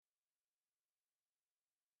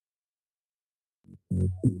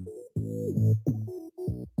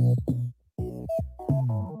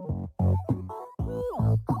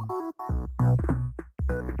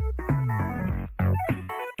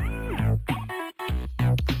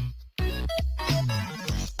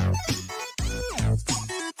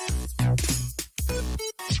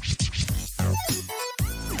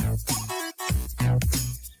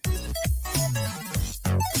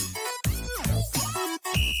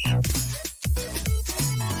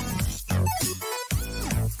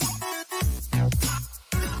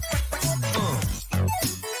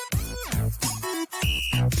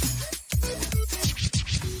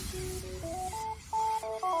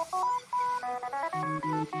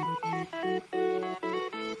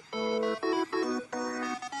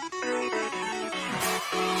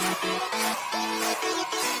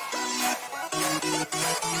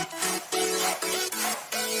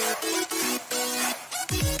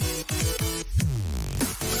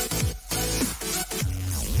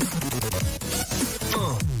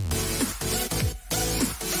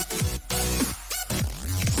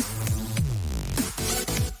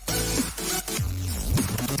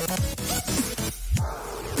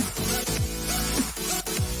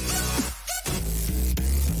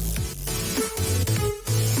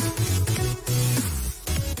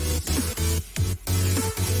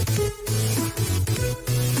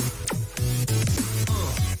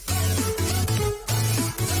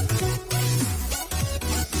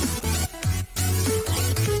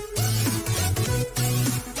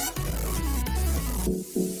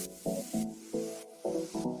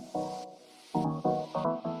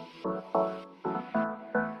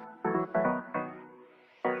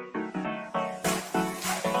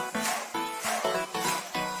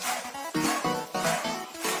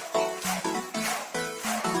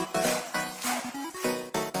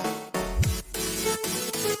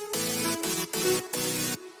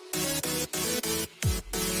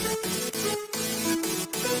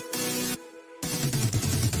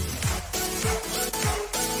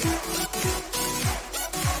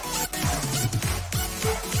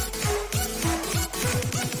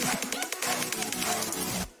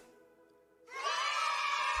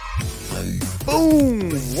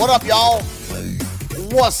Boom! What up, y'all?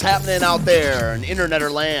 What's happening out there in interneter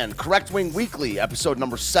land? Correct Wing Weekly, episode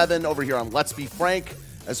number 7 over here on Let's Be Frank,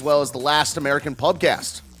 as well as the Last American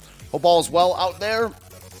Pubcast. Hope all is well out there.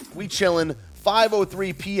 We chillin'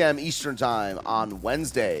 5:03 p.m. Eastern Time on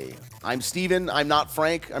Wednesday. I'm Steven. I'm not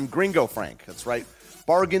Frank. I'm Gringo Frank. That's right.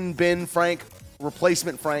 Bargain bin Frank.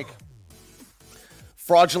 Replacement Frank.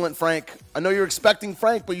 Fraudulent Frank. I know you're expecting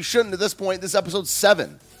Frank, but you shouldn't at this point. This is episode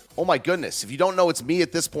 7. Oh my goodness. If you don't know it's me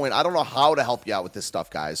at this point, I don't know how to help you out with this stuff,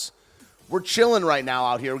 guys. We're chilling right now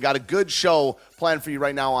out here. We got a good show planned for you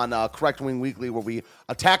right now on Correct Wing Weekly, where we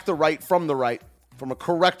attack the right from a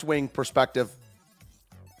correct wing perspective.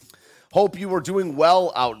 Hope you are doing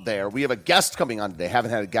well out there. We have a guest coming on today.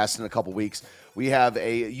 Haven't had a guest in a couple weeks. We have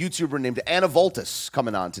a YouTuber named Anna Voltis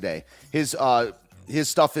coming on today. His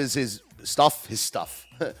stuff is his stuff.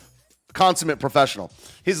 Consummate professional.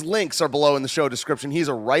 His links are below in the show description. He's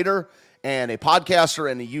a writer and a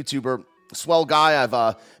podcaster and a YouTuber. Swell guy.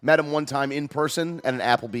 I've met him one time in person at an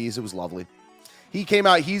Applebee's. It was lovely. He came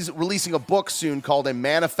out. He's releasing a book soon called A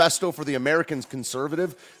Manifesto for the American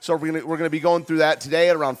Conservative. So we're gonna be going through that today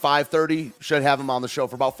at around 5:30. Should have him on the show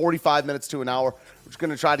for about 45 minutes to an hour. We're just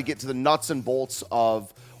going to try to get to the nuts and bolts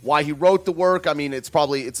of why he wrote the work. I mean, it's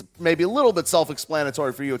maybe a little bit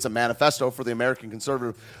self-explanatory for you. It's a manifesto for the American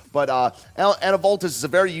conservative. But Anna Voltis is a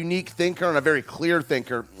very unique thinker and a very clear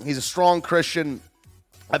thinker. He's a strong Christian.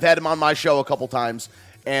 I've had him on my show a couple times,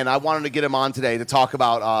 and I wanted to get him on today to talk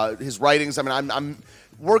about his writings. I mean, I'm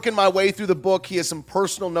working my way through the book. He has some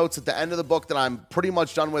personal notes at the end of the book that I'm pretty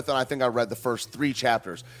much done with, and I think I read the first 3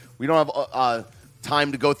 chapters. We don't have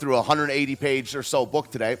time to go through a 180-page or so book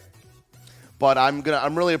today. But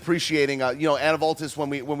I'm really appreciating, Anna Voltis,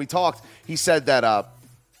 when we talked, he said that,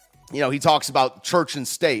 he talks about church and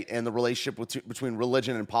state and the relationship between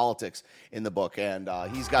religion and politics in the book. And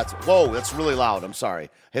he's got, whoa, that's really loud. I'm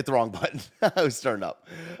sorry. Hit the wrong button. I was turned up.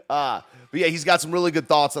 But yeah, he's got some really good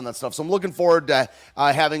thoughts on that stuff. So I'm looking forward to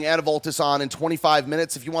having Anna Voltis on in 25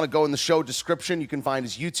 minutes. If you want to go in the show description, you can find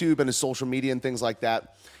his YouTube and his social media and things like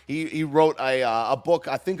that. He wrote a book,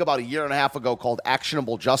 I think about a year and a half ago, called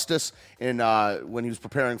Actionable Justice when he was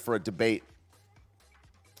preparing for a debate.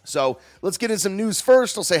 So let's get in some news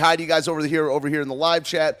first. I'll say hi to you guys over here in the live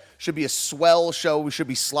chat. Should be a swell show. We should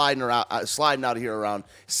be sliding out of here around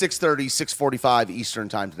 6:30, 6:45 Eastern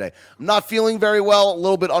time today. I'm not feeling very well, a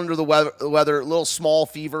little bit under the weather, a little small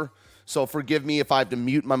fever. So forgive me if I have to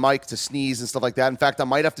mute my mic to sneeze and stuff like that. In fact, I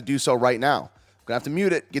might have to do so right now. I'm going to have to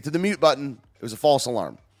mute it, get to the mute button, It was a false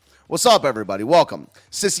alarm. What's up, everybody? Welcome.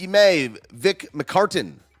 Sissy May, Vic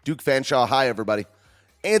McCartan, Duke Fanshaw. Hi, everybody.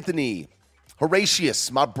 Anthony,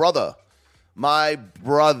 Horatius, my brother. My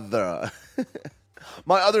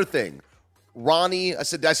other thing. Ronnie,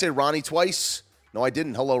 did I say Ronnie twice? No, I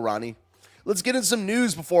didn't. Hello, Ronnie. Let's get into some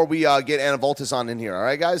news before we get Anna Voltis on in here. All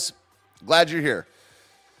right, guys? Glad you're here.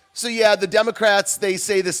 So, yeah, the Democrats, they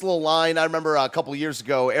say this little line. I remember a couple years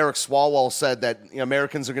ago, Eric Swalwell said that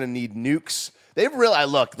Americans are going to need nukes. They've really,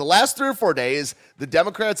 look, the last 3 or 4 days, the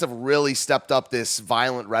Democrats have really stepped up this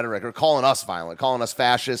violent rhetoric, or calling us violent, calling us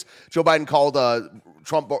fascist. Joe Biden called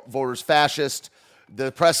Trump voters fascist.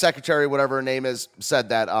 The press secretary, whatever her name is, said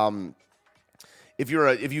that if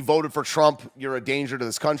you voted for Trump, you're a danger to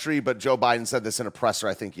this country. But Joe Biden said this in a presser,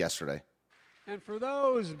 I think, yesterday. And for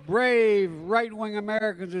those brave right-wing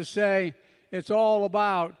Americans who say it's all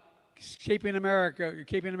about keeping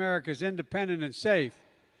America's independent and safe,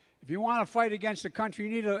 if you want to fight against the country,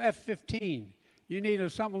 you need an F-15. You need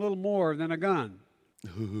something a little more than a gun.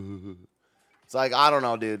 It's like, I don't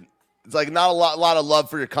know, dude. It's like not a lot of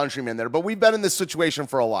love for your countrymen there, but we've been in this situation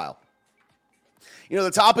for a while.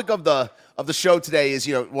 The topic of the show today is,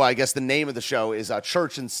 I guess the name of the show is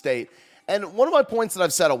church and state. And one of my points that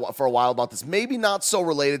I've said for a while about this, maybe not so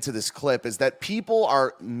related to this clip, is that people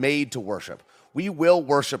are made to worship. We will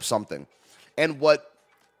worship something. And what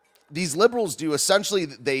these liberals do, essentially,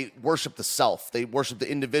 they worship the self. They worship the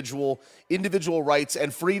individual rights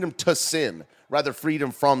and freedom to sin, rather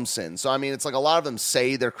freedom from sin. So, it's like a lot of them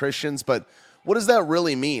say they're Christians, but what does that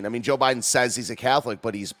really mean? Joe Biden says he's a Catholic,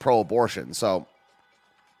 but he's pro-abortion. So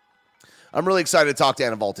I'm really excited to talk to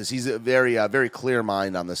Anna Voltis. He's a very, very clear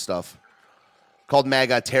mind on this stuff. Called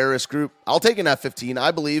MAGA terrorist group. I'll take an F-15.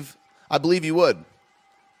 I believe you would.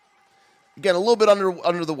 Again, a little bit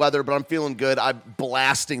under the weather, but I'm feeling good. I'm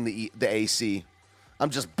blasting the AC. I'm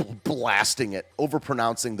just blasting it,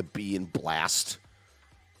 overpronouncing the B in blast.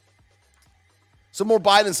 Some more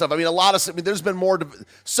Biden stuff. There's been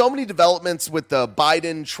so many developments with the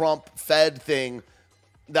Biden, Trump, Fed thing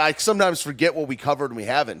that I sometimes forget what we covered and we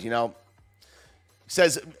haven't.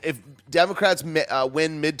 Says if Democrats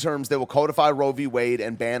win midterms, they will codify Roe v. Wade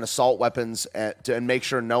and ban assault weapons and make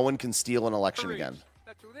sure no one can steal an election again.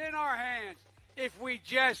 That's within our hands if we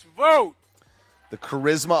just vote. The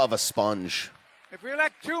charisma of a sponge. If we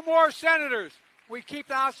elect 2 more senators, we keep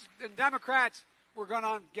the House and Democrats, we're going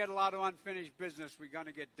to get a lot of unfinished business we're going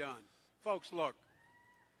to get done. Folks, look,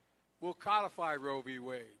 we'll codify Roe v.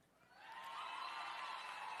 Wade.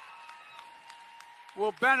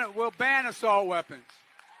 We'll ban assault weapons.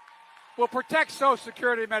 We'll protect Social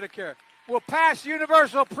Security and Medicare. We'll pass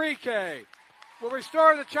universal pre-K. We'll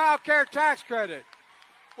restore the child care tax credit.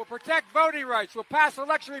 We'll protect voting rights. We'll pass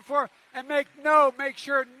election reform and make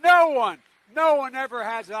sure no one ever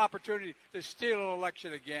has the opportunity to steal an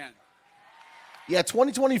election again. Yeah,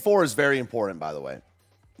 2024 is very important, by the way.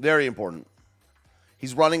 Very important.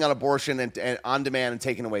 He's running on abortion and on demand and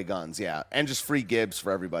taking away guns, yeah. And just free Gibbs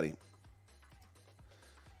for everybody.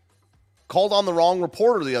 Called on the wrong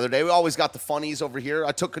reporter the other day. We always got the funnies over here.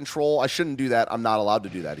 I took control. I shouldn't do that. I'm not allowed to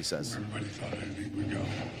do that, he says. Everybody thought anything would go.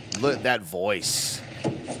 Look at that voice.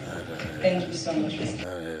 Thank you so much,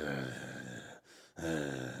 Mr.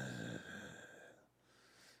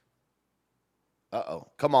 Uh-oh.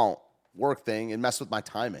 Come on. Work thing and mess with my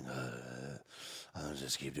timing. I'll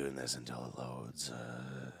just keep doing this until it loads.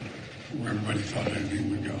 Where everybody thought anything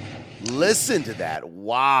would go. Listen to that.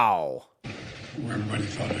 Wow. Where everybody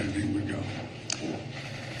thought anything would go.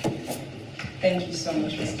 Thank you so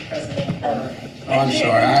much, Mr. President. Oh, I'm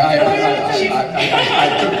sorry.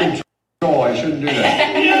 I took control. I shouldn't do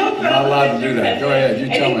that. No problem, I'm not allowed to do that. Go ahead. You I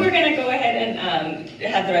tell think me. we're going to go ahead and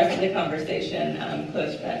have the rest of the conversation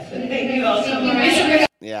closed back. So thank you all so much.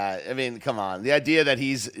 Yeah, come on. The idea that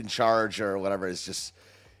he's in charge or whatever is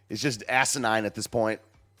just asinine at this point.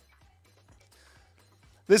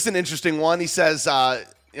 This is an interesting one. He says, I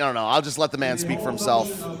don't know. I'll just let the man speak for himself.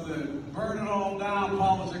 The burn it all down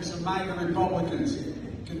politics of MAGA Republicans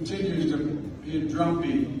continues to be a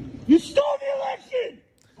drumbeat. You stole the election!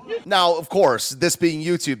 Now, of course, this being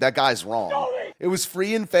YouTube, that guy's wrong. It was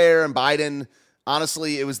free and fair, and Biden,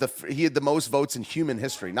 honestly, he had the most votes in human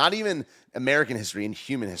history. Not even American history, in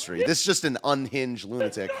human history. This is just an unhinged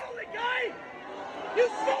lunatic. You stole it, guy! You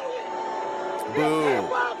stole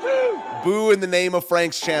it! Boo. Boo in the name of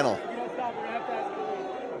Frank's channel.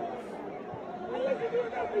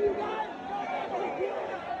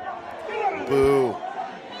 Boo.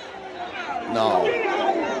 No.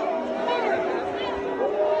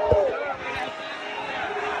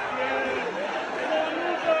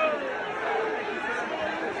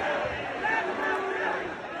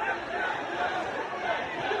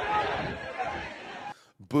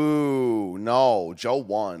 Oh, Joe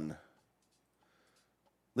won. At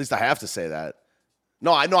least I have to say that.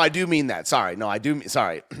 No, I do mean that. Sorry. No, I do.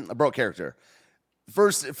 Sorry. I broke character.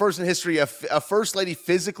 First in history, a first lady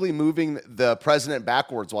physically moving the president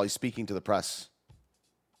backwards while he's speaking to the press.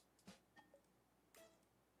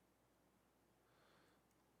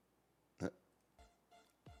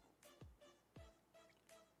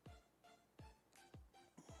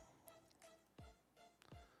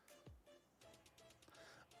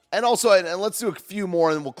 And also, and let's do a few more,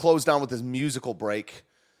 and then we'll close down with this musical break.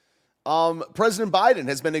 President Biden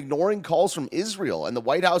has been ignoring calls from Israel, and the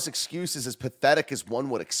White House excuse is as pathetic as one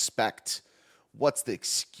would expect. What's the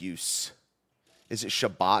excuse? Is it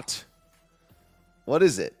Shabbat? What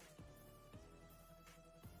is it?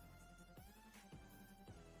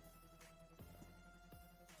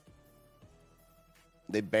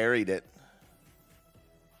 They buried it.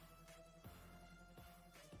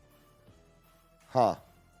 Huh.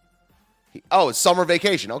 It's summer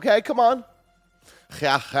vacation. Okay, come on.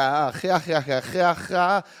 That's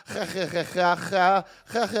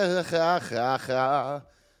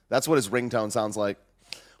what his ringtone sounds like.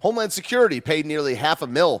 Homeland Security paid nearly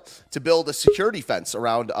 $500,000 to build a security fence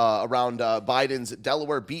around Biden's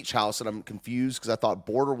Delaware beach house, and I'm confused because I thought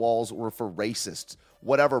border walls were for racists.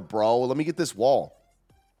 Whatever, bro. Let me get this wall.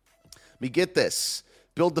 Let me get this.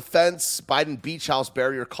 Build the fence. Biden beach house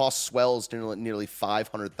barrier cost swells to nearly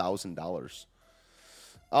 $500,000.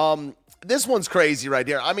 This one's crazy right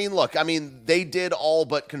here. I mean, look, they did all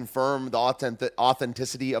but confirm the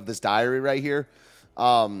authenticity of this diary right here.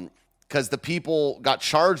 Because the people got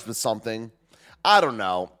charged with something. I don't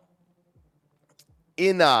know.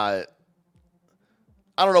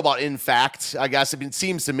 I don't know about in fact, I guess. It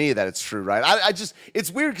seems to me that it's true, right?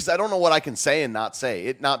 It's weird because I don't know what I can say and not say.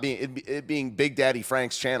 It being Big Daddy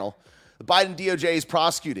Frank's channel. The Biden DOJ is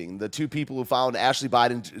prosecuting the two people who found Ashley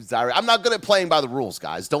Biden's diary. I'm not good at playing by the rules,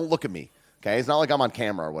 guys. Don't look at me, okay? It's not like I'm on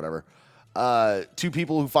camera or whatever. Two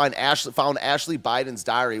people who found Ashley Biden's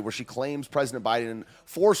diary where she claims President Biden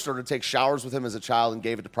forced her to take showers with him as a child and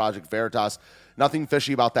gave it to Project Veritas. Nothing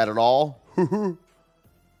fishy about that at all.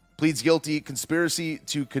 Pleads guilty, conspiracy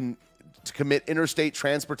to commit interstate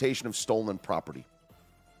transportation of stolen property.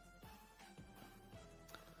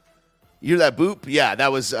 You hear that boop? Yeah,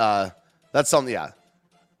 that was that's something. Yeah,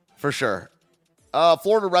 for sure.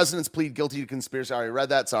 Florida residents plead guilty to conspiracy. I already read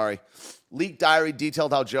that. Sorry. Leaked diary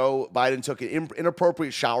detailed how Joe Biden took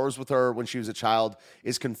inappropriate showers with her when she was a child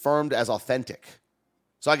is confirmed as authentic.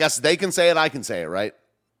 So I guess they can say it, I can say it, right?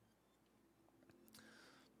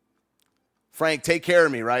 Frank, take care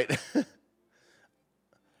of me, right?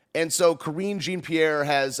 And so Karine Jean-Pierre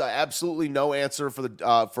has absolutely no answer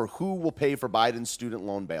for who will pay for Biden's student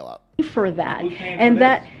loan bailout. For that, and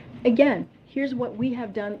that, again, here's what we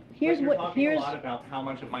have done. Here's a lot about how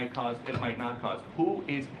much it might cost, it might not cost. Who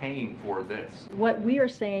is paying for this? What we are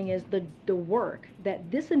saying is the work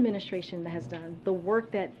that this administration has done, the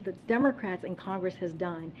work that the Democrats in Congress has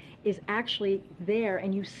done is actually there,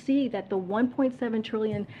 and you see that the 1.7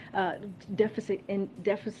 trillion deficit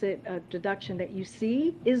deduction that you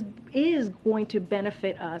see is going to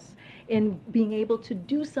benefit us in being able to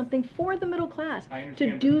do something for the middle class,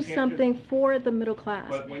 to do something for the middle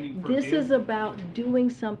class. This is about doing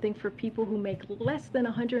something for people who make less than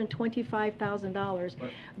 $125,000.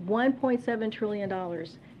 $1.7 trillion.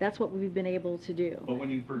 That's what we've been able to do. But when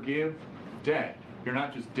you forgive debt, you're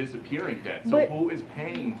not just disappearing debt. So who is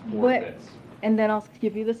paying for this? And then I'll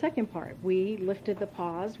give you the second part. We lifted the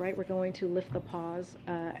pause, right? We're going to lift the pause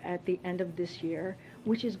at the end of this year,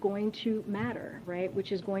 which is going to matter, right?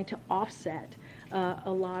 Which is going to offset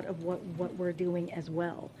a lot of what we're doing as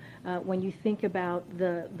well. When you think about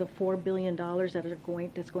the $4 billion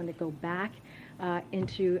that's going to go back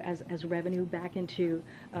into as revenue back into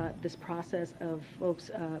this process of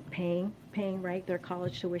folks paying right their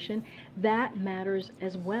college tuition, that matters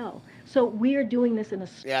as well. So we are doing this in a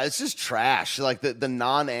it's just trash, like the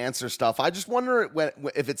non-answer stuff. I just wonder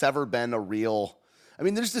if it's ever been a real. I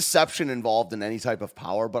mean, there's deception involved in any type of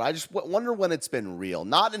power, but I just wonder when it's been real.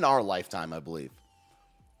 Not in our lifetime, I believe.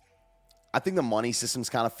 I think the money system's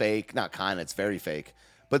kind of fake. Not kind of, it's very fake.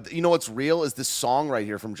 But you know what's real is this song right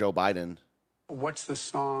here from Joe Biden. What's the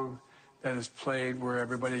song that is played where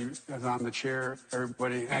everybody is on the chair,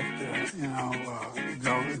 everybody,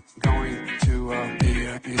 going to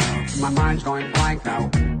my mind's going blank now.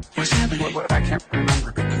 What's happening? I can't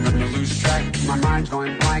remember. I'm going to lose track. My mind's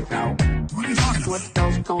going blank now. What are you talking about? What the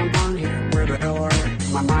hell's going on here? Where the hell are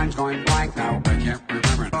we? My mind's going blank now. I can't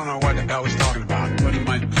remember. I don't know what the hell he's talking about. What am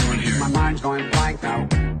I doing here? My mind's going blank now.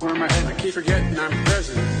 Where am I heading? keep forgetting I'm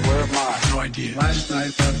president. Where am I? No idea. Last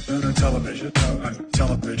night on the television, I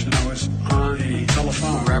was on a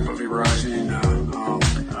telephone rapidly rising I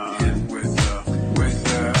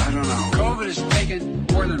don't know. COVID has taken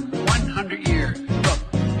more than 100 years. Look,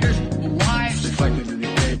 here's lives reflected in the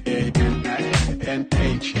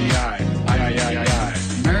NHEI.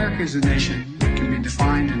 America is a nation that can be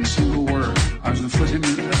defined in a single word. I was the first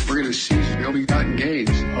we're going to seize the ill-begotten gains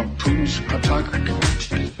of Putin's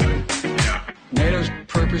autocracy. NATO's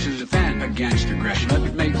purpose is to defend against aggression. Let me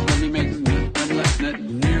make that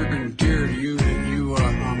near and dear to you that you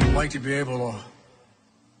would like to be able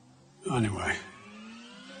to. Anyway,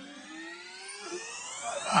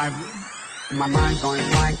 my mind's going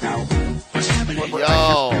blank now. What's happening?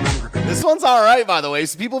 Yo, this one's all right, by the way.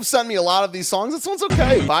 So people have sent me a lot of these songs. This one's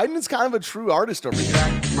okay. Biden is kind of a true artist over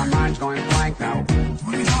here. My mind's going blank now.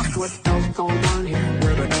 What are you talking? What the hell's going on here?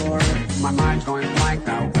 Where the hell are you? My mind's going blank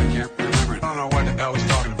now. I can't remember. I don't know what the hell he's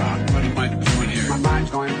talking about. What am I doing here? My mind's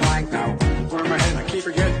going blank now. Where am I heading? I keep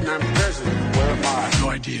forgetting I'm president. Where am I? No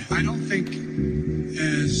idea. I don't think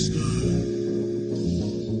as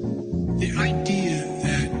the idea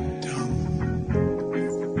that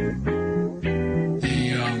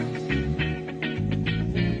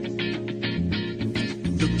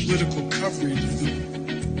the political coverage of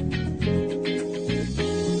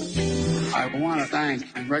I want to thank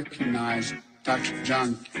and recognize Dr.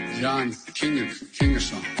 John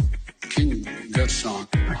Kingersong. That song.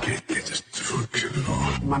 I can't get this to function at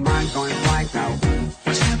all. My mind's going blank now.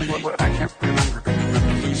 What's happening? I can't remember.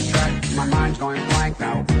 Lose track. My mind's going blank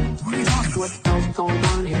now. What are you talking? What the hell's going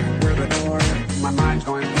on here? Where the hell are you? My mind's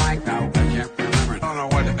going blank now. I can't remember. I don't know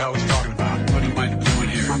what the hell he's talking about. What am I doing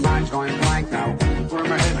here? My mind's going blank now. Where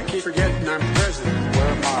am I heading? I keep forgetting I'm president. Where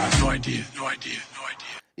am I? No idea.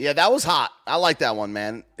 Yeah, that was hot. I like that one,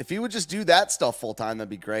 man. If he would just do that stuff full time, that'd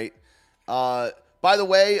be great. By the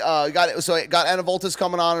way, got Anna Voltis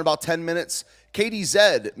coming on in about 10 minutes.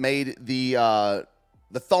 KDZ made the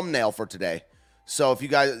thumbnail for today. So if you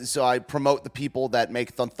guys, I promote the people that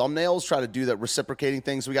make thumbnails, try to do that reciprocating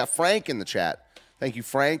things. We got Frank in the chat. Thank you,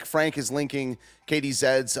 Frank. Frank is linking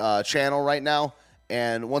KDZ's channel right now.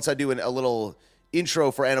 And once I do a little intro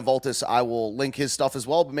for Anna Voltis, I will link his stuff as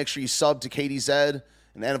well. But make sure you sub to KDZ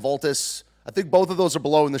and Anna Voltis. I think both of those are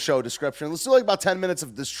below in the show description. Let's do like about 10 minutes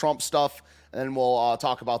of this Trump stuff, and then we'll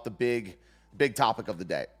talk about the big topic of the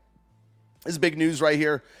day. This is big news right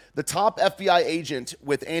here. The top FBI agent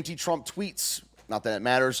with anti-Trump tweets, not that it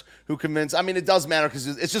matters, who convinced, I mean, it does matter because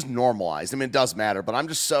it's just normalized. I mean, it does matter, but I'm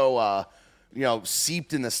just so,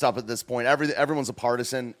 seeped in this stuff at this point. Everyone's a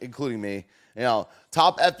partisan, including me.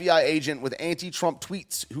 Top FBI agent with anti-Trump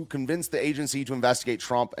tweets who convinced the agency to investigate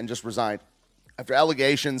Trump and just resigned after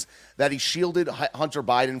allegations that he shielded Hunter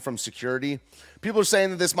Biden from security. People are saying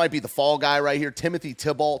that this might be the fall guy right here, Timothy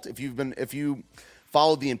Thibault. If you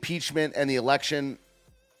followed the impeachment and the election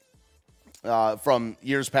from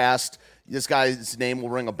years past, this guy's name will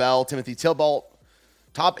ring a bell. Timothy Thibault.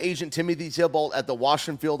 Top agent Timothy Thibault at the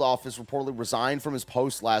Washington field office reportedly resigned from his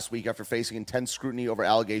post last week after facing intense scrutiny over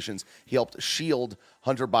allegations he helped shield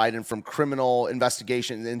Hunter Biden from criminal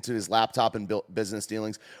investigation into his laptop and business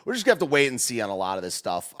dealings. We're just going to have to wait and see on a lot of this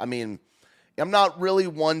stuff. I mean, I'm not really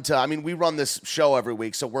one to – I mean, we run this show every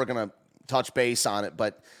week, so we're going to touch base on it.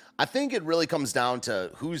 But I think it really comes down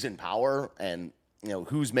to who's in power and,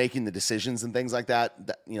 who's making the decisions and things like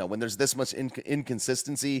that. When there's this much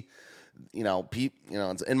inconsistency – in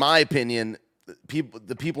my opinion,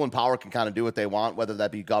 the people in power can kind of do what they want, whether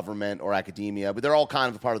that be government or academia, but they're all kind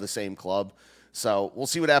of a part of the same club. So we'll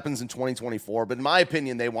see what happens in 2024. But in my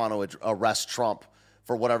opinion, they want to arrest Trump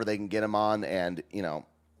for whatever they can get him on. And,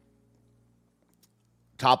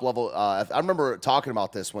 top level. I remember talking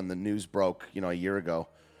about this when the news broke, a year ago.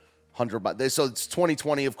 So it's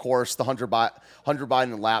 2020, of course. The Hunter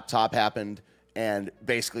Biden laptop happened, and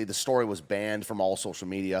basically the story was banned from all social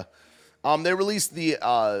media. They released the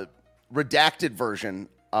redacted version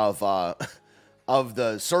of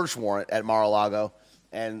the search warrant at Mar-a-Lago,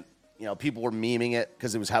 and people were memeing it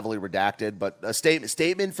because it was heavily redacted. But a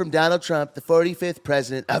statement from Donald Trump, the 45th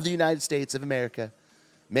president of the United States of America,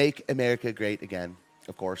 make America great again.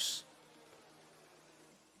 Of course,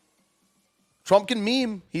 Trump can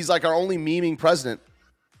meme. He's like our only memeing president.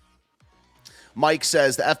 Mike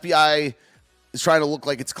says the FBI is trying to look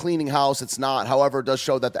like it's cleaning house. It's not. However, it does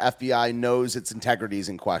show that the FBI knows its integrity is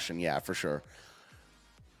in question. Yeah, for sure.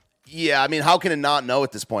 Yeah, I mean, how can it not know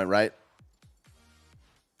at this point, right?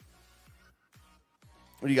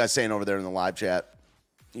 What are you guys saying over there in the live chat?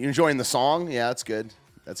 You enjoying the song? Yeah, that's good.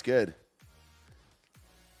 That's good.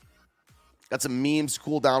 Got some memes to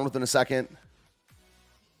cool down within a second.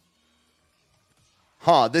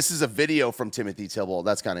 This is a video from Timothy Thibault.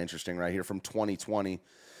 That's kind of interesting right here from 2020.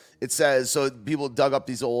 It says, so people dug up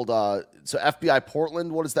these old, so FBI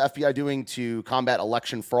Portland, what is the FBI doing to combat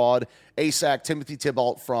election fraud? ASAC, Timothy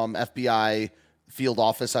Thibault from FBI field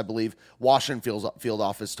office, I believe, Washington field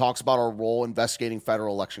office, talks about our role investigating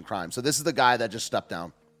federal election crimes. So this is the guy that just stepped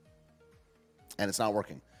down, and it's not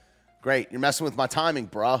working. Great. You're messing with my timing,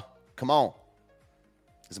 bruh. Come on.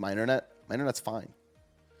 Is it my internet? My internet's fine.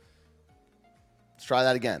 Let's try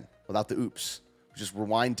that again without the oops. Just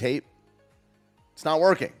rewind tape. It's not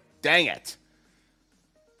working. Dang it.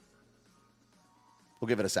 We'll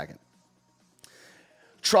give it a second.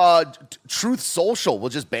 Truth Social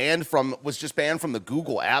was just banned from the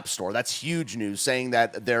Google App Store. That's huge news, saying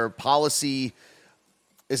that their policy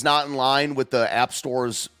is not in line with the App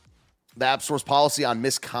Store's policy on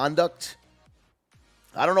misconduct.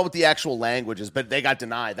 I don't know what the actual language is, but they got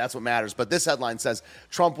denied. That's what matters. But this headline says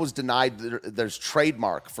Trump was denied there's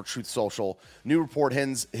trademark for Truth Social. New report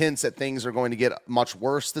hints that things are going to get much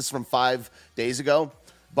worse. This is from 5 days ago.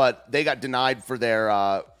 But they got denied for their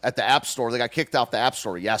at the App Store. They got kicked off the App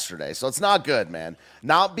Store yesterday. So it's not good, man.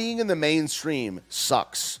 Not being in the mainstream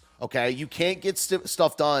sucks, okay? You can't get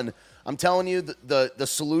stuff done. I'm telling you, the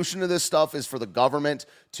solution to this stuff is for the government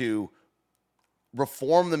to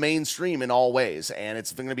reform the mainstream in all ways. And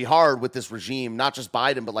it's going to be hard with this regime, not just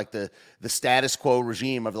Biden, but like the status quo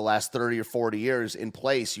regime of the last 30 or 40 years in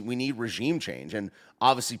place. We need regime change, and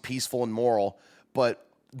obviously peaceful and moral. But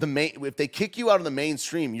if they kick you out of the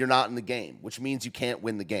mainstream, you're not in the game, which means you can't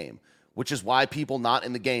win the game, which is why people not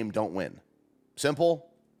in the game don't win. Simple?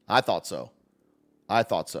 I thought so.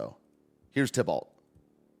 Here's Thibault.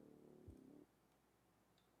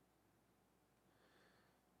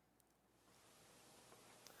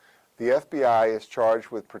 The FBI is charged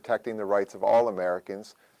with protecting the rights of all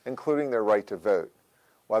Americans, including their right to vote.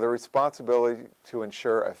 While the responsibility to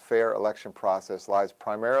ensure a fair election process lies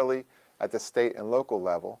primarily at the state and local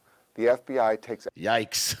level, the FBI takes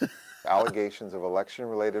allegations of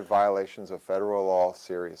election-related violations of federal law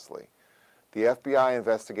seriously. The FBI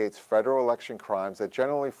investigates federal election crimes that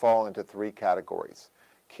generally fall into 3 categories: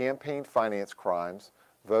 campaign finance crimes,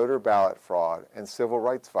 voter ballot fraud, and civil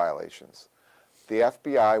rights violations. The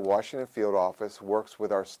FBI Washington Field Office works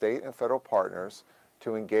with our state and federal partners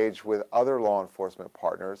to engage with other law enforcement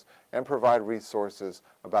partners and provide resources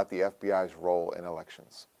about the FBI's role in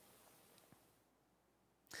elections.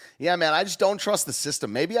 Yeah, man, I just don't trust the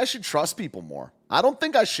system. Maybe I should trust people more. I don't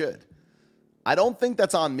think I should. I don't think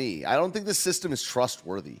that's on me. I don't think the system is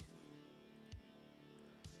trustworthy.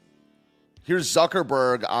 Here's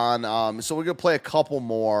Zuckerberg on, so we're going to play a couple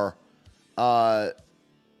more.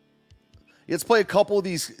 Let's play a couple of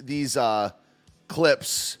these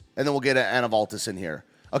clips, and then we'll get Anna Valtis in here.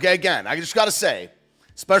 Okay, again, I just got to say,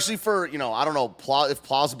 especially for, I don't know if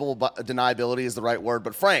plausible deniability is the right word,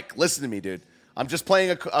 but Frank, listen to me, dude. I'm just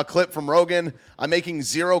playing a clip from Rogan. I'm making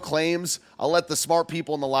 0 claims. I'll let the smart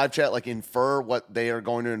people in the live chat infer what they are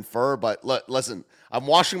going to infer, but listen, I'm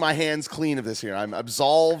washing my hands clean of this here. I'm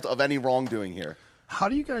absolved of any wrongdoing here. How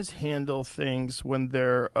do you guys handle things when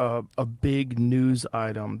they're a big news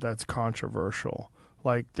item that's controversial?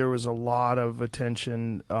 Like there was a lot of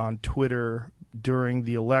attention on Twitter during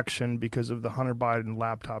the election because of the Hunter Biden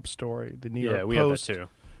laptop story. The New York we Post. have that too.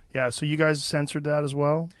 Yeah, so you guys censored that as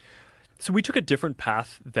well? So we took a different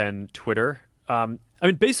path than Twitter.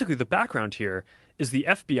 Basically the background here is the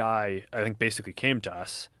FBI, I think, basically came to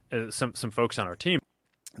us, some folks on our team.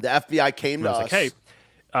 The FBI came to us. Like, hey,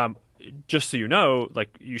 just so you know,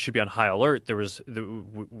 you should be on high alert.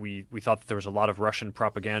 We thought that there was a lot of Russian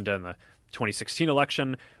propaganda in the 2016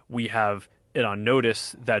 election. We have it on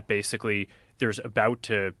notice that basically there's about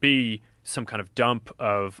to be some kind of dump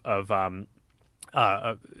of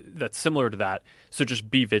that's similar to that. So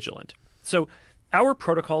just be vigilant. So our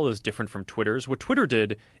protocol is different from Twitter's. What Twitter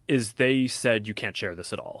did is they said you can't share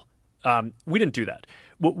this at all. We didn't do that.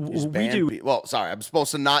 What we do... Well, sorry, I'm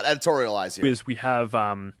supposed to not editorialize here. Is we have...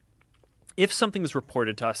 if something is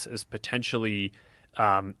reported to us as potentially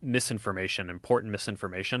misinformation, important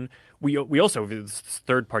misinformation, we also have this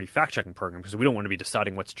third-party fact-checking program because we don't want to be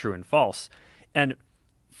deciding what's true and false. And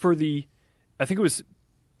for I think it was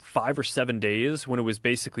 5 or 7 days when it was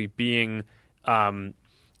basically being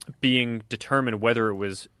determined whether it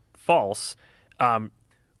was false,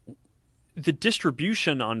 the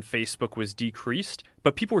distribution on Facebook was decreased,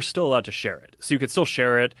 but people were still allowed to share it. So you could still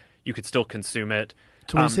share it, you could still consume it.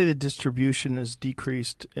 So when you say the distribution is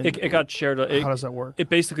decreased, it got shared. How does that work? It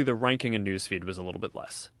basically, the ranking in newsfeed was a little bit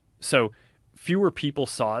less. So fewer people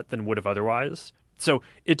saw it than would have otherwise. So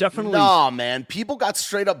it definitely... No, man. People got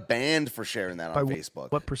straight up banned for sharing that on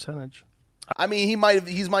Facebook. What percentage? I mean, he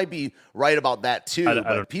might be right about that too.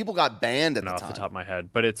 But people got banned at the time. Off the top of my head,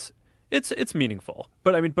 but it's meaningful.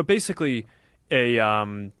 But I mean, but basically, a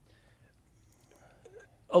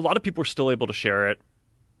lot of people were still able to share it.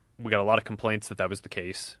 We got a lot of complaints that was the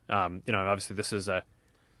case. Obviously this is a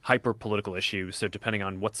hyper political issue. So depending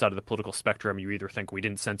on what side of the political spectrum, you either think we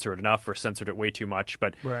didn't censor it enough or censored it way too much.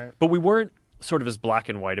 But we weren't sort of as black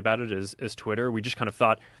and white about it as Twitter. We just kind of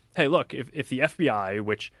thought, hey, look, if the FBI,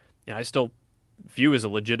 which I still view as a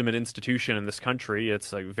legitimate institution in this country,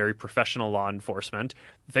 it's like very professional law enforcement,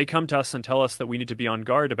 if they come to us and tell us that we need to be on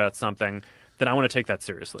guard about something, then I want to take that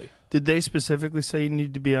seriously. Did they specifically say you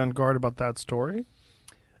need to be on guard about that story?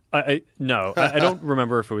 No, I don't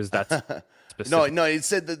remember if it was that specific. No, it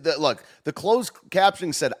said that look, the closed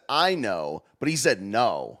captioning said, I know, but he said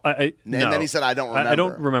no. And then he said, I don't remember. I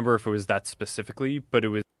don't remember if it was that specifically, but it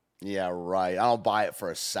was. Yeah, right. I'll buy it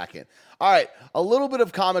for a second. All right, a little bit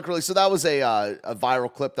of comic relief. So that was a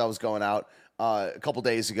viral clip that was going out a couple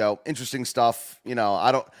days ago. Interesting stuff.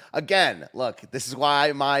 Look, this is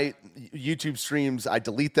why my YouTube streams, I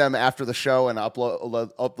delete them after the show and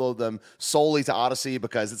upload them solely to Odyssey,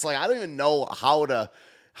 because it's like I don't even know how to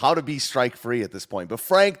be strike free at this point. But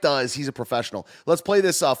Frank does. He's a professional. Let's play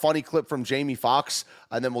this funny clip from Jamie Foxx,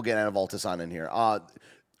 and then we'll get Anna Voltis on in here.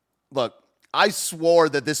 Look, I swore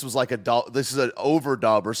that this was like this is an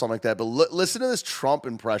overdub or something like that. But listen to this Trump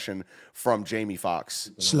impression from Jamie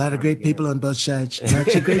Foxx. There's a lot of great people on both sides.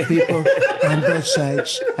 Lots of great people on both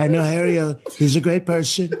sides. I know Harry, he's a great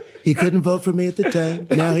person. He couldn't vote for me at the time.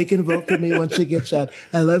 Now he can vote for me once he gets out.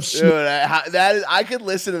 I love Dude, I could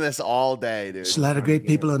listen to this all day, dude. There's a lot of great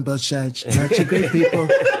people on both sides. Lots of great people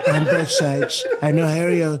on both sides. I know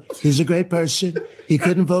Harry, he's a great person. He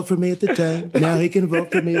couldn't vote for me at the time. Now he can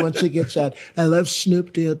vote for me once he gets out. I love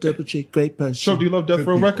Snoop Deal Double G. Great person. So do you love Death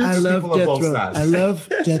Row Records? I love Death Row. I love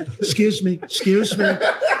Death. Excuse me.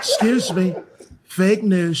 Fake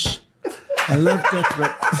news. I love Death Row.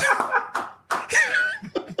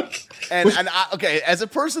 Okay, as a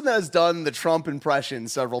person that has done the Trump impression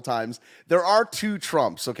several times, there are two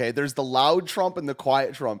Trumps, okay? There's the loud Trump and the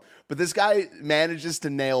quiet Trump. But this guy manages to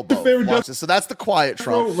nail both. Watch this. So that's the quiet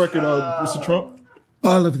Trump. Record, Mr. Trump?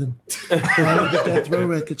 All of them. All of the Death Row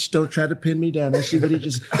Records. Don't try to pin me down. I see what he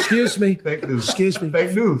just... Excuse me. Fake news. Excuse me.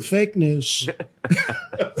 Fake news. Fake news.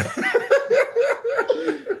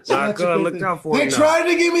 Not good. Look out for it. They tried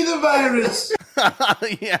to give me the virus.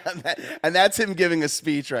 Yeah, and that's him giving a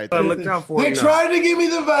speech right there. Look out for They tried to give me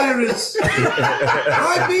the virus.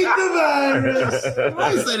 I beat the virus.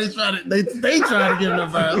 Why you say they tried to? They tried to give me the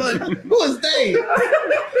virus. Like, who is they?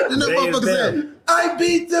 And the motherfucker said, I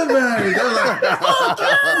beat the virus. I was like,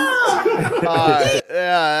 fuck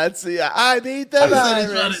yeah. I beat the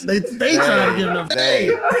virus. They tried to give me the virus.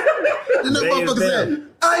 And the motherfucker said,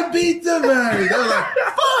 I beat the virus. I was like,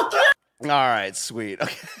 fuck yeah. All right, sweet.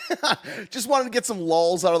 Okay. Just wanted to get some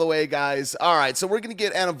lulls out of the way, guys. All right, so we're going to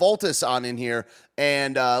get Anna Voltis on in here.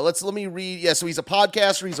 And let me read. Yeah, so he's a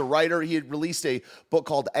podcaster. He's a writer. He had released a book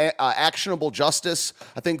called Actionable Justice,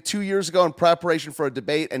 I think 2 years ago in preparation for a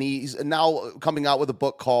debate. And he's now coming out with a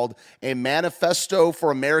book called A Manifesto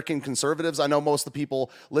for American Conservatives. I know most of the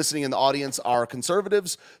people listening in the audience are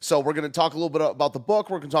conservatives. So we're going to talk a little bit about the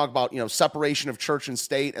book. We're going to talk about, separation of church and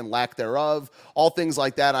state and lack thereof, all things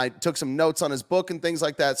like that. I took some notes on his book and things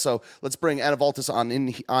like that. So let's bring Anna Voltis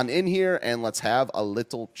on in here and let's have a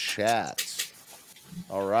little chat.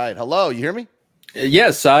 All right. Hello. You hear me?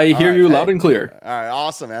 Yes, I hear you loud and clear. All right.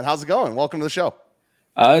 Awesome, man. How's it going? Welcome to the show.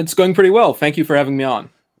 It's going pretty well. Thank you for having me on.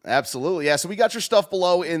 Absolutely. Yeah. So we got your stuff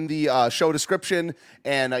below in the show description,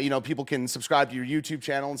 and people can subscribe to your YouTube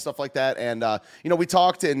channel and stuff like that. And we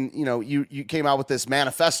talked, and you came out with this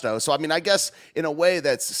manifesto. So I mean, I guess in a way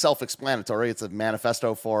that's self-explanatory. It's a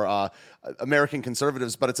manifesto for American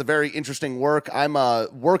conservatives, but it's a very interesting work. I'm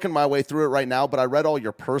working my way through it right now, but I read all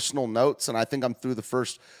your personal notes, and I think I'm through the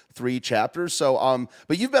first 3 chapters. So,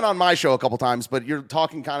 but you've been on my show a couple times, but you're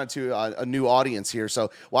talking kind of to a new audience here. So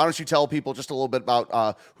why don't you tell people just a little bit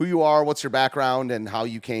about who you are, what's your background, and how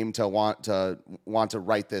you came to want to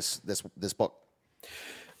write this book?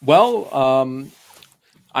 Well,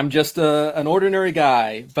 I'm just an ordinary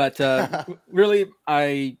guy, but really,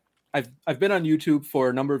 I've been on YouTube for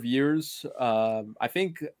a number of years. I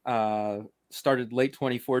think started late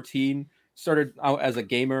 2014. Started out as a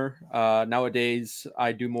gamer. Nowadays,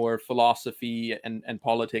 I do more philosophy and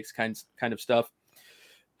politics kind of stuff.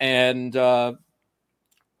 And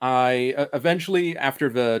I eventually, after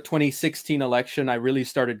the 2016 election, I really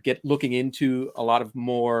started looking into a lot of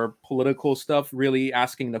more political stuff, really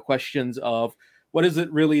asking the questions of what is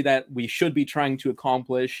it really that we should be trying to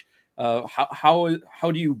accomplish?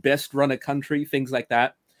 How do you best run a country? Things like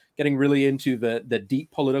that. Getting really into the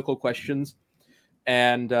deep political questions,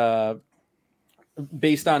 and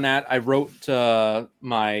based on that, I wrote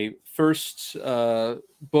my first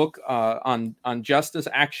book on justice,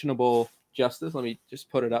 actionable justice. Let me just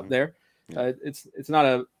put it up there. It's not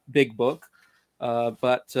a big book,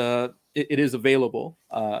 but it is available,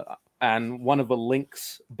 and one of the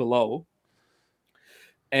links below.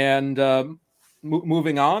 And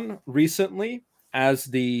moving on, recently, as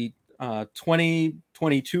the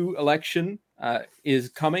 2022 election is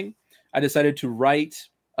coming, I decided to write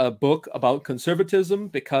a book about conservatism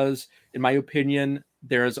because, in my opinion,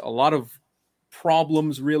 there's a lot of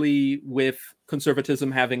problems really with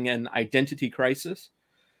conservatism having an identity crisis.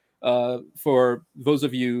 For those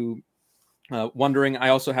of you wondering, I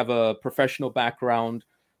also have a professional background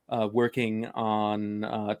working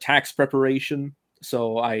on tax preparation.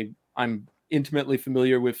 So I'm intimately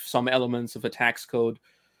familiar with some elements of a tax code.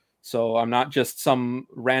 So I'm not just some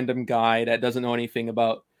random guy that doesn't know anything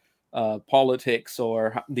about politics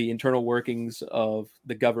or the internal workings of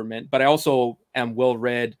the government. But I also am well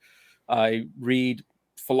read. I read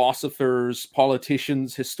philosophers,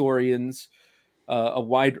 politicians, historians, a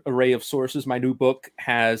wide array of sources. My new book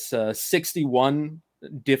has 61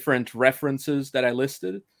 different references that I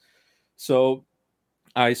listed. So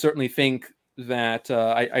I certainly think that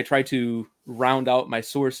I try to round out my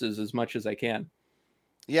sources as much as I can.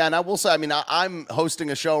 Yeah, and I will say, I mean, I'm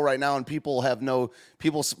hosting a show right now, and people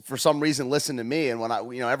for some reason listen to me. And when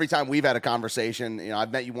every time we've had a conversation,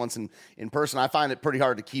 I've met you once in person. I find it pretty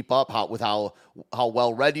hard to keep up with how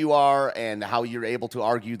well read you are and how you're able to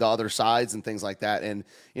argue the other sides and things like that. And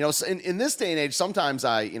in this day and age, sometimes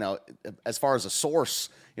as far as a source,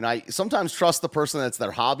 I sometimes trust the person that's their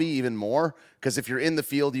hobby even more, because if you're in the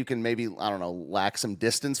field, you can maybe, lack some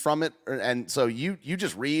distance from it. And so you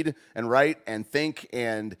just read and write and think,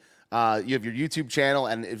 and you have your YouTube channel.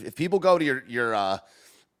 And if people go to your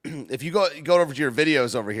if you go over to your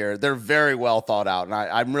videos over here, they're very well thought out. And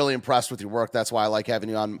I'm really impressed with your work. That's why I like having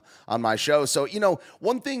you on my show. So,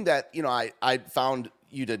 one thing that, I found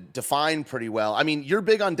you to define pretty well. I mean, you're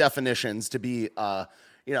big on definitions. To be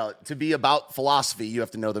about philosophy, you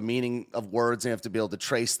have to know the meaning of words, and you have to be able to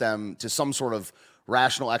trace them to some sort of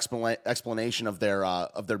rational explanation of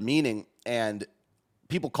their meaning. And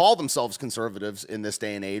people call themselves conservatives in this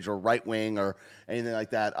day and age, or right wing, or anything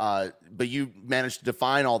like that. But you managed to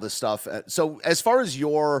define all this stuff. So, as far as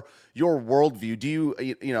your worldview, do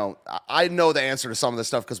you I know the answer to some of this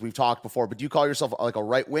stuff because we've talked before. But do you call yourself like a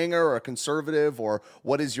right winger or a conservative, or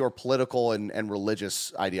what is your political and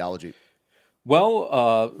religious ideology?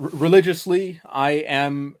 Well, religiously, I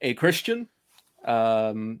am a Christian.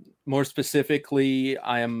 More specifically,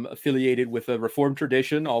 I am affiliated with a Reformed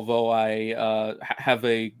tradition, although I have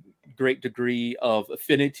a great degree of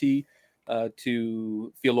affinity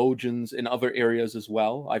to theologians in other areas as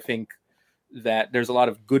well. I think that there's a lot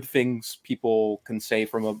of good things people can say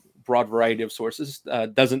from a broad variety of sources.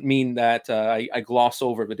 Doesn't mean that I gloss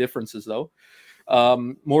over the differences, though.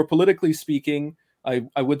 More politically speaking,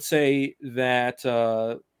 I would say that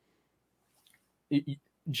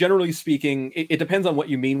generally speaking, it depends on what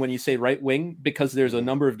you mean when you say right wing, because there's a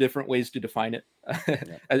number of different ways to define it.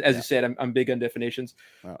 As you said, I'm big on definitions.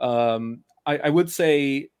 Wow. I would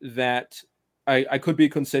say that I could be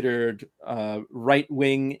considered right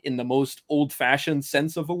wing in the most old fashioned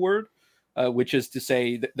sense of a word, which is to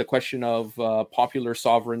say the question of popular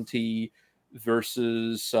sovereignty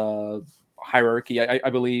versus hierarchy. I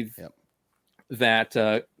believe that,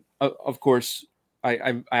 of course,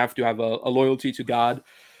 I have to have a loyalty to God,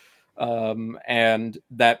 and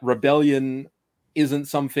that rebellion isn't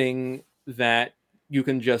something that you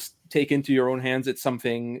can just take into your own hands. It's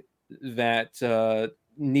something that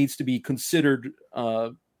needs to be considered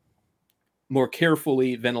more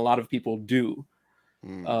carefully than a lot of people do.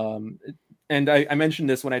 And I mentioned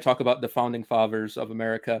this when I talk about the founding fathers of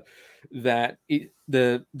America, that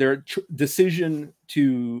their decision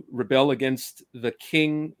to rebel against the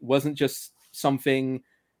king wasn't just something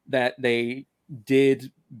that they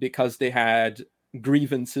did because they had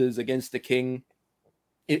grievances against the king.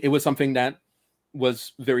 It was something that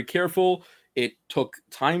was very careful. It took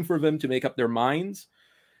time for them to make up their minds.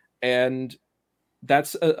 And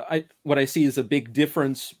that's what I see is a big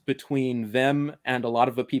difference between them and a lot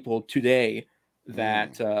of the people today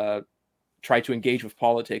that try to engage with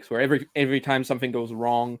politics, where every time something goes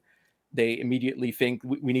wrong, they immediately think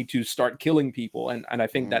we need to start killing people. And I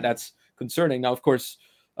think that's concerning. Now, of course,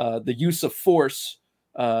 the use of force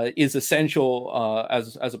is essential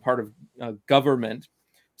as a part of government.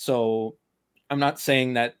 So I'm not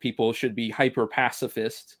saying that people should be hyper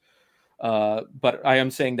pacifist, But I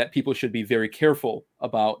am saying that people should be very careful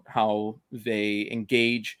about how they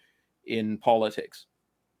engage in politics.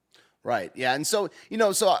 Right. Yeah. And so,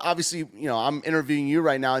 so obviously, I'm interviewing you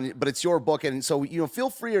right now, but it's your book. And so, feel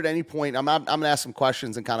free at any point. I'm going to ask some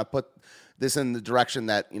questions and kind of put this in the direction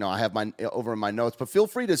that, I have over in my notes, but feel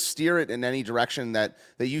free to steer it in any direction that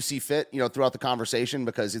you see fit, throughout the conversation,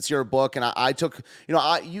 because it's your book. And I took,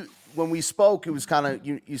 when we spoke, it was kind of,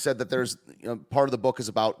 you said that there's, part of the book is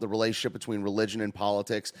about the relationship between religion and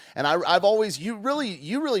politics. And I've always, you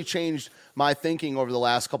really changed my thinking over the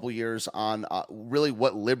last couple of years on really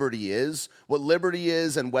what liberty is,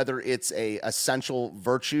 and whether it's a essential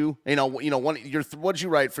virtue. What did you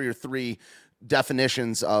write for your 3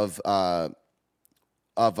 definitions of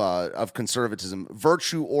conservatism?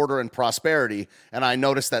 Virtue, order, and prosperity. And I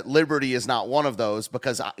noticed that liberty is not one of those,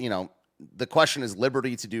 because the question is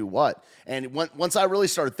liberty to do what? And once I really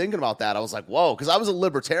started thinking about that, I was like, whoa, because I was a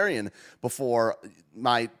libertarian before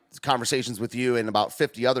my conversations with you and about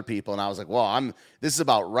 50 other people. And I was like, well, this is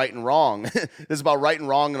about right and wrong. This is about right and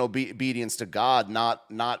wrong and obedience to God,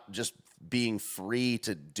 not just being free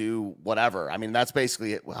to do whatever. I mean, that's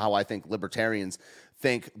basically how I think libertarians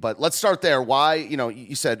think. But let's start there. Why,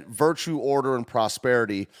 you said virtue, order, and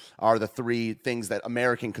prosperity are the 3 things that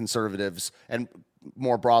American conservatives, and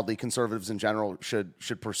more broadly conservatives in general,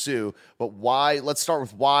 should pursue. But why? Let's start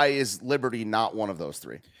with, why is liberty not one of those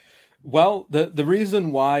 3? Well, the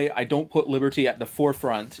reason why I don't put liberty at the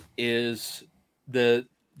forefront is the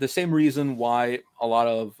same reason why a lot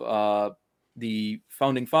of the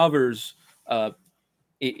founding fathers,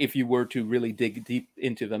 if you were to really dig deep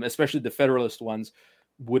into them, especially the Federalist ones,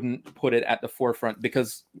 wouldn't put it at the forefront,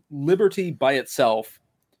 because liberty by itself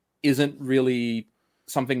isn't really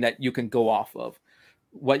something that you can go off of.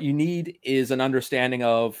 What you need is an understanding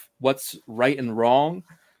of what's right and wrong.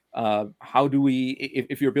 How do we,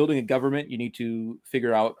 if you're building a government, you need to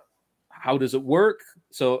figure out how does it work.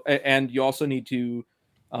 So, and you also need to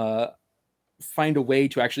find a way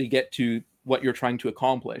to actually get to what you're trying to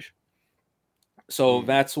accomplish. So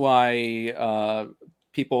that's why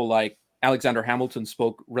people like Alexander Hamilton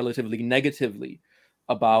spoke relatively negatively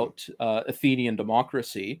about Athenian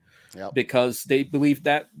democracy, because they believed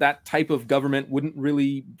that that type of government wouldn't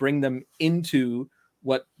really bring them into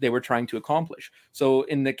what they were trying to accomplish. So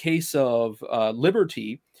in the case of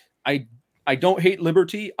liberty, I don't hate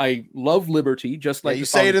liberty. I love liberty, just like you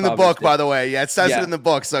say it in the book, by the way. Yeah, it says it in the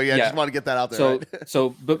book. So I just want to get that out there. So,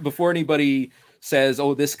 right? But before anybody says,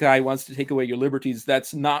 "Oh, this guy wants to take away your liberties,"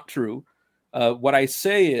 that's not true. What I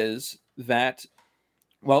say is that,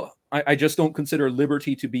 well, I just don't consider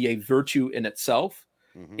liberty to be a virtue in itself.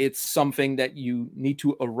 Mm-hmm. It's something that you need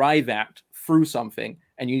to arrive at through something,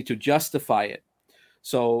 and you need to justify it.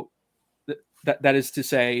 So that is to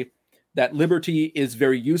say that liberty is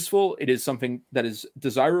very useful. It is something that is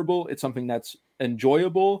desirable. It's something that's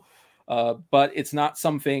enjoyable, but it's not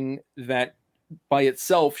something that by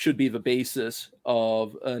itself should be the basis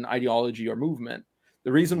of an ideology or movement.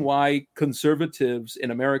 The reason why conservatives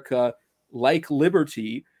in America like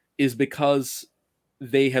liberty is because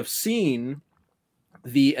they have seen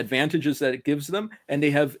the advantages that it gives them, and they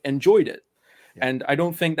have enjoyed it. Yeah. And I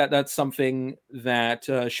don't think that that's something that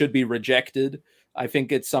should be rejected. I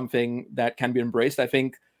think it's something that can be embraced. I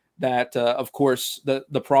think that, of course,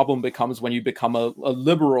 the problem becomes when you become a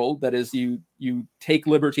liberal. That is, you take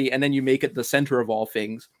liberty and then you make it the center of all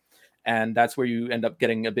things. And that's where you end up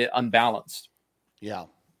getting a bit unbalanced. Yeah.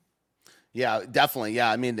 Yeah, definitely. Yeah.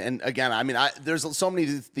 I mean, and again, there's so many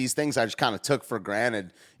of these things I just kind of took for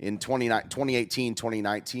granted in 2018,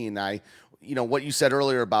 2019. What you said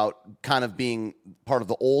earlier about kind of being part of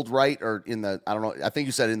the old right, or in the, I don't know, I think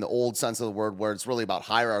you said in the old sense of the word, where it's really about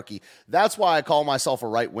hierarchy. That's why I call myself a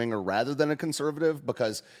right winger rather than a conservative,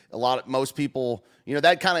 because most people,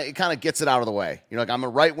 that kind of gets it out of the way. Like, I'm a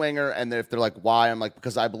right winger, and if they're like, why? I'm like,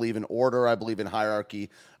 because I believe in order, I believe in hierarchy.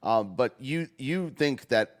 But you think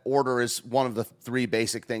that order is one of the 3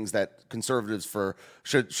 basic things that conservatives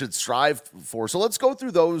should strive for. So let's go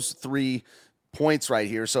through those 3 points right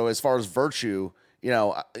here. So as far as virtue,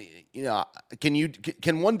 can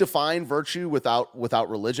one define virtue without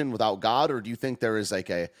religion, without God, or do you think there is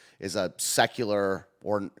a secular,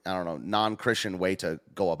 or I don't know, non-Christian way to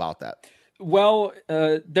go about that? Well,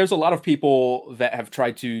 there's a lot of people that have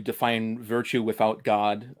tried to define virtue without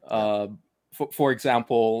God. For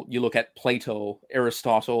example, you look at Plato,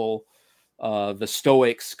 Aristotle, the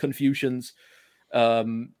Stoics, Confucians,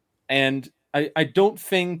 and I don't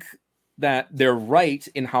think that they're right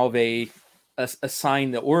in how they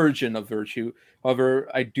assign the origin of virtue. However,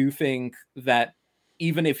 I do think that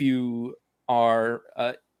even if you are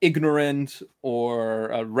ignorant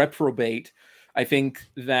or reprobate. I think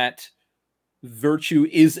that virtue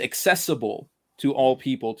is accessible to all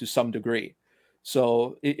people to some degree.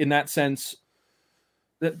 So in that sense,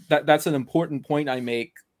 that's an important point I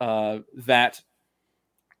make, that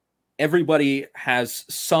everybody has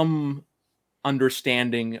some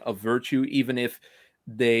understanding of virtue, even if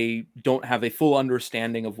they don't have a full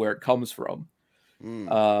understanding of where it comes from.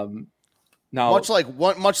 Now, much like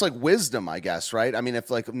wisdom, I guess, right? I mean, if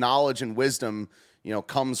like knowledge and wisdom,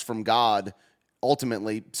 comes from God,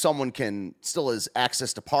 ultimately, someone can still has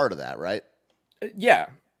access to part of that, right? Yeah.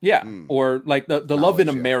 Or like the love in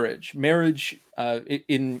a marriage. Marriage,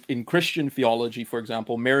 in Christian theology, for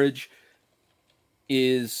example, marriage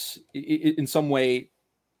is in some way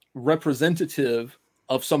representative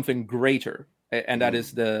of something greater, and that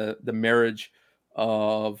is the marriage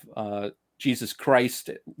of Jesus Christ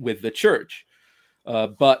with the church.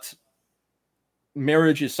 But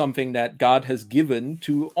marriage is something that God has given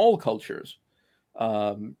to all cultures,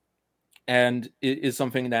 and it is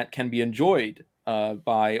something that can be enjoyed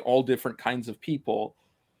by all different kinds of people.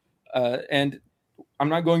 And I'm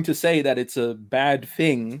not going to say that it's a bad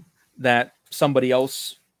thing that somebody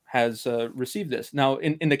else has received this. Now,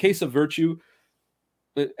 in the case of virtue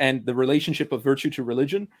and the relationship of virtue to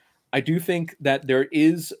religion, I do think that there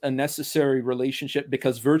is a necessary relationship,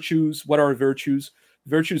 because virtues, what are virtues?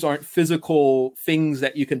 Virtues aren't physical things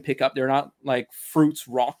that you can pick up. They're not like fruits,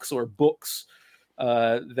 rocks, or books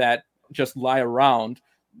that just lie around.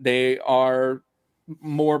 They are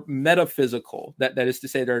more metaphysical. That is to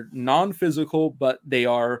say, they're non-physical, but they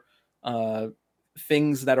are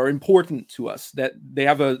things that are important to us, that they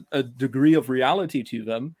have a degree of reality to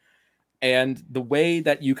them. And the way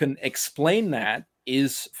that you can explain that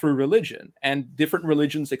is through religion, and different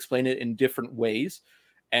religions explain it in different ways.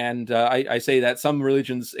 And I say that some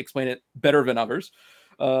religions explain it better than others.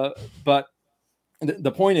 But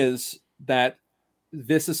the point is that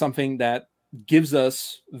this is something that gives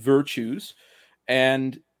us virtues,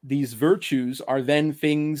 and these virtues are then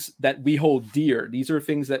things that we hold dear. These are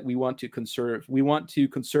things that we want to conserve. We want to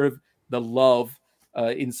conserve the love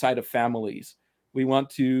inside of families. We want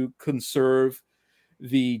to conserve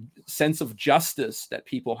the sense of justice that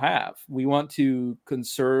people have. We want to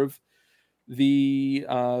conserve the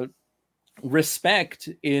respect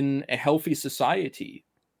in a healthy society.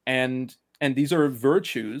 And these are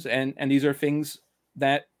virtues, and these are things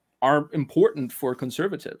that are important for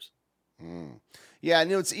conservatives. Yeah,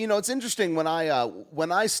 it's interesting when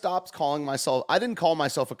I stopped calling myself, I didn't call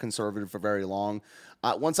myself a conservative for very long.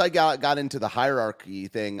 Once I got into the hierarchy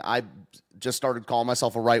thing, I just started calling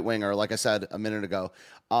myself a right winger, like I said a minute ago.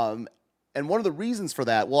 And one of the reasons for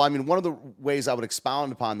that, one of the ways I would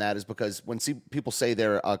expound upon that is because when people say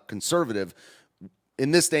they're a conservative,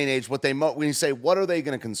 in this day and age, when you say, what are they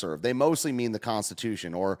going to conserve? They mostly mean the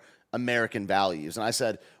Constitution or American values. And I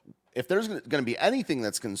said, if there's going to be anything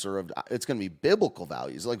that's conserved, it's going to be biblical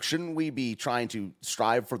values. Like, shouldn't we be trying to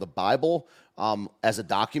strive for the Bible as a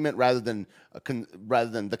document rather than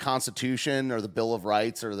the Constitution or the Bill of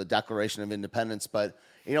Rights or the Declaration of Independence? But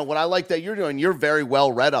what I like that you're doing, you're very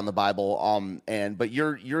well read on the Bible, but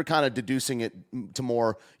you're kind of deducing it to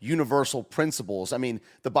more universal principles. I mean,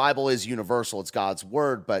 the Bible is universal; it's God's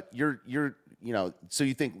word. But you're so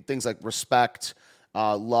you think things like respect,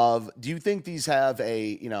 love. Do you think these have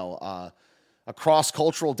a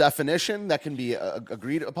cross-cultural definition that can be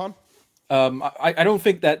agreed upon? I don't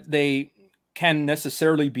think that they can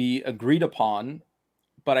necessarily be agreed upon,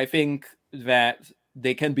 but I think that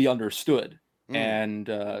they can be understood. And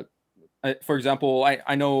for example,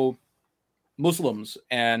 I know Muslims,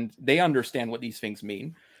 and they understand what these things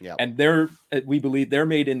mean. Yep. And we believe they're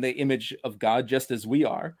made in the image of God, just as we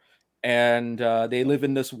are. And they live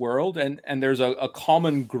in this world, and there's a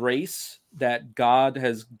common grace that God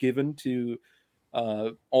has given to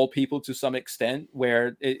all people to some extent,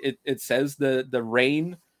 where it says the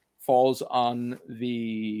rain falls on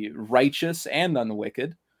the righteous and on the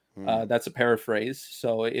wicked. That's a paraphrase,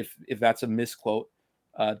 so if that's a misquote,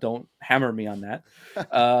 don't hammer me on that.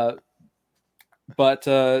 But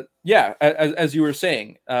as you were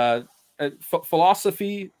saying,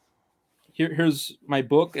 philosophy. Here's my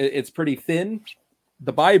book. It's pretty thin.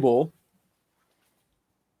 The Bible,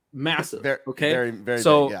 massive. Okay, very, very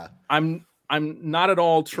so big, yeah. I'm not at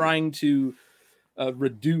all trying to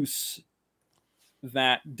reduce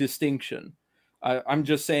that distinction. I'm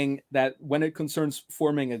just saying that when it concerns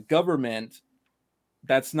forming a government,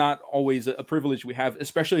 that's not always a privilege we have,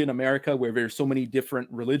 especially in America, where there's so many different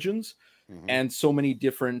religions and so many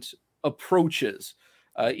different approaches.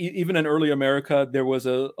 Even in early America, there was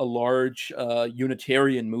a large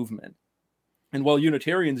Unitarian movement. And while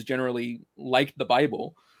Unitarians generally liked the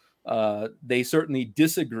Bible, they certainly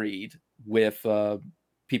disagreed with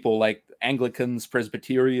people like Anglicans,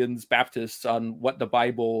 Presbyterians, Baptists on what the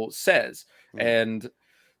Bible says. And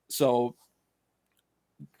so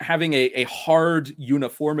having a hard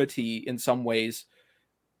uniformity in some ways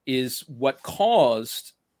is what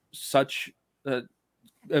caused such a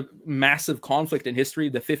massive conflict in history,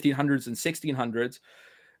 the 1500s and 1600s,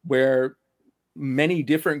 where many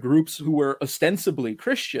different groups who were ostensibly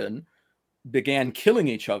Christian began killing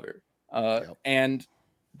each other. And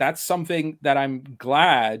that's something that I'm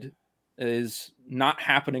glad is not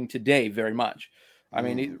happening today very much. I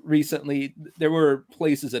mean, recently there were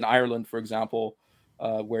places in Ireland, for example,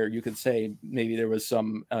 where you could say maybe there was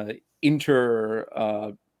some at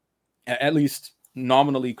least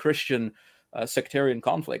nominally Christian sectarian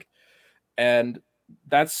conflict. And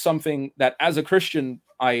that's something that as a Christian,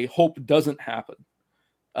 I hope doesn't happen.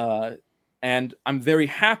 And I'm very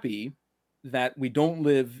happy that we don't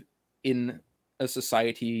live in a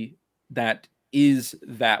society that is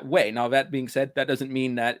that way. Now, that being said, that doesn't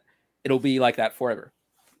mean that it'll be like that forever.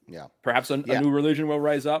 Yeah. Perhaps a new religion will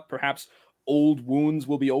rise up. Perhaps old wounds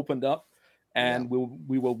will be opened up, and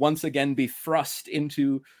we will once again be thrust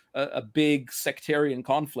into a big sectarian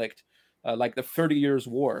conflict, like the 30 Years'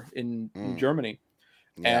 War in Germany.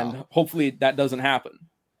 And hopefully that doesn't happen.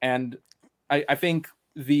 And I think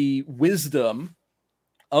the wisdom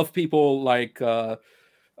of people like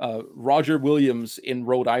Roger Williams in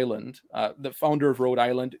Rhode Island, the founder of Rhode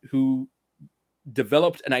Island, who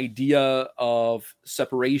developed an idea of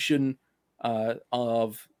separation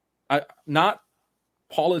of not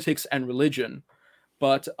politics and religion,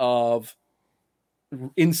 but of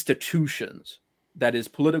institutions, that is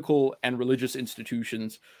political and religious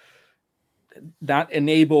institutions, that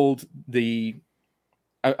enabled the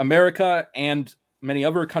America and many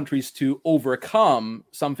other countries to overcome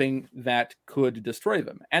something that could destroy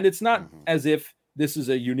them. And it's not as if this is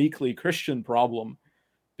a uniquely Christian problem,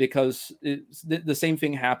 because the same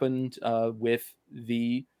thing happened with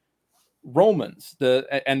the Romans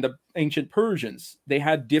and the ancient Persians. They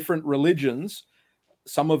had different religions,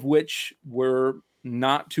 some of which were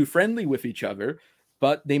not too friendly with each other,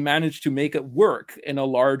 but they managed to make it work in a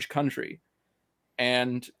large country.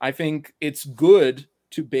 And I think it's good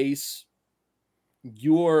to base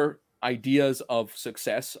your ideas of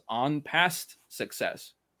success on past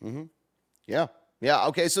success. Yeah.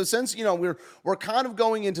 Okay. So since, we're kind of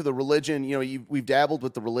going into the religion, we've dabbled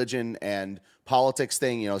with the religion and politics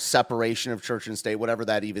thing, separation of church and state, whatever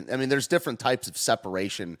that there's different types of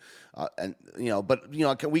separation, but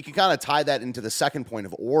we can kind of tie that into the second point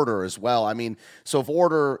of order as well. I mean, so if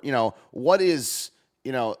order, what is,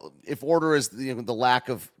 if order is the lack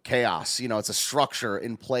of chaos, it's a structure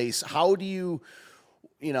in place. How do you,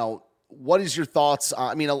 what is your thoughts?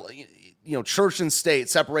 Church and state,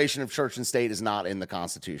 separation of church and state is not in the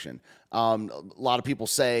Constitution. A lot of people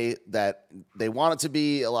say that they want it to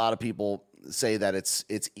be. A lot of people say that it's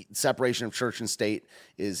separation of church and state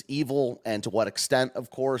is evil, and to what extent,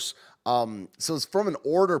 of course. So from an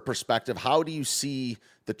order perspective, how do you see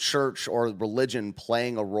the church or religion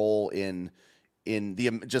playing a role in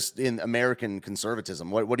American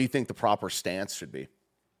conservatism? What do you think the proper stance should be?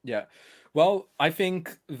 Yeah. Well, I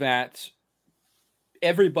think that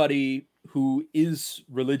everybody who is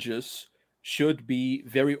religious should be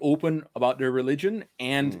very open about their religion,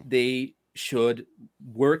 and they should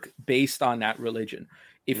work based on that religion.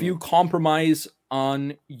 If you compromise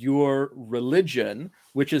on your religion,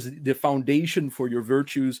 which is the foundation for your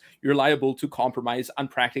virtues, you're liable to compromise on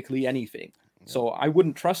practically anything. So I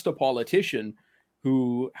wouldn't trust a politician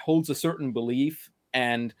who holds a certain belief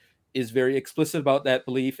and is very explicit about that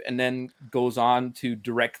belief and then goes on to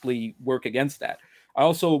directly work against that. I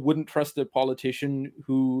also wouldn't trust a politician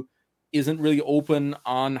who isn't really open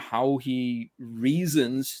on how he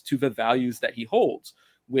reasons to the values that he holds,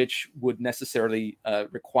 which would necessarily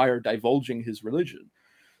require divulging his religion.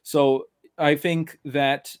 So I think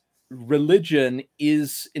that religion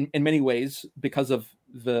is, in many ways, because of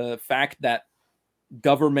the fact that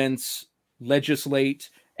governments legislate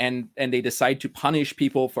and they decide to punish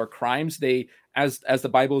people for crimes, they, as the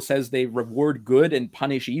Bible says, they reward good and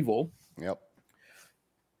punish evil. Yep.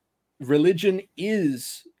 Religion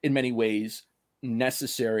is, in many ways,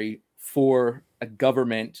 necessary for a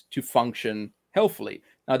government to function healthfully.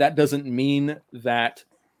 Now, that doesn't mean that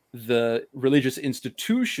the religious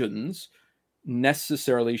institutions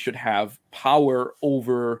necessarily should have power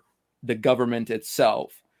over the government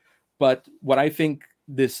itself. But what I think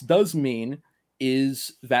this does mean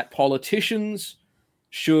is that politicians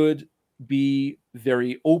should be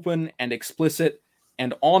very open and explicit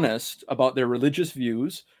and honest about their religious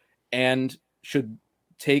views and should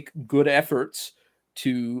take good efforts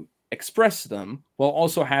to express them, while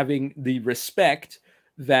also having the respect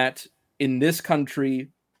that in this country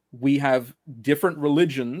we have different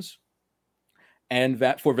religions, and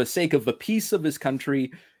that for the sake of the peace of this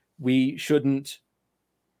country, we shouldn't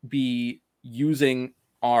be using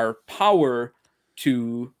our power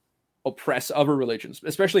to oppress other religions.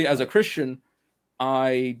 Especially as a Christian,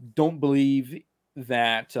 I don't believe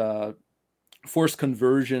that forced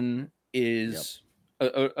conversion is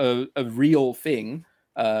a real thing,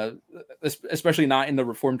 especially not in the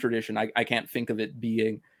Reformed tradition. I can't think of it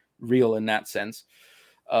being real in that sense.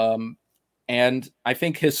 And I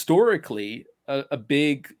think historically, a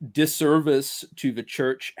big disservice to the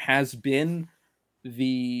church has been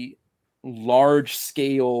the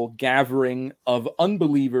large-scale gathering of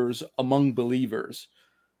unbelievers among believers.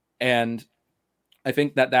 And I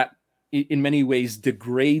think that in many ways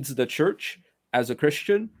degrades the church as a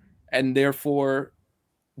Christian. And therefore,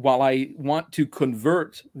 while I want to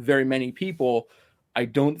convert very many people, I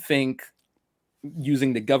don't think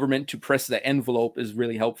using the government to press the envelope is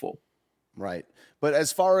really helpful. Right. But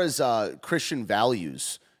as far as Christian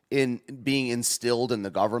values in being instilled in the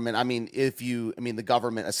government, I mean, the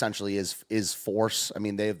government essentially is force. I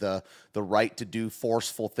mean, they have the right to do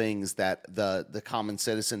forceful things that the common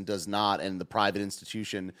citizen does not, and the private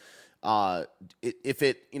institution, I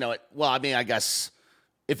guess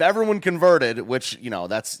if everyone converted, which,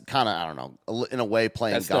 that's kind of, I don't know, in a way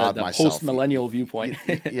playing that's God the myself. Post-millennial viewpoint.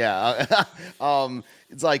 Yeah.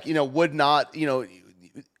 It's like, would not,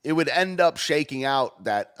 it would end up shaking out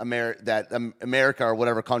that America or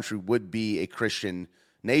whatever country would be a Christian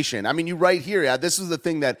nation. I mean, you right here, yeah, this is the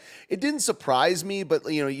thing that it didn't surprise me,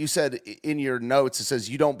 but you said in your notes, it says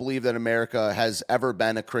you don't believe that America has ever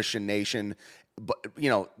been a Christian nation,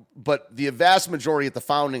 but the vast majority at the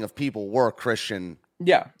founding of people were Christian.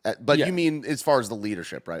 Yeah. But you mean as far as the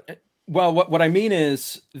leadership, right? Well, what I mean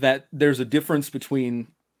is that there's a difference between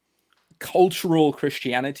cultural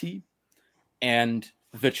Christianity and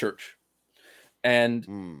the church.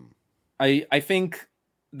 And I think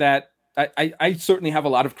that I certainly have a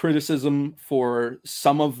lot of criticism for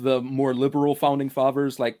some of the more liberal founding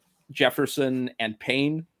fathers like Jefferson and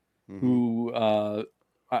Paine, who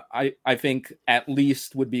I think at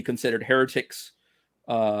least would be considered heretics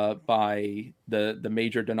by the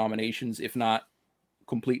major denominations, if not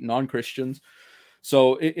complete non-Christians.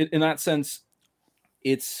 So in that sense,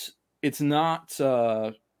 it's not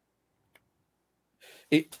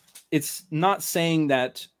it's not saying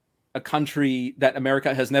that that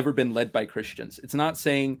America has never been led by Christians. It's not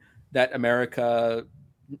saying that America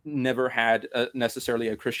never had necessarily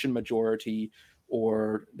a Christian majority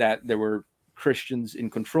or that there were Christians in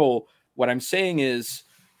control. What I'm saying is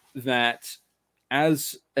that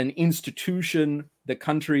as an institution, the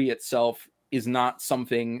country itself is not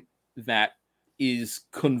something that is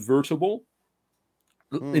convertible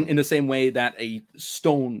in the same way that a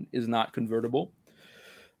stone is not convertible.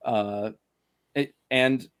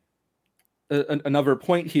 And another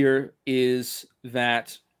point here is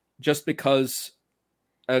that just because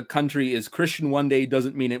a country is Christian one day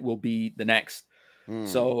doesn't mean it will be the next.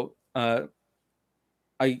 So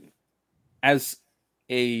as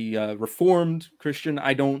a Reformed Christian,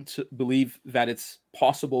 I don't believe that it's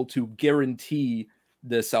possible to guarantee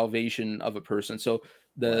the salvation of a person. So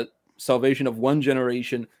the salvation of one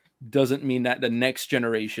generation doesn't mean that the next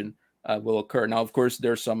generation will occur. Now, of course,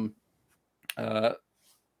 there's some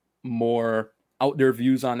more out there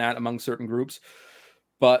views on that among certain groups.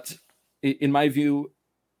 But in my view,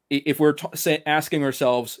 if we're asking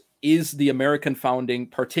ourselves, is the American founding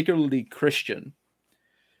particularly Christian?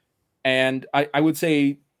 And I would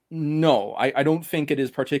say no, I don't think it is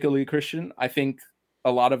particularly Christian. I think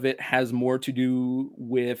a lot of it has more to do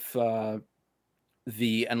with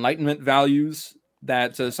the Enlightenment values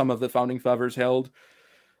that some of the founding fathers held.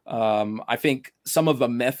 I think some of the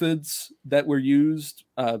methods that were used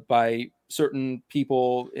by certain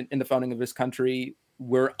people in the founding of this country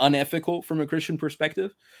were unethical from a Christian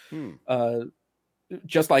perspective.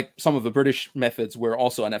 Just like some of the British methods were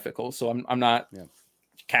also unethical. So I'm not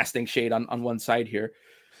casting shade on one side here.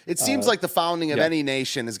 It seems like the founding of any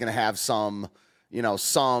nation is going to have some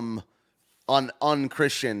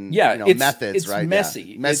unchristian methods, it's right?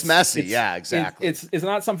 Messy. Yeah. It's messy. Yeah, exactly. It's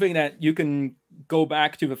not something that you can go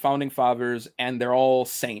back to the founding fathers and they're all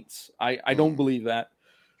saints. I don't believe that.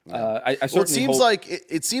 I certainly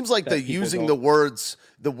it seems like the using the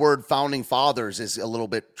word founding fathers is a little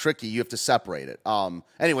bit tricky. You have to separate it.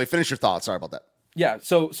 Anyway, finish your thoughts. Sorry about that. Yeah.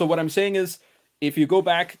 So what I'm saying is, if you go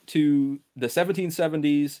back to the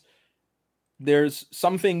 1770s, there's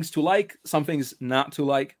some things to like, some things not to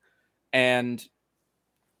like, and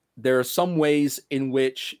there are some ways in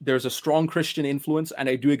which there's a strong Christian influence, and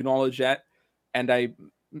I do acknowledge that, and I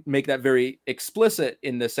make that very explicit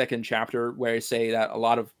in the second chapter, where I say that a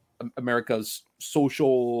lot of America's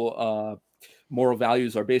social moral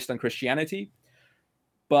values are based on Christianity.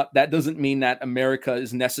 But that doesn't mean that America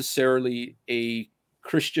is necessarily a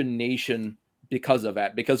Christian nation because of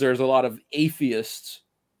that, because there's a lot of atheists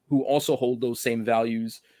who also hold those same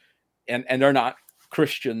values, and they're not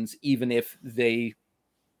Christians, even if they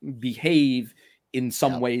behave in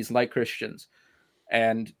some ways like Christians.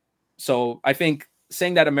 And so I think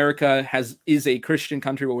saying that America is a Christian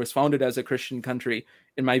country, or was founded as a Christian country,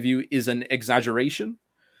 in my view, is an exaggeration.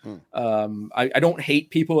 I don't hate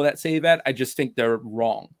people that say that. I just think they're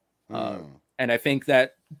wrong. And I think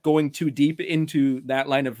that going too deep into that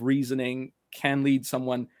line of reasoning can lead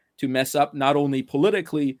someone to mess up, not only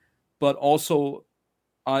politically, but also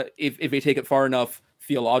if they take it far enough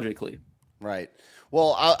theologically. Right.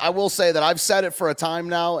 Well, I will say that I've said it for a time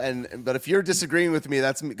now, but if you're disagreeing with me,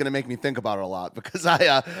 that's going to make me think about it a lot, because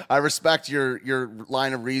I respect your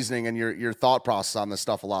line of reasoning and your thought process on this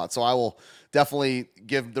stuff a lot. So I will definitely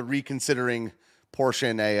give the reconsidering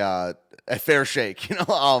portion a fair shake.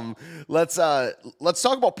 Let's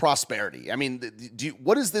talk about prosperity. I mean,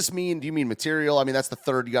 what does this mean? Do you mean material? I mean, that's the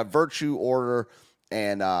third. You got virtue, order,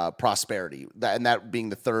 and prosperity, that being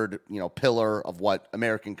the third, pillar of what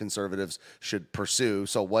American conservatives should pursue.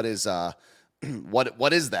 So what is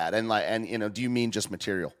what is that? And do you mean just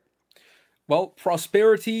material? Well,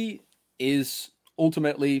 prosperity is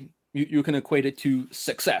ultimately, you can equate it to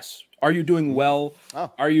success. Are you doing well?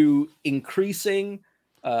 Oh. Are you increasing?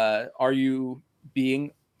 Are you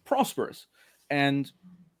being prosperous? And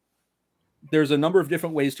there's a number of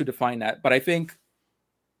different ways to define that, but I think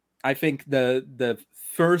the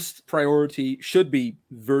first priority should be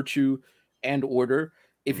virtue and order.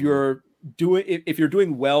 If you're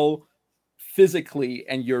doing well physically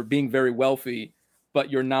and you're being very wealthy, but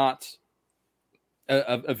you're not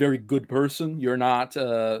a very good person, you're not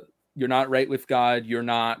right with God, you're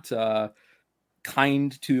not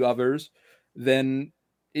kind to others, then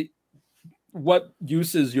what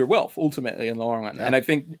use is your wealth ultimately in the long run? Yeah. And I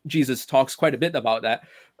think Jesus talks quite a bit about that,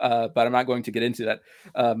 but I'm not going to get into that.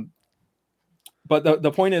 But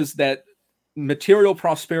the point is that material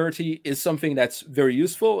prosperity is something that's very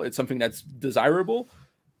useful. It's something that's desirable,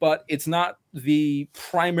 but it's not the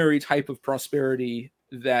primary type of prosperity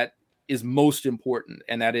that is most important.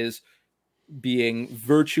 And that is being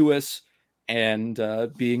virtuous and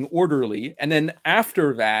being orderly. And then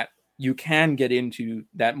after that, you can get into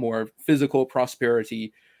that more physical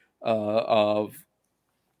prosperity of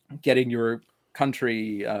getting your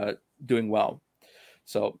country doing well.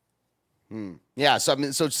 So, yeah. So I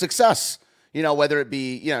mean, so success, whether it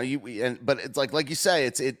be, but it's like you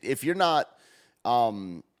say, if you're not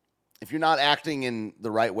acting in the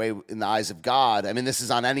right way in the eyes of God, I mean, this is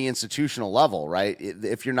on any institutional level, right?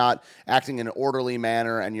 If you're not acting in an orderly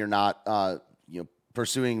manner and you're not,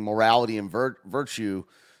 pursuing morality and virtue,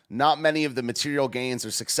 not many of the material gains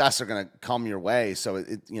or success are going to come your way. So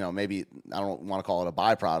maybe I don't want to call it a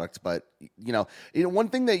byproduct, but one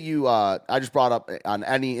thing that I just brought up on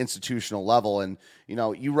any institutional level, and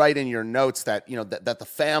you write in your notes that that the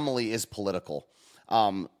family is political.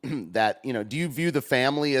 Do you view the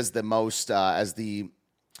family as the most as the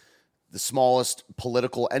smallest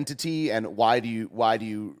political entity, and why do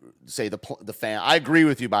you say the fam? I agree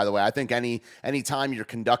with you, by the way. I think any time you're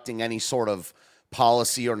conducting any sort of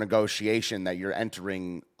policy or negotiation that you're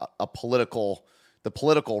entering the political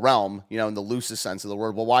realm, in the loosest sense of the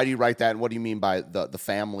word. Well, why do you write that, and what do you mean by the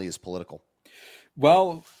family is political?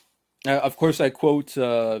 Well, of course, I quote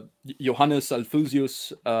Johannes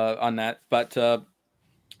Alphusius on that, but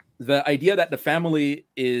the idea that the family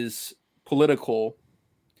is political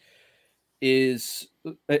is,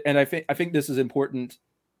 and I think this is important,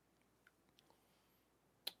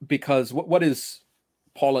 because what is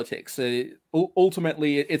politics?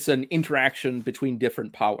 Ultimately, it's an interaction between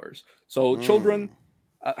different powers. So children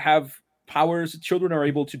have powers. Children are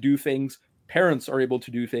able to do things. Parents are able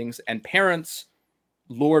to do things, and parents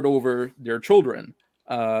lord over their children.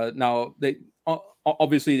 Now,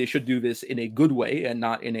 obviously they should do this in a good way and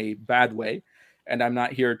not in a bad way. And I'm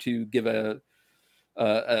not here to give a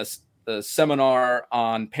seminar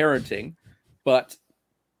on parenting, but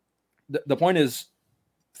the point is,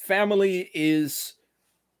 family is,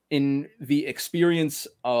 in the experience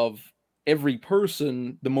of every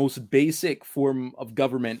person, the most basic form of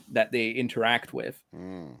government that they interact with.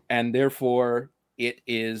 And therefore it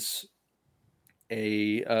is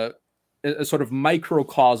a sort of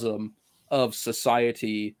microcosm of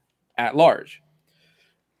society at large.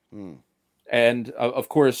 And of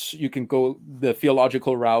course, you can go the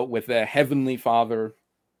theological route with the Heavenly Father,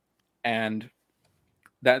 and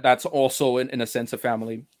that's also in a sense a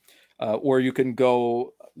family. Or you can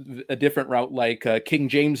go a different route like King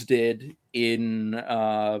James did in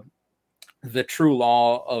The True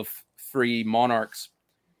Law of Three Monarchs,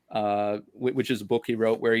 which is a book he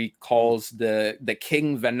wrote where he calls the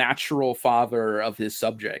king the natural father of his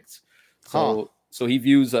subjects. So he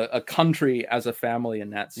views a country as a family in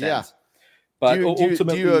that sense. Yeah. But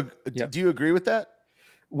do you agree with that?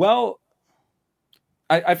 Well,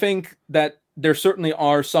 I think that there certainly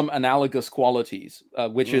are some analogous qualities,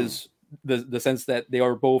 which is the sense that they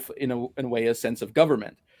are both in a way a sense of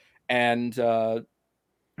government, and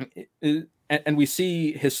we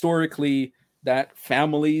see historically that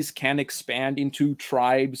families can expand into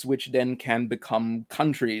tribes, which then can become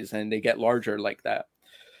countries, and they get larger like that.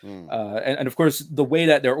 And of course, the way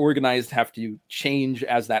that they're organized have to change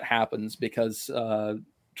as that happens, because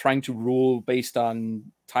trying to rule based on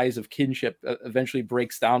ties of kinship eventually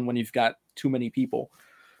breaks down when you've got too many people.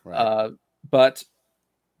 Right. But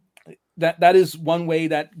that is one way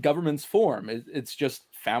that governments form. It's just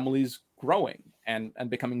families growing and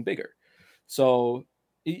becoming bigger. So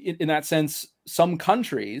in that sense, some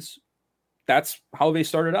countries, that's how they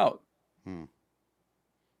started out.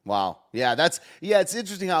 Wow. Yeah, it's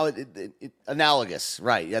interesting how it analogous,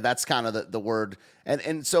 right? Yeah, that's kind of the word.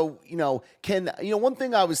 And so, one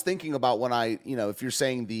thing I was thinking about when if you're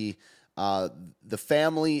saying the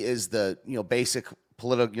family is the, basic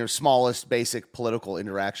political, your smallest basic political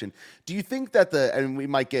interaction, do you think that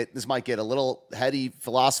this might get a little heady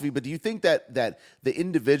philosophy, but do you think that the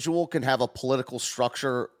individual can have a political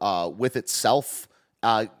structure with itself?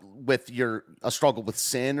 With a struggle with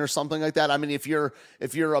sin or something like that. I mean, if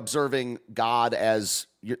you're observing God as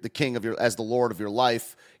the king of as the Lord of your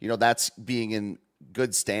life, that's being in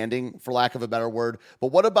good standing, for lack of a better word. But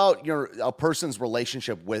what about a person's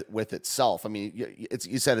relationship with itself? I mean,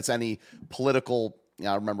 you said it's any political. I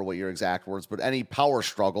don't remember what your exact words, but any power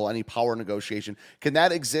struggle, any power negotiation, can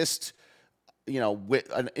that exist? With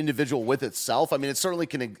an individual with itself? I mean, it certainly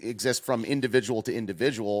can exist from individual to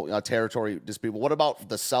individual, territory dispute. But what about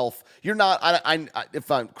the self? You're not.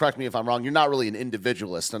 Correct me if I'm wrong. You're not really an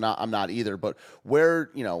individualist, and I'm not either. But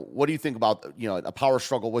what do you think about a power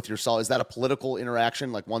struggle with yourself? Is that a political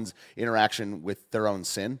interaction, like one's interaction with their own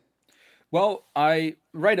sin? Well, I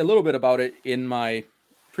write a little bit about it in my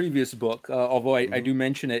previous book, although I do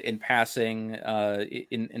mention it in passing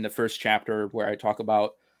in the first chapter where I talk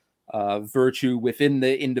about virtue within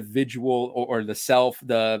the individual or the self,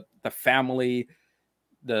 the family,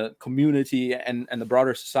 the community, and the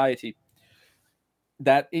broader society.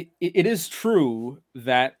 That it is true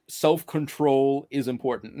that self-control is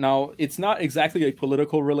important. Now, it's not exactly a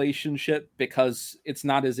political relationship, because it's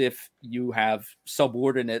not as if you have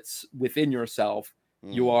subordinates within yourself.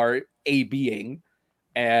 You are a being,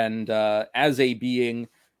 and as a being,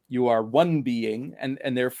 you are one being,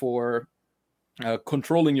 and therefore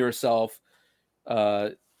controlling yourself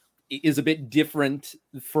is a bit different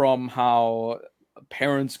from how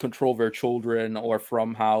parents control their children, or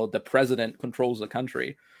from how the president controls the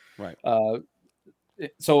country. Right.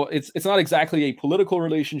 So it's not exactly a political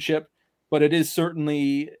relationship, but it is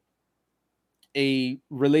certainly a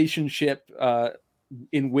relationship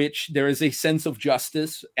in which there is a sense of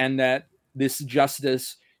justice, and that this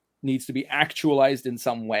justice needs to be actualized in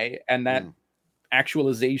some way, and that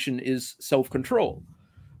actualization is self-control.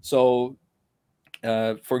 So,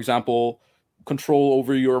 for example, control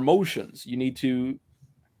over your emotions. You need to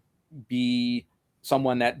be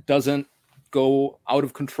someone that doesn't go out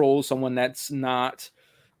of control, someone that's not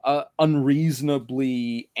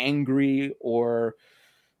unreasonably angry, or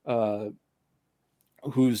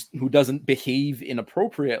who doesn't behave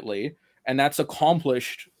inappropriately, and that's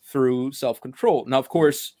accomplished through self-control. Now, of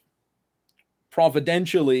course,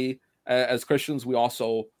 providentially, as Christians, we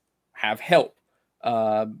also have help,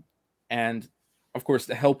 and of course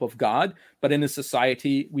the help of God. But in a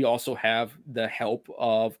society, we also have the help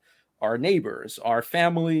of our neighbors, our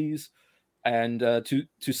families, and to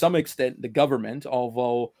some extent the government.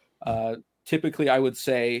 Although typically, I would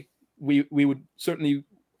say we would certainly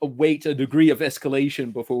await a degree of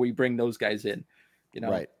escalation before we bring those guys in.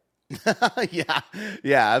 Right. Yeah,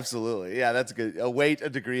 absolutely. Yeah, that's good. Await a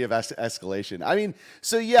degree of escalation. I mean,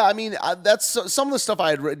 so yeah, I mean, that's some of the stuff I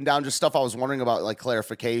had written down, just stuff I was wondering about, like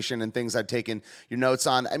clarification and things I'd taken your notes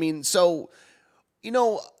on. I mean, so,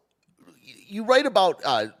 you write about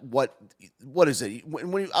what is it?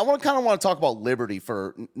 I want to talk about liberty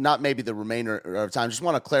for not maybe the remainder of time. Just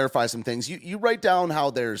want to clarify some things. You write down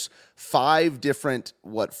how there's 5 different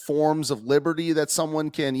forms of liberty that someone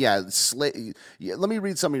can. Let me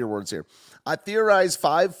read some of your words here. I theorize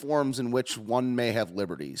 5 forms in which one may have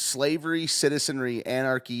liberty: slavery, citizenry,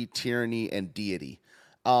 anarchy, tyranny, and deity.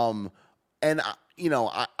 And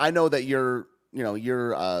I know that you're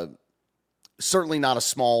certainly not a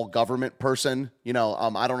small government person. I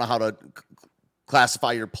don't know how to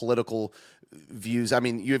classify your political views. I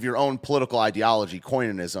mean, you have your own political ideology,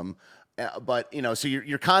 Coinanism, but so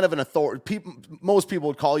you're kind of an authority. Most people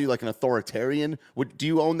would call you like an authoritarian. Do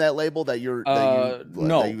you own that label that you're? No,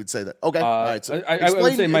 that you would say that. Okay, all right. So I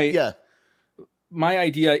would say my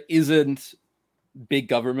idea isn't big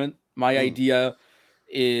government. My idea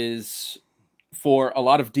is for a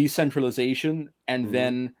lot of decentralization, and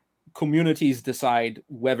then communities decide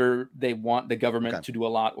whether they want the government to do a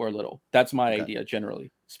lot or a little. That's my idea,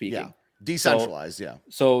 generally speaking. Yeah. Decentralized,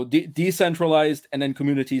 So decentralized, and then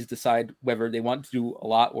communities decide whether they want to do a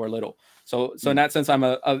lot or a little. So in that sense, I'm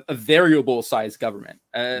a variable size government.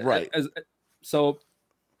 Right.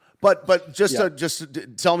 But just to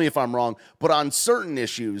tell me if I'm wrong, but on certain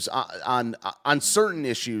issues, on certain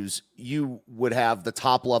issues, you would have the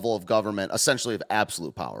top level of government essentially of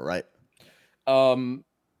absolute power, right?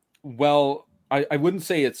 Well, I wouldn't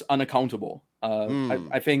say it's unaccountable.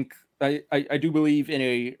 I think I do believe in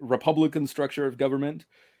a Republican structure of government.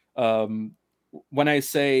 When I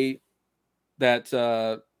say that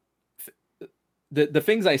the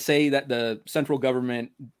things I say that the central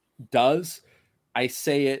government does, I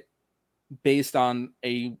say it based on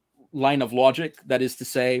a line of logic. That is to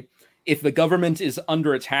say, if the government is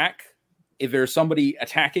under attack, if there's somebody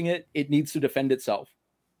attacking it, it needs to defend itself.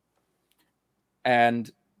 And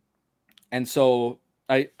so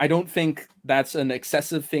I don't think that's an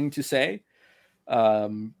excessive thing to say.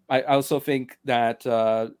 I also think that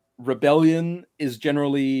rebellion is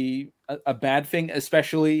generally a bad thing,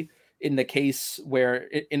 especially in the case where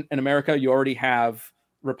in America you already have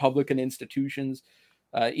Republican institutions.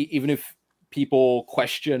 Even if people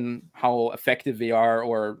question how effective they are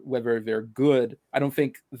or whether they're good, I don't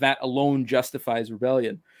think that alone justifies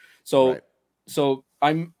rebellion. So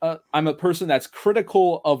I'm a person that's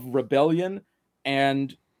critical of rebellion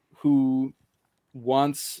and who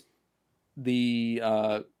wants the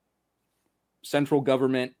central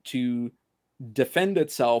government to defend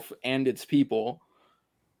itself and its people.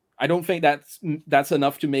 I don't think that's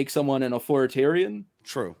enough to make someone an authoritarian.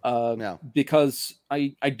 True. Because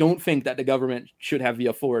I don't think that the government should have the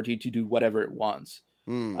authority to do whatever it wants.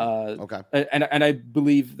 Okay. And I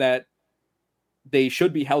believe that they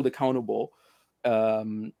should be held accountable,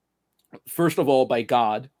 first of all, by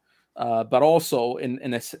God, but also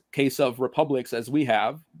in a case of republics, as we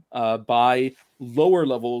have, by lower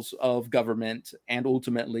levels of government and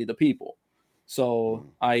ultimately the people. So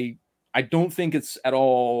I don't think it's at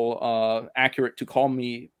all accurate to call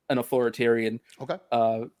me an authoritarian. Okay.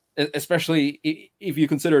 Especially if you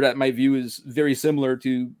consider that my view is very similar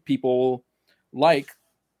to people like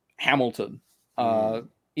Hamilton,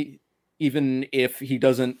 even if he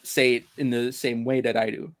doesn't say it in the same way that I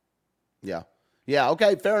do. Yeah. Yeah.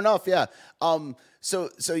 Okay. Fair enough. Yeah. So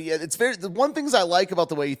yeah, it's the one things I like about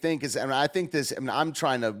the way you think is, and I think this, I'm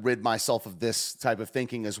trying to rid myself of this type of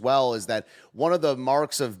thinking as well, is that one of the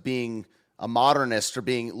marks of being a modernist or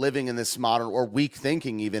living in this modern or weak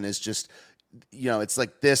thinking even is just, it's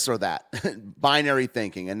like this or that binary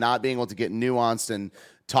thinking and not being able to get nuanced and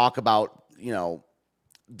talk about,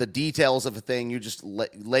 the details of a thing. You just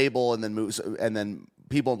label and then move, and then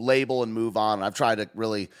people label and move on. And I've tried to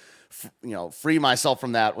really, free myself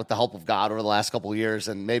from that with the help of God over the last couple of years,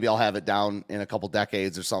 and maybe I'll have it down in a couple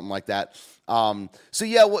decades or something like that. So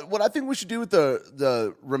yeah, what I think we should do with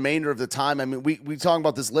the remainder of the time, I mean, we talk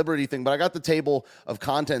about this liberty thing, but I got the table of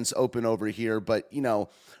contents open over here, but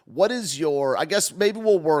what is your, I guess maybe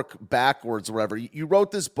we'll work backwards or whatever. You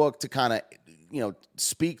wrote this book to kind of,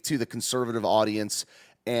 speak to the conservative audience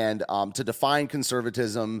and to define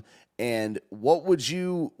conservatism. And what would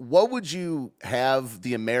you have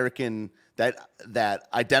the American that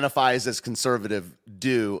identifies as conservative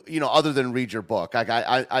do, other than read your book? Like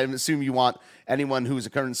I assume you want anyone who's a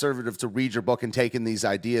conservative to read your book and take in these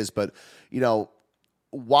ideas, but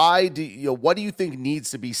what do you think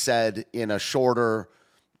needs to be said in a shorter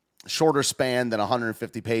span than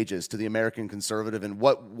 150 pages to the American conservative, and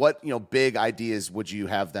what big ideas would you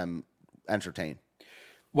have them entertain?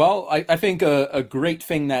 Well, I think a great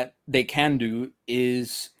thing that they can do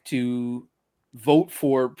is to vote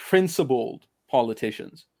for principled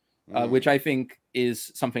politicians, which I think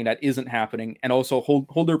is something that isn't happening, and also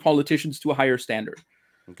hold their politicians to a higher standard.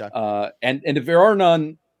 Okay. And if there are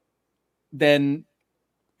none, then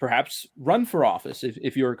perhaps run for office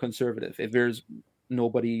if you're a conservative, if there's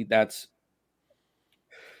nobody that's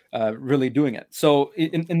really doing it. So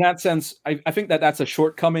in that sense, I think that's a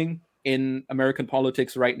shortcoming in American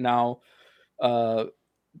politics right now. A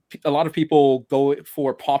lot of people go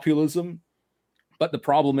for populism, but the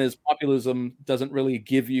problem is populism doesn't really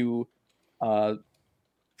give you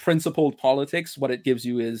principled politics. What it gives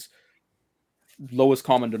you is lowest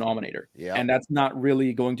common denominator. Yeah. And that's not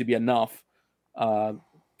really going to be enough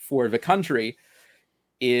for the country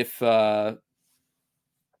if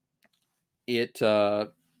it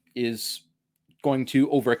is going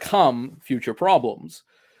to overcome future problems,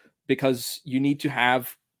 because you need to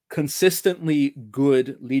have consistently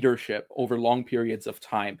good leadership over long periods of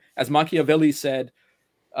time. As Machiavelli said,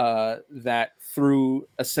 that through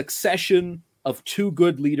a succession of two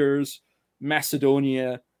good leaders,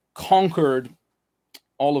 Macedonia conquered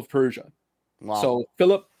all of Persia. Wow. So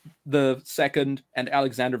Philip II and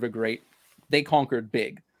Alexander the Great, they conquered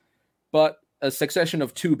big. But a succession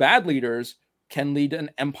of two bad leaders can lead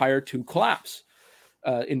an empire to collapse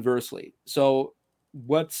inversely. So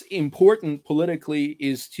what's important politically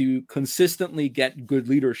is to consistently get good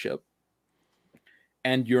leadership.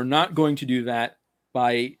 And you're not going to do that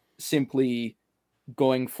by simply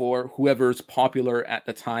going for whoever's popular at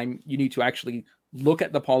the time. You need to actually look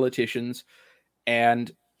at the politicians,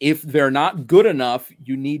 and if they're not good enough,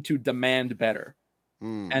 you need to demand better.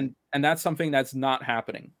 And that's something that's not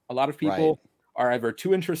happening. A lot of people are either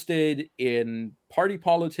too interested in party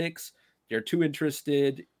politics, they're too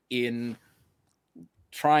interested in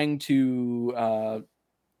trying to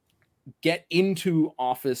get into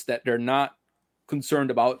office that they're not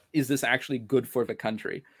concerned about, is this actually good for the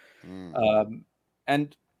country?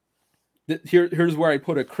 And here's where I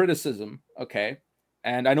put a criticism, okay?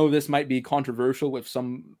 And I know this might be controversial with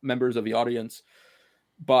some members of the audience,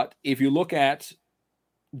 but if you look at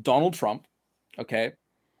Donald Trump, okay,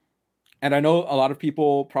 and I know a lot of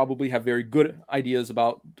people probably have very good ideas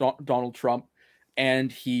about Donald Trump,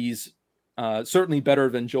 and he's certainly better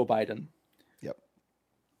than Joe Biden. Yep.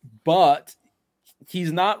 But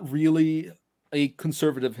he's not really a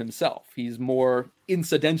conservative himself. He's more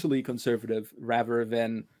incidentally conservative rather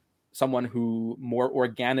than someone who more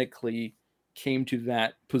organically came to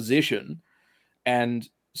that position. And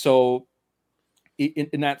so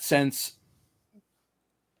in that sense,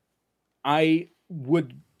 I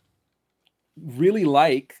would really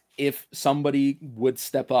like if somebody would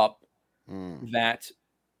step up that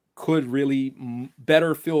could really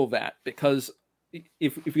better fill that, because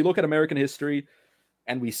if we look at American history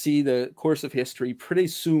and we see the course of history, pretty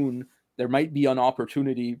soon there might be an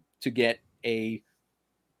opportunity to get a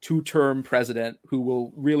two-term president who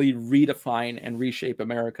will really redefine and reshape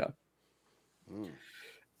America.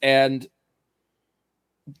 And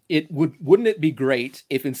wouldn't it be great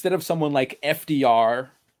if instead of someone like FDR,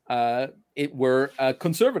 it were a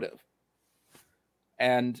conservative?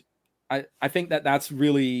 And I think that's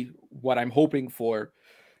really what I'm hoping for.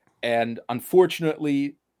 And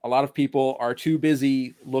unfortunately, a lot of people are too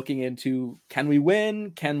busy looking into, can we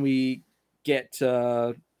win? Can we get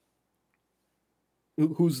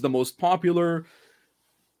who's the most popular?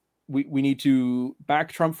 We need to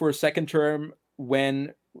back Trump for a second term,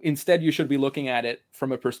 when instead you should be looking at it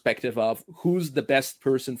from a perspective of who's the best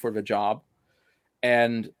person for the job.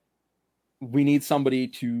 And we need somebody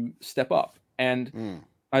to step up. And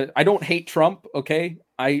I don't hate Trump, okay?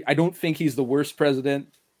 I don't think he's the worst president.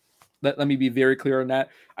 Let me be very clear on that.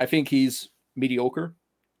 I think he's mediocre,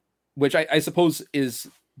 which I suppose is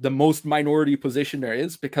the most minority position there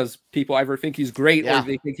is, because people either think he's great or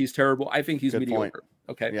they think he's terrible. I think he's mediocre.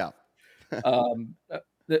 Okay. Yeah.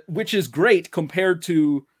 Which is great compared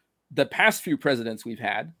to the past few presidents we've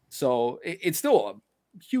had. So it's still a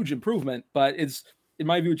huge improvement, but it's, in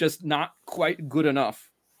my view, just not quite good enough.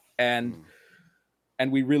 And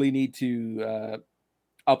we really need to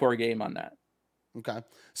up our game on that. Okay.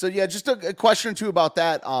 So yeah, just a question or two about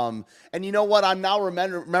that. And you know what? I'm now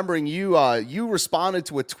remembering you responded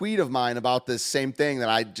to a tweet of mine about this same thing that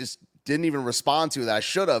I just didn't even respond to, that I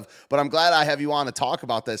should have, but I'm glad I have you on to talk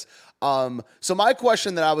about this. So my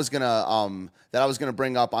question that I was gonna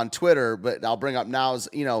bring up on Twitter, but I'll bring up now, is,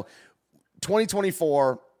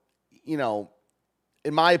 2024,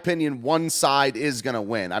 in my opinion, one side is going to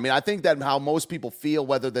win. I mean, I think that how most people feel,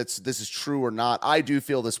 whether this is true or not, I do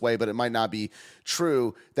feel this way, but it might not be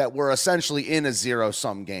true, that we're essentially in a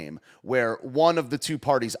zero-sum game where one of the two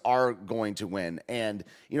parties are going to win. And,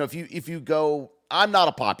 if you go, I'm not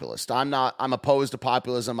a populist. I'm opposed to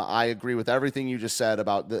populism. I agree with everything you just said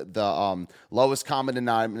about the lowest common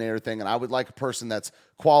denominator thing, and I would like a person that's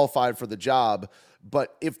qualified for the job.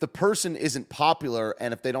 But if the person isn't popular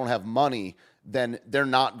and if they don't have money, then they're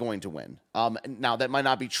not going to win. Now, that might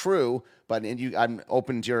not be true, but I'm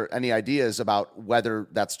open to any ideas about whether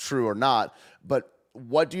that's true or not. But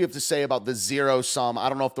what do you have to say about the zero sum? I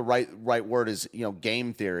don't know if the right word is,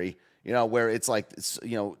 game theory, where it's like,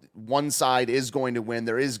 one side is going to win.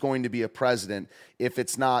 There is going to be a president. If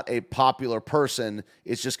it's not a popular person,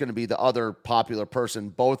 it's just going to be the other popular person.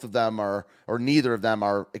 Both of them or neither of them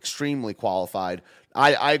are extremely qualified.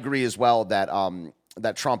 I agree as well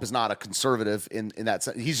that Trump is not a conservative in that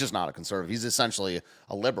sense. He's just not a conservative. He's essentially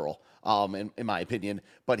a liberal, in my opinion.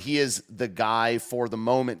 But he is the guy for the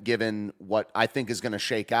moment, given what I think is going to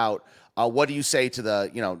shake out. What do you say to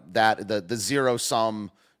the zero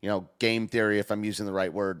sum, game theory, if I'm using the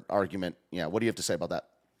right word, argument? What do you have to say about that?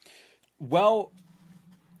 Well,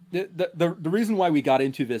 the reason why we got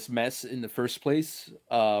into this mess in the first place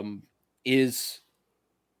is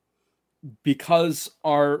because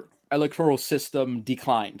our electoral system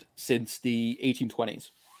declined since the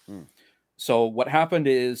 1820s. So what happened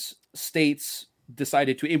is states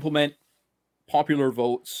decided to implement popular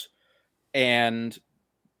votes, and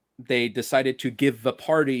they decided to give the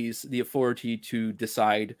parties the authority to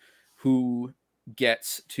decide who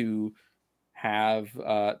gets to have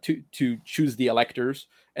to choose the electors,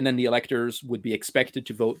 and then the electors would be expected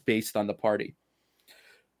to vote based on the party.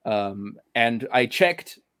 And I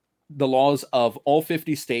checked the laws of all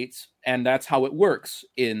 50 states, and that's how it works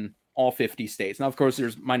in all 50 states. Now, of course,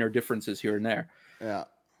 there's minor differences here and there. Yeah.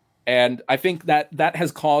 And I think that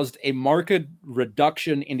has caused a marked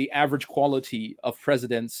reduction in the average quality of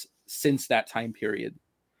presidents since that time period.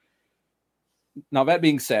 Now, that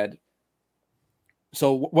being said,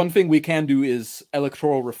 so one thing we can do is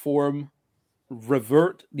electoral reform,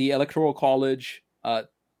 revert the Electoral College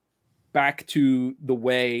back to the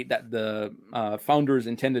way that the founders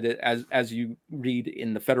intended it, as you read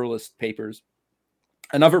in the Federalist Papers.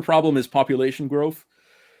 Another problem is population growth.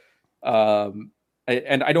 And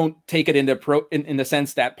I don't take it in the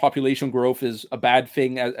sense that population growth is a bad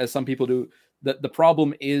thing, as some people do. The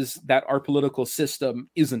problem is that our political system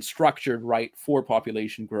isn't structured right for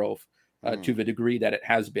population growth to the degree that it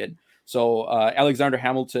has been. So Alexander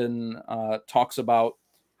Hamilton talks about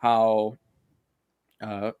how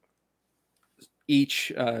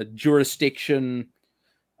each jurisdiction,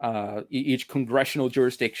 each congressional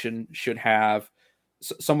jurisdiction should have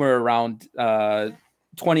somewhere around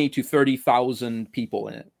 20 to 30,000 people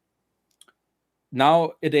in it.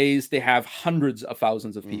 Nowadays, they have hundreds of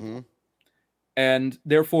thousands of people. And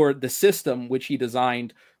therefore, the system which he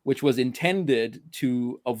designed, which was intended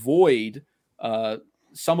to avoid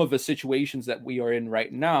some of the situations that we are in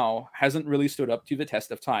right now, hasn't really stood up to the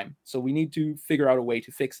test of time. So we need to figure out a way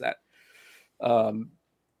to fix that.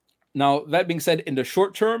 Now, that being said, in the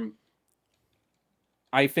short term,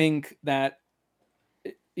 I think that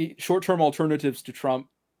short-term alternatives to Trump,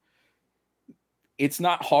 it's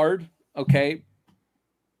not hard, okay?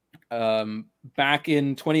 Back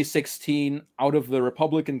in 2016, out of the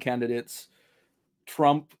Republican candidates,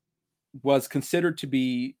 Trump was considered to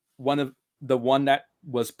be one that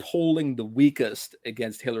was polling the weakest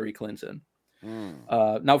against Hillary Clinton.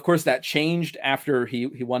 Now, of course, that changed after he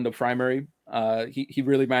won the primary. He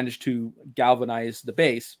really managed to galvanize the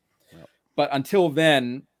base. Yep. But until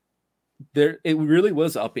then, it really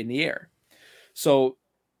was up in the air. So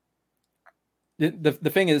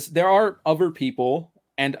the thing is, there are other people,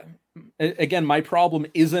 and again, my problem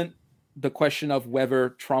isn't the question of whether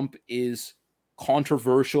Trump is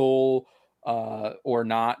controversial or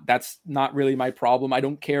not. That's not really my problem. I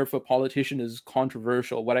don't care if a politician is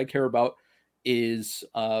controversial. What I care about is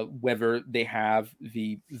whether they have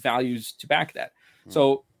the values to back that.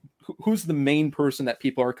 So who's the main person that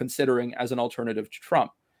people are considering as an alternative to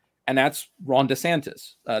Trump? And that's Ron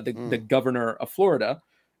DeSantis, the governor of Florida.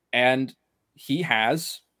 And he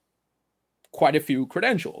has quite a few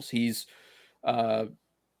credentials. He's a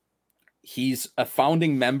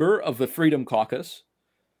founding member of the Freedom Caucus,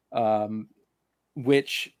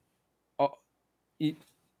 which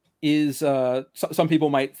is some people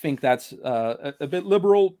might think that's a bit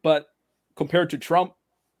liberal, but compared to Trump,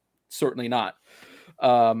 certainly not.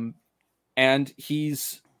 And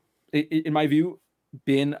he's, in my view,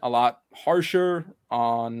 been a lot harsher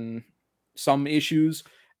on some issues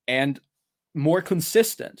and more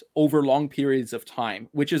consistent over long periods of time,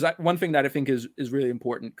 which is one thing that I think is really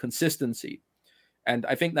important: consistency. And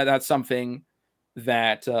I think that that's something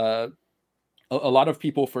that a lot of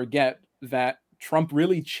people forget, that Trump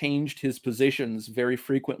really changed his positions very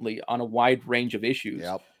frequently on a wide range of issues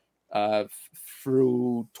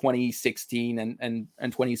through 2016 and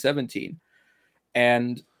 2017,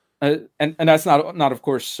 and that's not of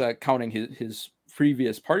course counting his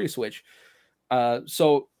previous party switch.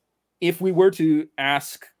 So if we were to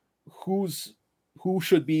ask who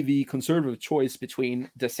should be the conservative choice between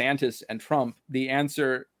DeSantis and Trump, the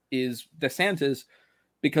answer is DeSantis,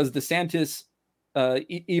 because DeSantis,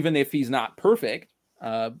 even if he's not perfect,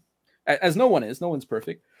 as no one's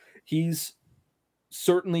perfect, he's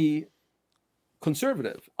certainly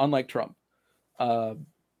conservative, unlike Trump. Now,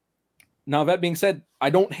 that being said, I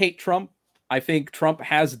don't hate Trump. I think Trump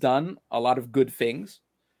has done a lot of good things.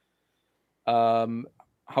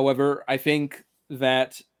 However, I think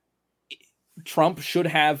that Trump should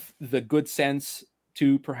have the good sense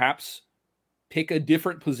to perhaps pick a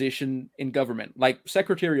different position in government, like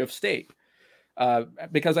Secretary of State,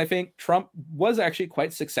 because I think Trump was actually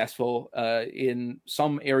quite successful in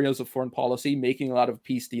some areas of foreign policy, making a lot of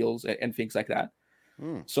peace deals and things like that.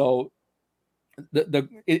 So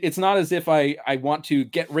it's not as if I want to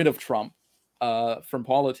get rid of Trump from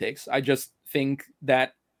politics. I just think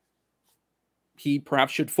that he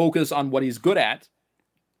perhaps should focus on what he's good at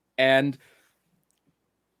and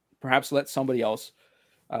perhaps let somebody else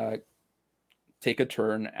take a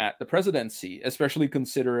turn at the presidency, especially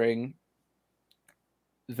considering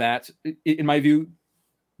that, in my view,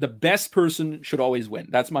 the best person should always win.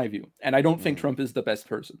 That's my view. And I don't think Trump is the best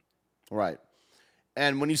person. Right.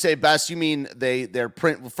 And when you say best, you mean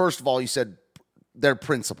well, first of all, you said they're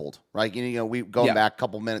principled, right? You know, we going back a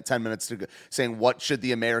couple minutes, 10 minutes to saying what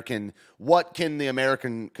can the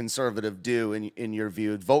American conservative do in your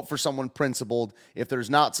view? Vote for someone principled. If there's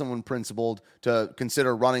not someone principled, to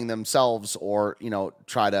consider running themselves, or, you know,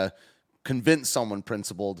 try to convince someone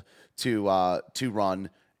principled to run.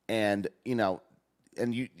 And, you know,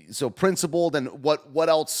 so principled, and what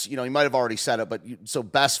else? You know, you might have already said it, but so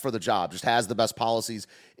best for the job, just has the best policies,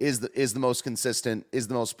 is the most consistent, is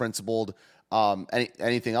the most principled.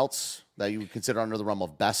 Anything else that you would consider under the realm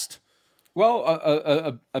of best?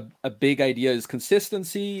 Well, a big idea is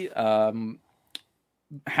consistency.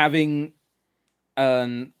 Having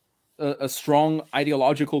a strong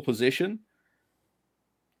ideological position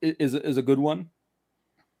is a good one.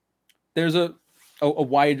 There's a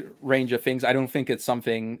wide range of things. I don't think it's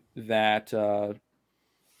something that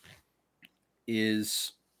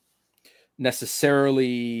is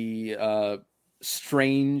necessarily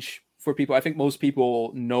strange for people. I think most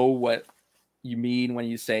people know what you mean when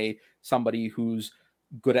you say somebody who's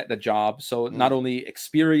good at the job. So not only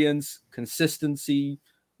experience, consistency,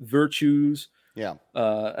 virtues,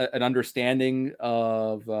 an understanding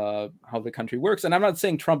of how the country works. And I'm not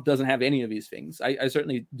saying Trump doesn't have any of these things. I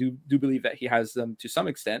certainly do believe that he has them to some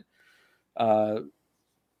extent. But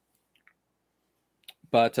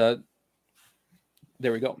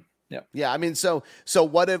there we go. Yeah. I mean, so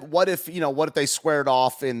what if they squared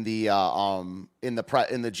off in the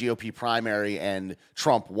GOP primary and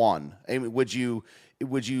Trump won? I mean, would you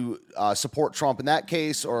support Trump in that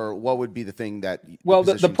case, or what would be the thing that? Well,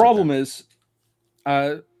 the problem is,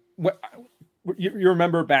 you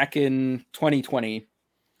remember back in 2020,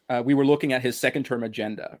 we were looking at his second term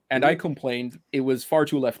agenda, and I complained it was far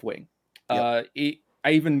too left wing. I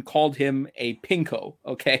even called him a pinko.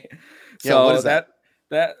 Okay, so what is that?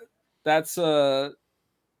 That's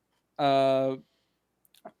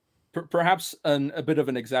perhaps a bit of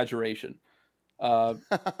an exaggeration, but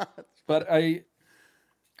I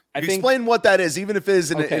think, explain what that is, even if it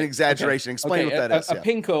is an exaggeration. Explain what that is. A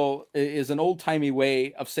pinko is an old-timey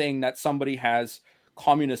way of saying that somebody has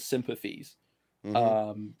communist sympathies.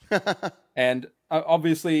 And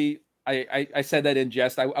obviously, I said that in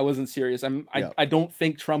jest. I wasn't serious. I don't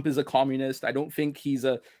think Trump is a communist. I don't think he's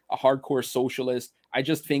a hardcore socialist. I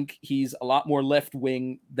just think he's a lot more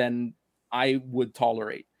left-wing than I would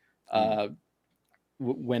tolerate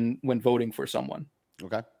when voting for someone.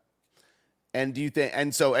 Okay. And do you think?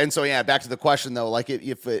 And so yeah. Back to the question though. Like if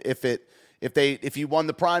you won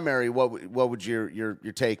the primary, what would your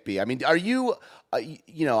take be? I mean, are you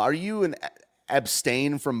an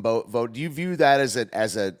abstain from vote? Do you view that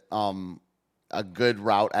as a good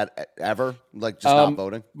route ever? Like just not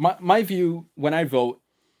voting? My view when I vote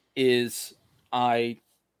is I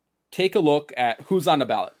take a look at who's on the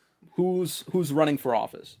ballot, who's running for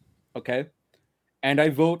office, okay, and I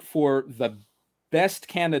vote for the best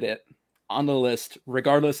candidate on the list,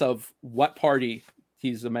 regardless of what party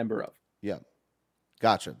he's a member of. Yeah,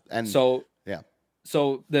 gotcha. And so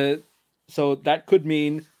that could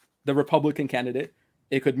mean the Republican candidate.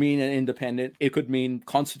 It could mean an independent. It could mean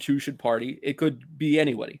Constitution Party. It could be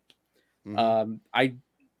anybody. I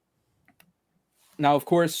now, of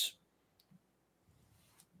course,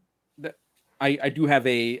 I do have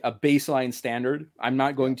a baseline standard. I'm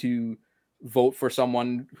not going to vote for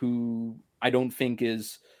someone who I don't think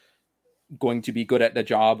is going to be good at the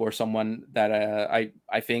job, or someone that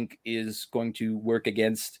I think is going to work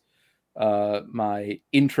against my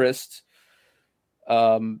interests.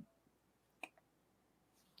 But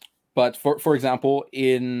for example,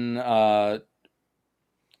 in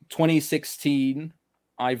 2016,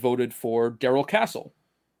 I voted for Darrell Castle,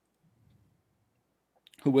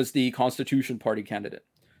 who was the Constitution Party candidate,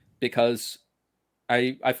 because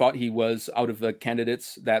I thought he was, out of the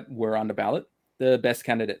candidates that were on the ballot, the best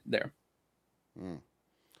candidate there.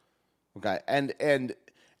 Okay, and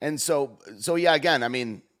so yeah. Again, I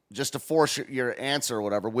mean, just to force your answer or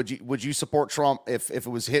whatever, would you support Trump if it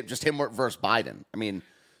was just him versus Biden? I mean,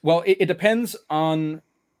 well, it depends on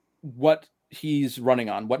what he's running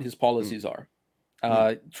on, what his policies are.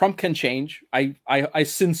 Trump can change. I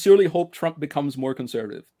sincerely hope Trump becomes more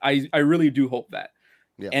conservative. I really do hope that.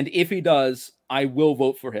 Yeah. And if he does, I will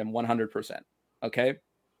vote for him 100%. Okay,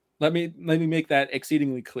 let me make that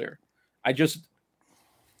exceedingly clear. I just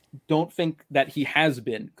don't think that he has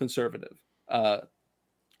been conservative,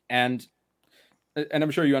 and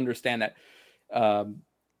I'm sure you understand that.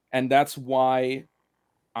 And that's why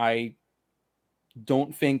I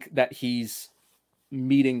don't think that he's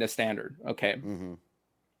meeting the standard. Okay.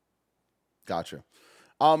 Gotcha.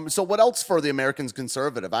 So what else for the Americans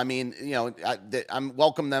conservative? I mean, I'm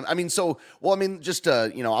welcome them. I mean, just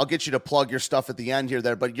I'll get you to plug your stuff at the end here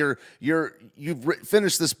there, but you've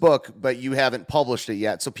finished this book, but you haven't published it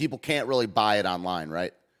yet. So people can't really buy it online,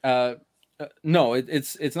 right? No,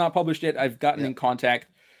 it's not published yet. I've gotten in contact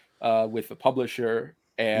with a publisher,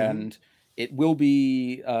 and it will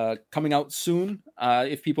be coming out soon.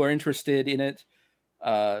 If people are interested in it,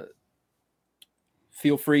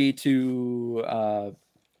 feel free to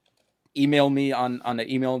email me on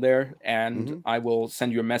the email there, and I will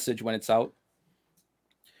send you a message when it's out.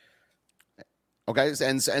 Okay,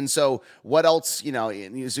 and so what else? So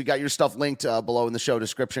you got your stuff linked below in the show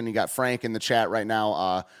description. You got Frank in the chat right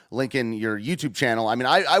now, linking your YouTube channel. I mean,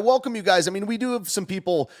 I welcome you guys. I mean, we do have some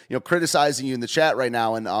people criticizing you in the chat right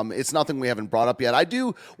now, and it's nothing we haven't brought up yet. I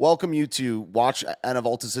do welcome you to watch Anna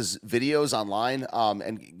Voltus's videos online,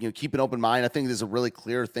 and keep an open mind. I think he's a really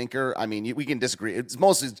clear thinker. I mean, we can disagree. It's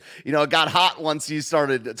mostly it got hot once you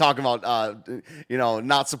started talking about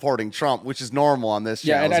not supporting Trump, which is normal on this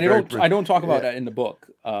channel. Yeah, and I don't talk about that in the book.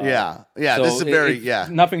 So this is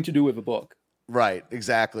nothing to do with the book. Right,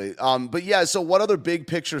 exactly. But yeah, so what other big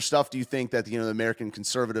picture stuff do you think that the American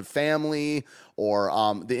conservative family or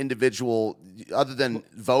the individual, other than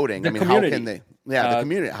voting, community. How can they? Yeah, the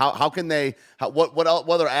community. How can they? What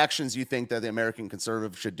other actions do you think that the American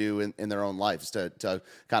conservative should do in their own lives to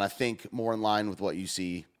kind of think more in line with what you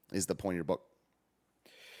see is the point of your book?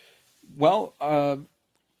 Well,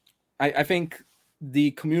 I think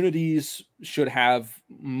the communities should have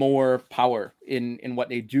more power in what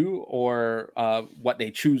they do or what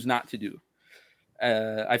they choose not to do.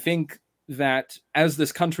 I think that as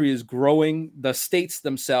this country is growing, the states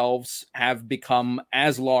themselves have become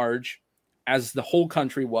as large as the whole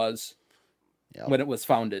country was when it was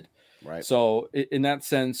founded. Right. So in that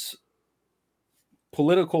sense,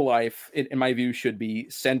 political life, in my view, should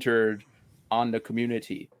be centered on the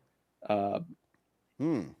community.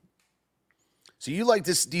 So you like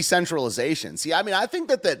this decentralization? See, I mean, I think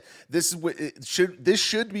that this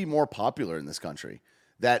should be more popular in this country.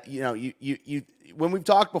 That you when we've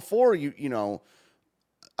talked before,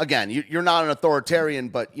 again, you're not an authoritarian,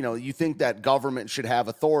 but you think that government should have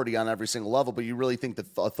authority on every single level, but you really think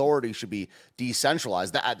that the authority should be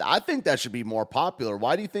decentralized. I think that should be more popular.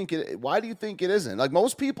 Why do you think it isn't? Like,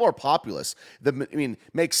 most people are populists.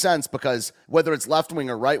 Makes sense, because whether it's left wing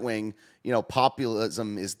or right wing,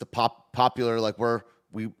 populism is the popular. Like,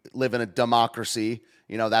 we live in a democracy.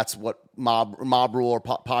 That's what mob rule or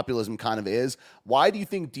populism kind of is. Why do you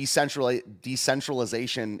think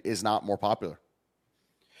decentralization is not more popular?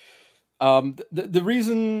 The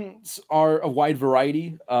reasons are a wide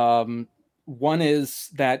variety. One is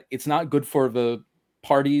that it's not good for the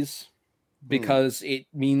parties, because it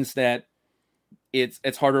means that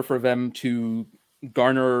it's harder for them to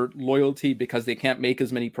garner loyalty because they can't make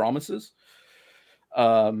as many promises.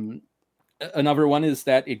 Another one is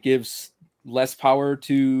that it gives less power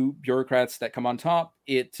to bureaucrats that come on top.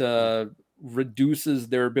 It reduces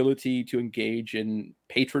their ability to engage in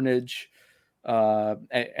patronage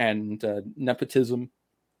and nepotism.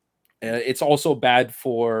 It's also bad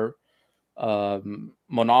for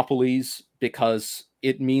monopolies, because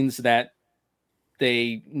it means that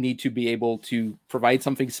they need to be able to provide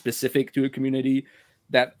something specific to a community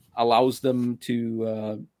that allows them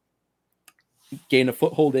to gain a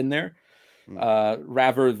foothold in there,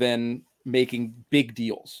 rather than making big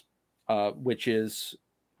deals, which is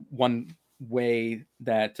one way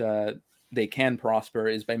that they can prosper,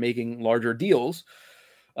 is by making larger deals,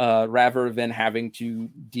 rather than having to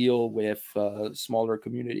deal with smaller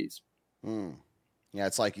communities. Yeah,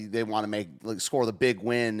 it's like they want to score the big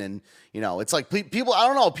win, and it's like people. I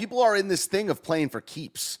don't know. People are in this thing of playing for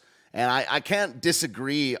keeps, and I can't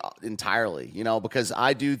disagree entirely. Because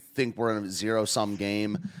I do think we're in a zero-sum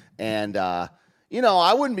game, and I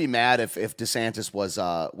wouldn't be mad if DeSantis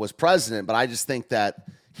was president, but I just think that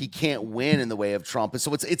he can't win in the way of Trump. And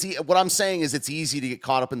so it's what I'm saying is it's easy to get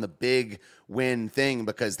caught up in the big win thing,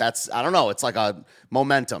 because I don't know. It's like a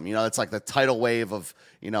momentum. It's like the tidal wave of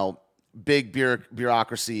big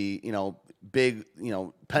bureaucracy, big,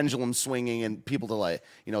 pendulum swinging, and people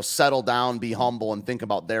to settle down, be humble, and think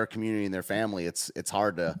about their community and their family. It's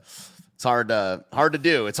hard to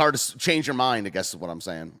do. It's hard to change your mind, I guess is what I'm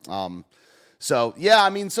saying.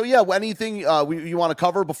 Anything you want to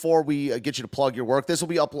cover before we get you to plug your work? This will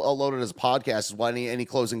be uploaded as a podcast. Any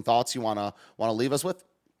closing thoughts you want to leave us with?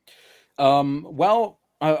 Well,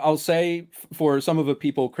 I'll say for some of the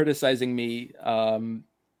people criticizing me,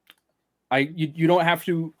 you don't have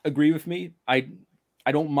to agree with me. I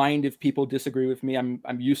don't mind if people disagree with me. I'm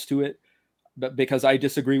used to it, but because I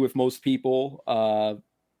disagree with most people,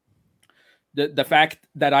 the fact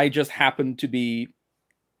that I just happen to be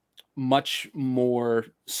much more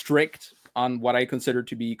strict on what I consider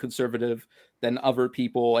to be conservative than other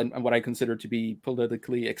people, and what I consider to be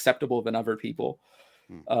politically acceptable than other people,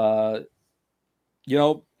 it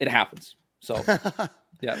happens. So.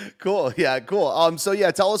 Yeah. Cool. Yeah. Cool.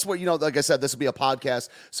 Tell us what, like I said, this will be a podcast,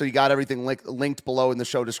 so you got everything linked below in the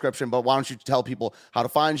show description, but why don't you tell people how to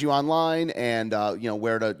find you online, and,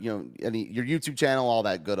 where to, your YouTube channel, all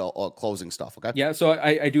that good closing stuff. Okay. Yeah. So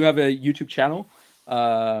I do have a YouTube channel,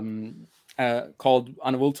 called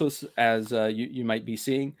Anavultus, as you might be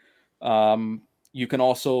seeing. You can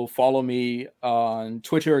also follow me on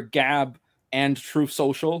Twitter, Gab, and Truth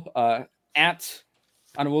Social, at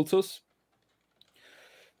Anavultus.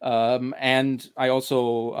 And I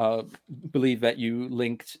also believe that you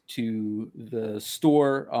linked to the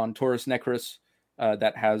store on Taurus Necros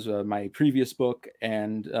that has my previous book,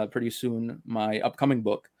 and pretty soon my upcoming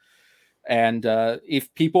book. And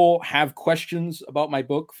if people have questions about my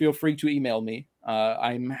book, feel free to email me.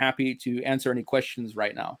 I'm happy to answer any questions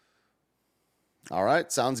right now. All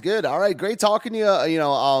right. Sounds good. All right. Great talking to you.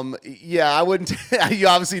 I wouldn't, you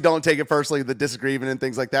obviously don't take it personally, the disagreement and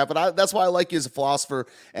things like that, but that's why I like you as a philosopher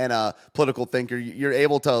and a political thinker. You're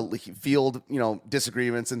able to field,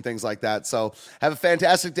 disagreements and things like that. So have a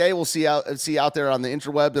fantastic day. We'll see you out there on the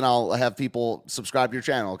interweb, and I'll have people subscribe to your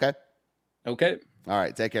channel. Okay. Okay. All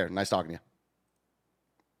right. Take care. Nice talking to you.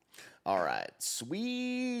 All right.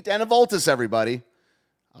 Sweet. Anavultus, everybody.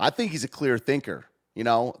 I think he's a clear thinker.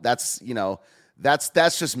 That's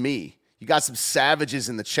just me. You got some savages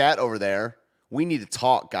in the chat over there. We need to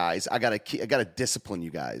talk, guys. I gotta discipline you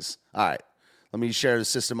guys. All right, let me share the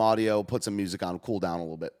system audio. Put some music on. Cool down a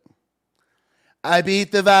little bit. I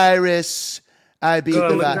beat the virus. I beat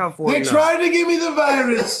the virus. They tried to give me the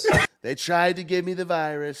virus. They tried to give me the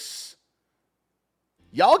virus.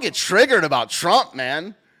 Y'all get triggered about Trump,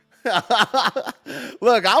 man.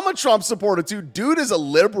 Look, I'm a Trump supporter too. Dude is a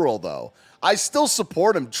liberal, though. I still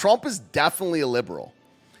support him. Trump is definitely a liberal.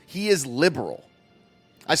 He is liberal.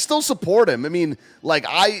 I still support him. I mean, like,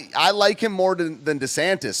 I like him more than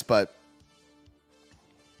DeSantis, but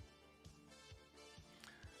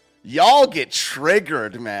y'all get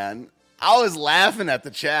triggered, man. I was laughing at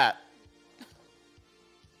the chat.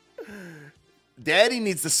 Daddy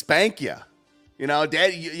needs to spank you.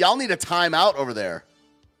 Daddy, y'all need a timeout over there.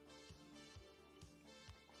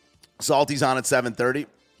 Salty's on at 7:30.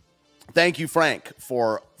 Thank you, Frank,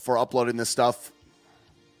 for uploading this stuff.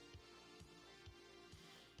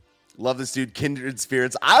 Love this dude, Kindred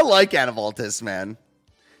Spirits. I like Anavultus, man.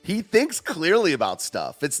 He thinks clearly about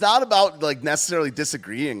stuff. It's not about necessarily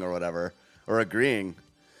disagreeing or whatever, or agreeing.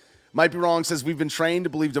 Might be wrong says, we've been trained to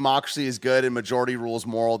believe democracy is good and majority rules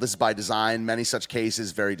moral. This is by design. Many such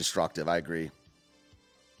cases, very destructive. I agree.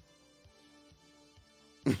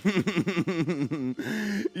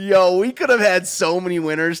 Yo, we could have had so many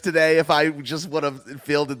winners today if I just would have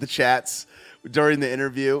fielded the chats during the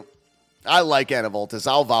interview. I like Anavultus.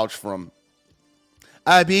 I'll vouch for him.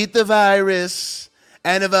 I beat the virus.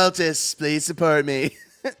 Anavultus, please support me.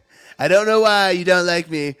 I don't know why you don't like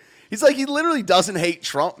me. He literally doesn't hate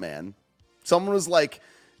Trump, man. Someone was like,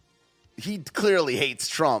 He clearly hates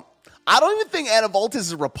Trump. I don't even think Anavoltis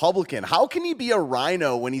is a Republican. How can he be a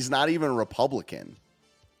rhino when he's not even a Republican?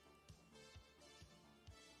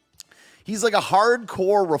 He's like a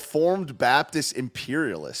hardcore Reformed Baptist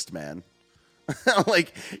imperialist, man.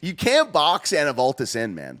 Like, you can't box Anavoltis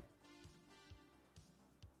in, man.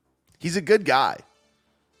 He's a good guy.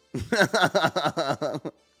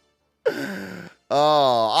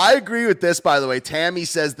 Oh, I agree with this, by the way. Tammy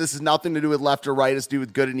says this has nothing to do with left or right. It's to do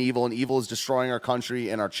with good and evil is destroying our country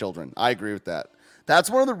and our children. I agree with that. That's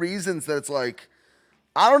one of the reasons that it's like,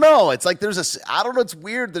 I don't know. It's like I don't know. It's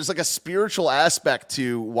weird. There's like a spiritual aspect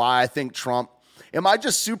to why I think Trump. Am I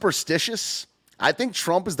just superstitious? I think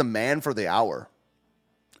Trump is the man for the hour.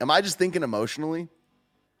 Am I just thinking emotionally?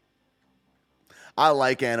 I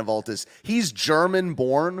like Anavoltis. He's German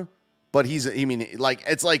born, but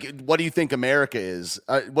it's like, what do you think America is?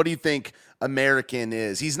 What do you think American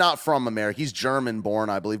is? He's not from America. He's German born,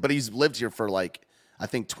 I believe, but he's lived here for like, I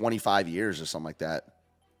think 25 years or something like that.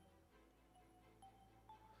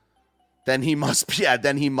 Then he must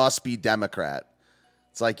be Democrat.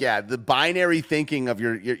 It's like, yeah, the binary thinking of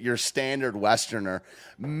your standard Westerner.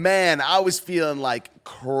 Man, I was feeling like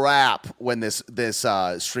crap when this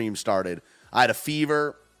stream started. I had a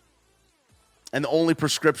fever, and the only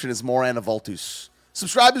prescription is more Anavoltis.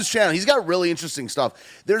 Subscribe to his channel. He's got really interesting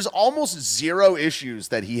stuff. There's almost zero issues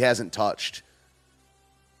that he hasn't touched.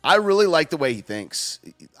 I really like the way he thinks.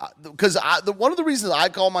 Because one of the reasons I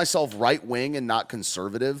call myself right-wing and not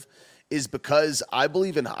conservative is because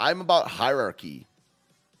I'm about hierarchy.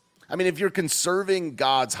 I mean, if you're conserving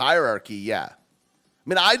God's hierarchy, yeah.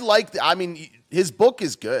 I mean, his book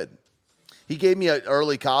is good. He gave me an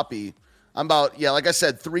early copy. I'm about, like I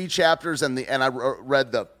said, 3 chapters, and I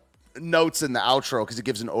read the notes in the outro because it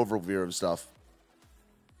gives an overview of stuff.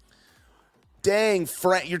 Dang,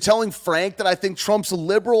 Frank, you're telling Frank that I think Trump's a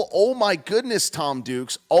liberal? Oh my goodness, Tom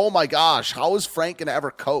Dukes. Oh my gosh, how is Frank going to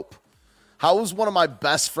ever cope? How is one of my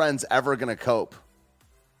best friends ever going to cope?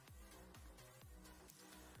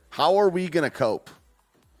 How are we going to cope?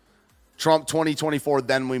 Trump 2024,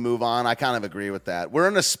 then we move on. I kind of agree with that. We're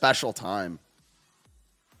in a special time.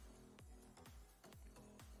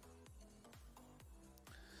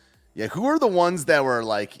 Yeah, who are the ones that were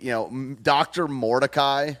like, Dr.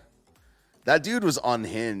 Mordecai? That dude was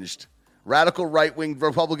unhinged. Radical right-wing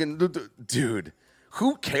Republican. Dude,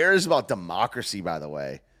 who cares about democracy, by the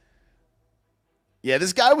way? Yeah,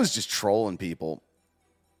 this guy was just trolling people.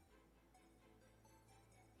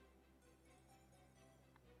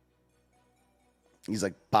 He's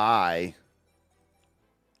like, bye.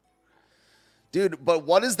 Dude, but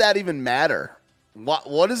what does that even matter?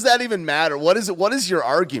 What does that even matter? What is your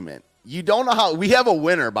argument? You don't know how. We have a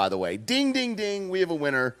winner, by the way. Ding, ding, ding. We have a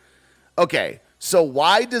winner. Okay, so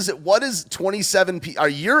what is 27 people?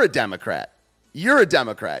 You're a Democrat. You're a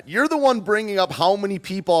Democrat. You're the one bringing up how many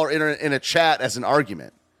people are in a chat as an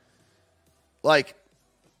argument. Like,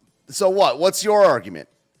 so what? What's your argument?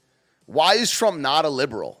 Why is Trump not a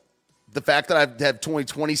liberal? The fact that I have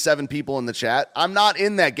 27 people in the chat, I'm not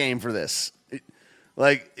in that game for this.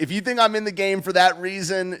 Like, if you think I'm in the game for that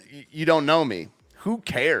reason, you don't know me. Who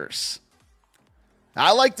cares?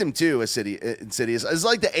 I liked him too, Insidious. It's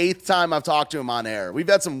like the 8th time I've talked to him on air. We've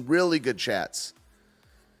had some really good chats.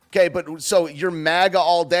 Okay, but so you're MAGA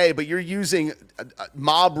all day, but you're using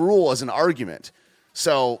mob rule as an argument.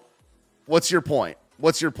 So what's your point?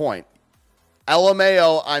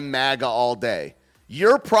 LMAO, I'm MAGA all day.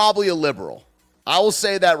 You're probably a liberal. I will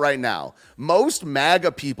say that right now. Most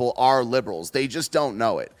MAGA people are liberals. They just don't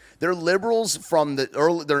know it. They're liberals from the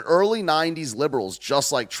early 90s liberals,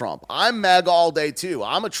 just like Trump. I'm MAGA all day too.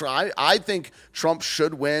 I think Trump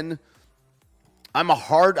should win. I'm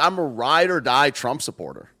a ride or die Trump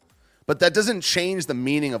supporter. But that doesn't change the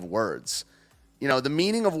meaning of words. The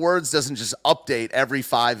meaning of words doesn't just update every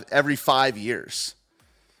five years.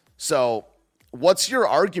 So, what's your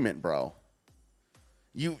argument, bro?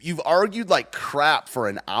 You've argued like crap for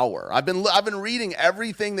an hour. I've been reading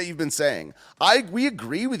everything that you've been saying. We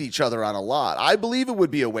agree with each other on a lot. I believe it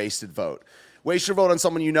would be a wasted vote. Waste your vote on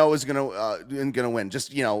someone is gonna win.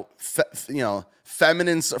 Just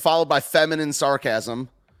feminine followed by feminine sarcasm.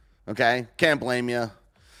 Okay, can't blame you.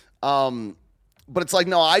 But it's like,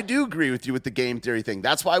 no, I do agree with you with the game theory thing.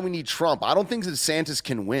 That's why we need Trump. I don't think DeSantis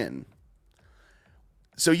can win.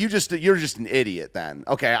 So you're just an idiot then.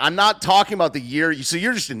 Okay, I'm not talking about the year. So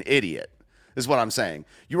you're just an idiot is what I'm saying.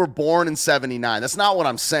 You were born in 79. That's not what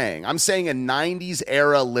I'm saying. I'm saying a 90s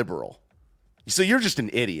era liberal. So you're just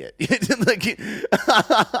an idiot.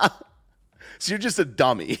 So you're just a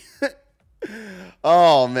dummy.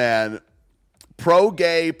 Oh, man.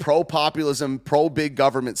 pro-gay, pro-populism, pro-big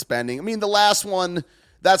government spending. I mean, the last one,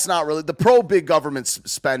 that's not really the pro-big government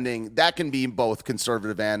spending. That can be both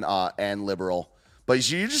conservative and liberal. But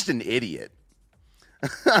you're just an idiot.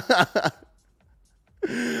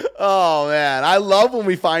 Oh man, I love when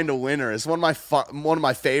we find a winner. It's one of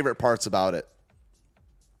my favorite parts about it.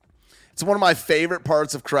 It's one of my favorite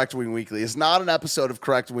parts of Correct Wing Weekly. It's not an episode of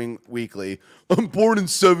Correct Wing Weekly. I'm born in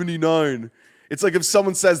 79. It's like if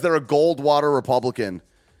someone says they're a Goldwater Republican.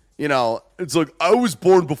 You know, it's like, I was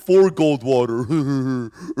born before Goldwater.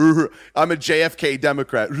 I'm a JFK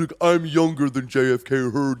Democrat. I'm younger than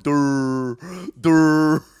JFK.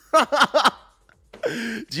 Durr.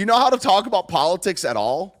 Do you know how to talk about politics at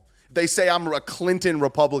all? They say I'm a Clinton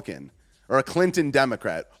Republican or a Clinton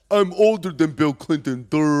Democrat. I'm older than Bill Clinton.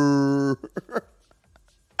 Durr.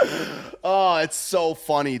 Oh, it's so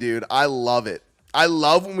funny, dude. I love it. I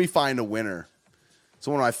love when we find a winner. It's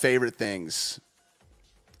one of my favorite things.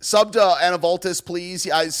 Sub to Anavoltis, please.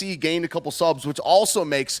 I see you gained a couple subs, which also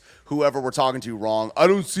makes whoever we're talking to wrong. I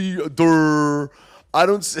don't see I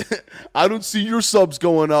don't see your subs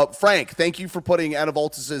going up. Frank, thank you for putting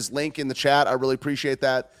Anavoltis' link in the chat. I really appreciate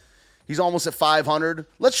that. He's almost at 500.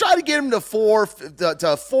 Let's try to get him to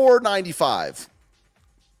 495.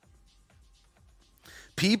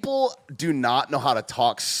 People do not know how to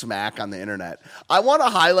talk smack on the internet. I want to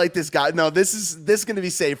highlight this guy. No, this is going to be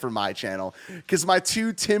saved for my channel because my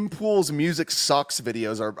 2 Tim Pool's Music Sucks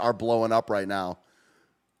videos are blowing up right now.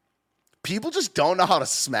 People just don't know how to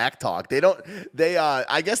smack talk.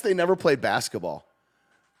 I guess they never played basketball.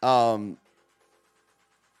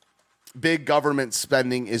 Big government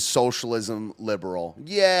spending is socialism liberal.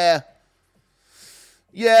 Yeah,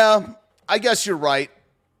 I guess you're right.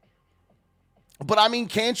 But I mean,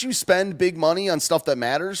 can't you spend big money on stuff that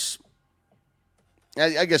matters?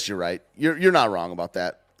 I guess you're right. You're not wrong about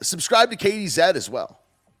that. Subscribe to KDZ as well.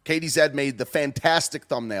 KDZ made the fantastic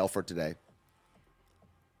thumbnail for today.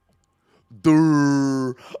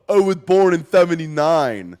 Durr. I was born in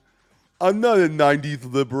 79. I'm not a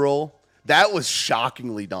 90s liberal. That was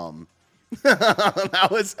shockingly dumb. I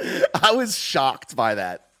was shocked by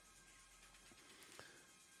that.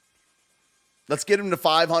 Let's get him to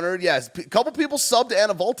 500. Yes, a couple people subbed to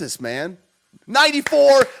Anavoltis, man.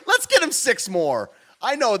 94. Let's get him 6 more.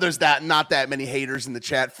 I know there's not that many haters in the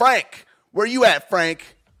chat. Frank, where you at,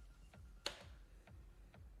 Frank?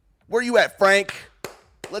 Where you at, Frank?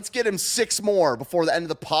 Let's get him 6 more before the end of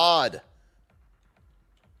the pod.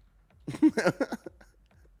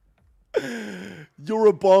 You're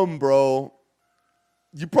a bum, bro.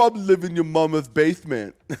 You probably live in your mama's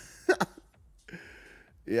basement.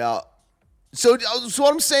 Yeah. So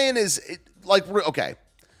what I'm saying is, okay,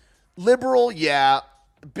 liberal, yeah.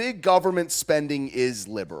 Big government spending is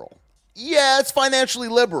liberal. Yeah, it's financially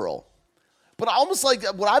liberal. But almost like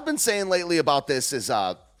what I've been saying lately about this is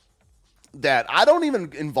that I don't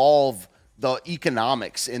even involve the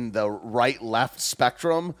economics in the right-left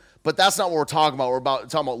spectrum, but that's not what we're talking about. We're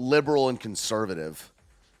talking about liberal and conservative.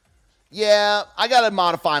 Yeah, I got to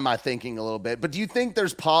modify my thinking a little bit. But do you think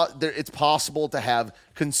it's possible to have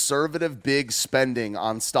conservative big spending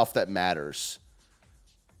on stuff that matters?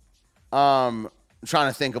 I'm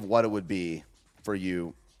trying to think of what it would be for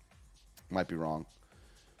you. Might be wrong.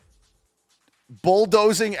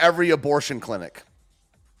 Bulldozing every abortion clinic.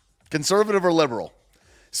 Conservative or liberal?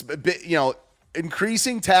 You know,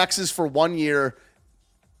 increasing taxes for 1 year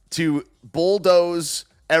to bulldoze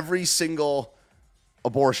every single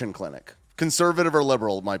abortion clinic. Conservative or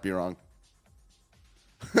liberal? Might be wrong.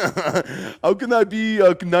 How can I be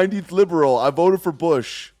a 90th liberal? I voted for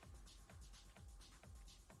Bush.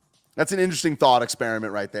 That's an interesting thought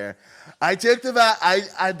experiment right there. I took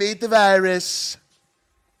I beat the virus.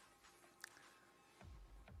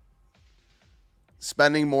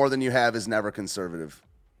 Spending more than you have is never conservative.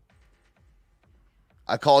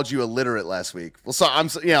 I called you illiterate last week. Well, so I'm,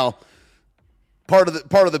 part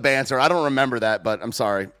of the banter. I don't remember that, but I'm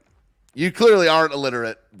sorry. You clearly aren't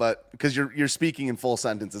illiterate, but because you're speaking in full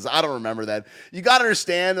sentences. I don't remember that. You got to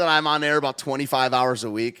understand that I'm on air about 25 hours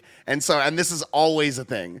a week, and this is always a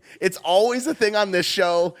thing. It's always a thing on this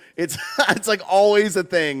show. It's like always a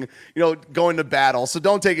thing, going to battle. So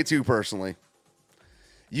don't take it too personally.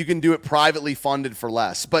 You can do it privately funded for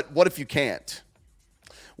less. But what if you can't?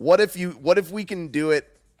 What if we can do it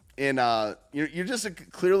You're just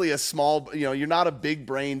clearly a small, you're not a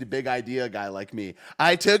big-brained, big idea guy like me.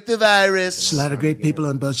 I took the virus. There's a lot of great people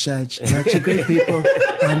on both sides. Lots of great people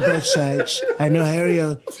on both sides. I know Harry,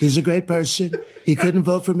 he's a great person. He couldn't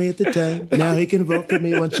vote for me at the time. Now he can vote for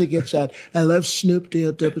me once he gets out. I love Snoop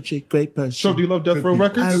Deal Double G. Great person. So do you love Death Row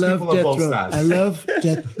Records? I love Death Row. I love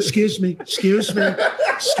Death. Excuse me.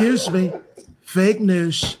 Fake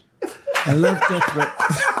news. I love Death Row.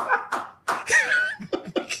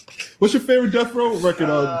 What's your favorite Death Row record,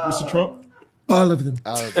 Mr. Trump? All of them.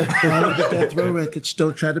 All of the Death Row records.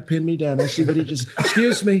 Don't try to pin me down. I see what he just.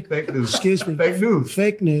 Excuse me. Fake news. Excuse me. Fake news.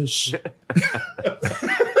 Fake news.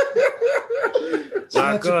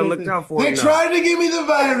 Look out for They it. tried to give me the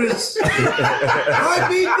virus. I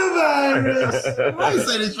beat the virus. Why you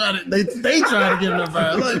say they tried to give me the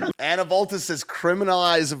virus? Anna Volta says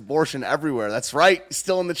criminalize abortion everywhere. That's right.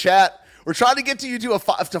 Still in the chat. We're trying to get to you to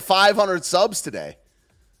 500 subs today.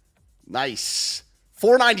 Nice.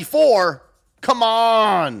 494. Come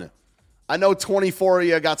on. I know 24 of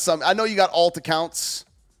you got some. I know you got alt accounts.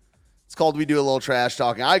 It's called We Do a Little Trash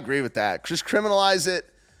Talking. I agree with that. Just criminalize it.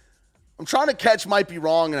 I'm trying to catch might be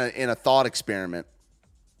wrong in a thought experiment.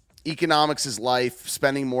 Economics is life.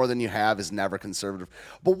 Spending more than you have is never conservative.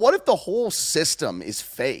 But what if the whole system is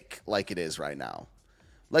fake like it is right now?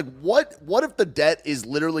 Like what if the debt is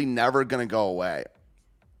literally never going to go away?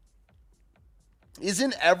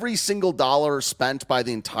 Isn't every single dollar spent by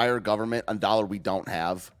the entire government a dollar we don't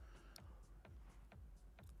have?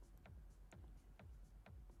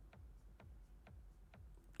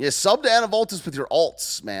 Yeah, sub to Anna Voltas with your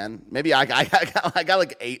alts, man. Maybe I got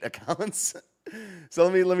like 8 accounts. So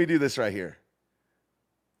let me do this right here.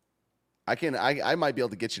 I might be able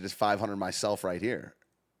to get you to 500 myself right here.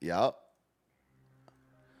 Yep.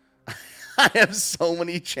 I have so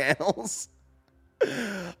many channels.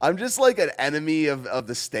 I'm just like an enemy of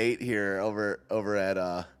the state here over at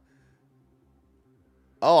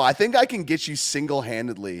I think I can get you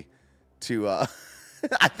single-handedly to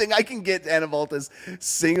I think I can get Anna Voltas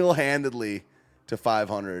single-handedly to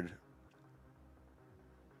 500.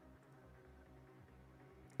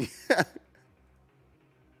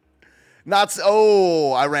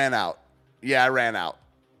 I ran out. Yeah, I ran out.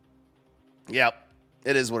 Yep.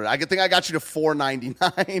 It is what it is. I think I got you to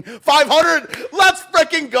 499. 500. Let's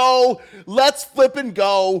freaking go. Let's flip and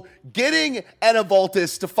go. Getting Anna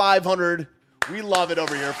Voltas to 500. We love it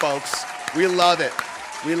over here, folks. We love it.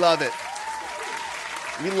 We love it.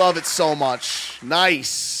 We love it so much.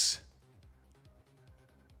 Nice.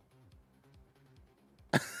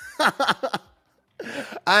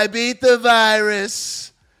 I beat the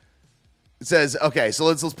virus. It says, okay, so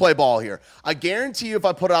let's play ball here. I guarantee you if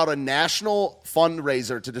I put out a national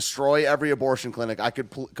fundraiser to destroy every abortion clinic, I could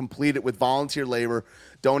complete it with volunteer labor,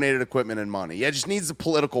 donated equipment, and money. Yeah, it just needs the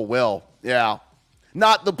political will. Yeah.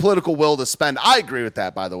 Not the political will to spend. I agree with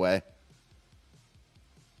that, by the way.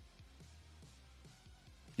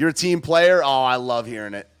 You're a team player? Oh, I love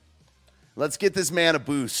hearing it. Let's get this man a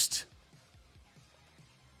boost.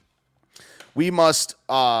 We must,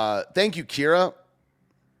 thank you, Kira.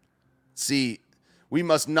 See, we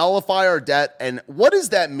must nullify our debt. And what does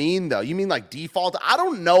that mean, though? You mean like default? I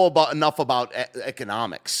don't know enough about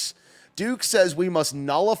economics. Duke says we must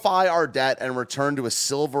nullify our debt and return to a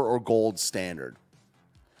silver or gold standard.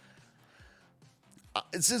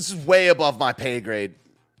 This is way above my pay grade.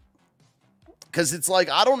 Because it's like,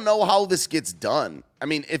 I don't know how this gets done. I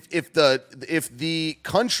mean, if the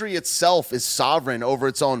country itself is sovereign over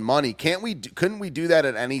its own money, couldn't we do that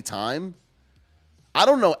at any time? I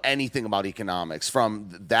don't know anything about economics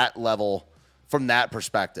from that level, from that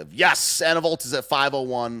perspective. Yes, Anna Volt is at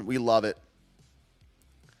 501. We love it.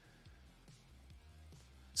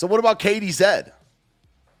 So what about KDZ?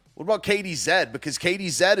 What about KDZ? Because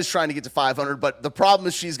KDZ is trying to get to 500, but the problem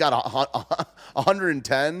is she's got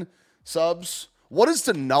 110 subs. What is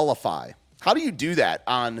to nullify? How do you do that?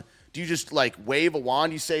 Do you just like wave a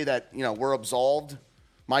wand? You say that, we're absolved,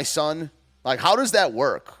 my son? Like, how does that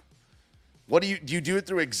work? What do you do it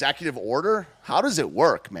through executive order? How does it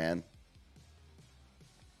work, man?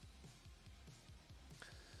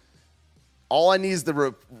 All I need is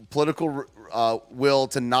the political will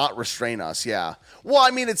to not restrain us. Yeah. Well,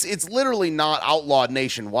 I mean, it's literally not outlawed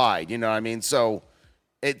nationwide. You know what I mean? So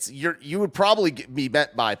you would probably be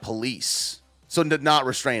met by police. So to not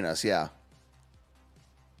restrain us. Yeah.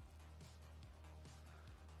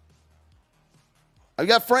 I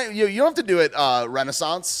got Frank. You don't have to do it,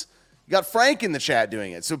 Renaissance. You got Frank in the chat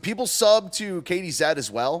doing it. So people sub to KTZ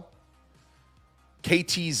as well.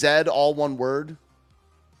 KTZ, all one word.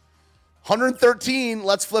 113.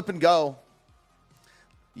 Let's flip and go.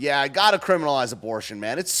 Yeah, I got to criminalize abortion,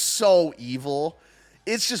 man. It's so evil.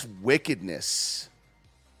 It's just wickedness.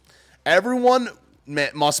 Everyone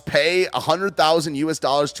must pay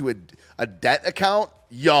 $100,000 to a debt account.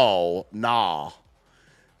 Yo, nah.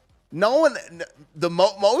 No one,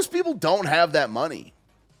 most people don't have that money.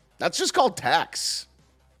 That's just called tax.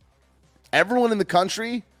 Everyone in the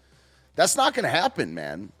country, that's not going to happen,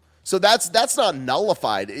 man. So that's not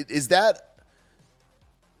nullified. Is that?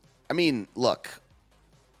 I mean, look,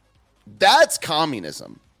 that's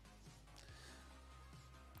communism.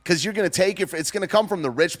 Because you're going to take it, it's going to come from the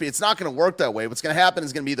rich people. It's not going to work that way. What's going to happen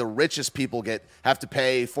is going to be the richest people have to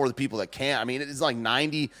pay for the people that can't. I mean, it's like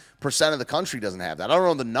 90% of the country doesn't have that. I don't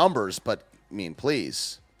know the numbers, but I mean,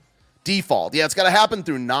 please. Default. Yeah, it's got to happen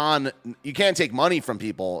through you can't take money from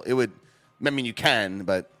people. You can,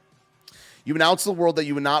 but you announce to the world that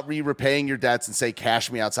you would not be repaying your debts and say,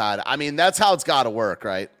 cash me outside. I mean, that's how it's got to work,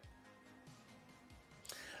 right?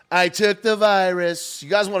 I took the virus. You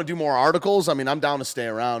guys want to do more articles? I mean, I'm down to stay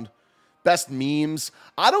around. Best memes.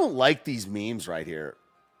 I don't like these memes right here.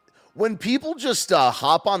 When people just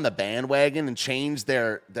hop on the bandwagon and change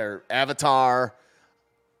their avatar.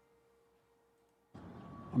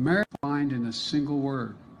 America defined in a single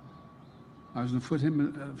word. I was going to put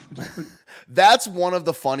him. That's one of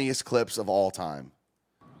the funniest clips of all time.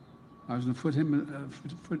 I was going to put him. And I was going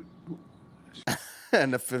to put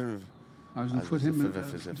him.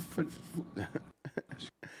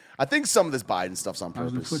 I think some of this Biden stuff's on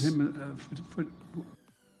purpose. I was going to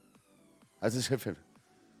put him.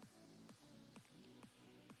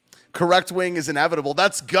 Correct wing is inevitable.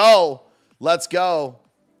 Let's go. Let's go.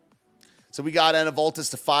 So we got Anna Voltis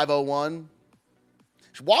to 501.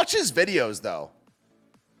 Watch his videos, though.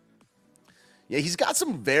 Yeah, he's got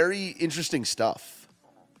some very interesting stuff.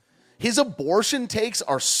 His abortion takes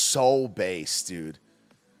are so base, dude.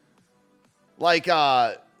 Like,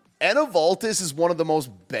 Anna Voltis is one of the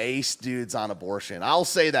most base dudes on abortion. I'll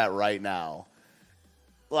say that right now.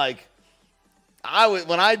 Like,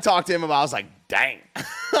 when I talked to him about it, I was like, dang.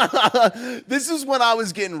 This is when I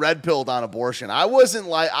was getting red-pilled on abortion. I wasn't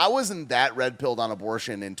that red-pilled on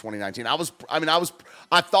abortion in 2019.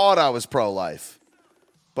 I thought I was pro-life.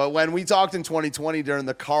 But when we talked in 2020 during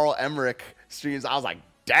the Carl Emmerich streams, I was like,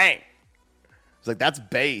 dang. I was like, that's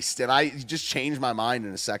based. And I just changed my mind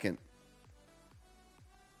in a second.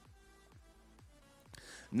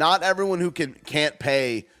 Not everyone who can't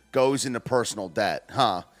pay goes into personal debt,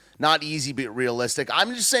 huh? Not easy, but realistic.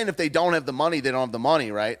 I'm just saying if they don't have the money, they don't have the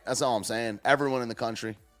money, right? That's all I'm saying. Everyone in the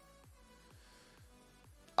country.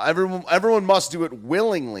 Everyone must do it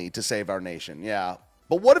willingly to save our nation, yeah.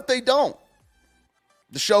 But what if they don't?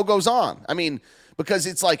 The show goes on. I mean, because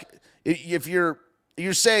it's like if you're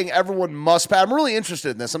saying everyone must pay. I'm really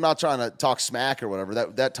interested in this. I'm not trying to talk smack or whatever.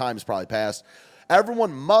 That time's probably passed.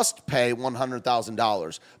 Everyone must pay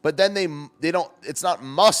 $100,000, but then they don't. It's not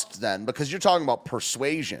must then because you're talking about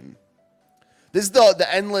persuasion. This is the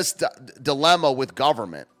endless dilemma with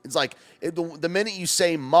government. It's like the minute you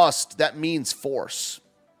say must, that means force.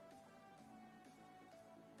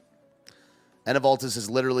 Anna Voltis is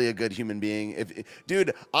literally a good human being.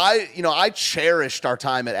 Dude, I cherished our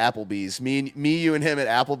time at Applebee's. Me, you, and him at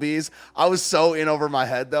Applebee's. I was so in over my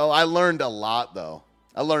head though. I learned a lot though.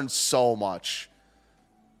 I learned so much.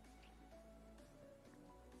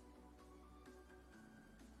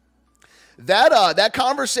 That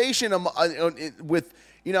conversation with,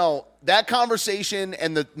 that conversation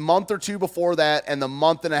and the month or two before that and the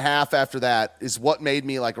month and a half after that is what made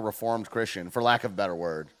me like a reformed Christian, for lack of a better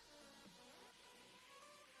word.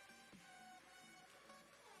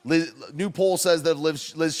 New poll says that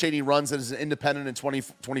if Liz Cheney runs as an independent in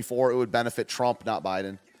 2024, it would benefit Trump, not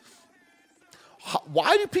Biden.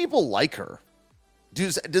 Why do people like her?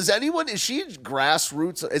 Does anyone, is she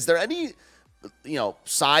grassroots? Is there any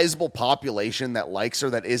sizable population that likes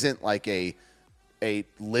her that isn't like a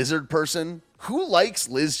lizard person? Who likes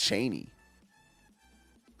Liz Cheney?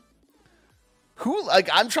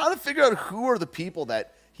 I'm trying to figure out who are the people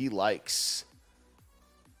that he likes.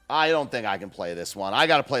 I don't think I can play this one. I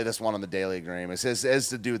got to play this one on the Daily Agreement. It has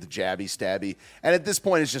to do with the jabby stabby. And at this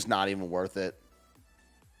point, it's just not even worth it.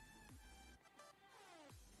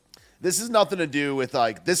 This has nothing to do with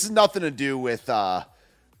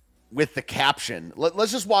with the caption.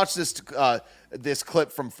 Let's just watch this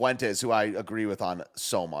clip from Fuentes, who I agree with on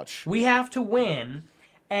so much. We have to win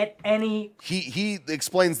at any... He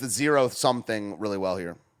explains the zero-sum thing really well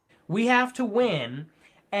here. We have to win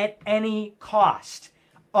at any cost.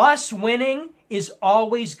 Us winning is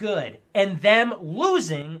always good, and them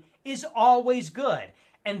losing is always good.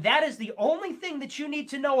 And that is the only thing that you need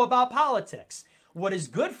to know about politics. What is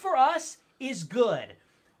good for us is good.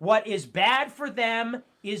 What is bad for them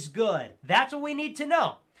is good. That's what we need to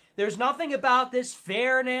know. There's nothing about this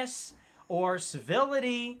fairness or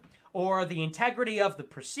civility or the integrity of the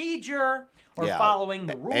procedure or following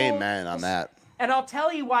the rules. Amen on that. And I'll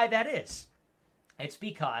tell you why that is. It's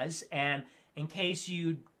because, and in case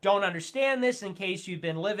you don't understand this, in case you've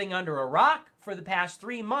been living under a rock for the past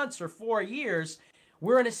 3 months or 4 years,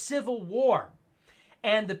 we're in a civil war.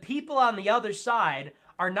 And the people on the other side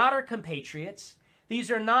are not our compatriots. These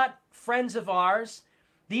are not friends of ours.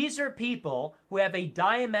 These are people who have a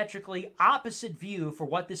diametrically opposite view for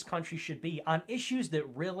what this country should be on issues that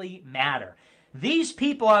really matter. These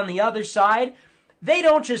people on the other side, they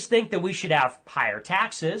don't just think that we should have higher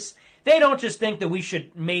taxes. They don't just think that we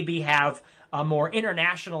should maybe have a more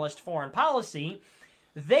internationalist foreign policy.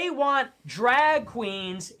 They want drag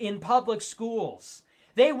queens in public schools.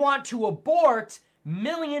 They want to abort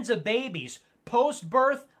millions of babies,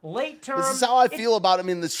 post-birth, late term. This is how I feel about it. I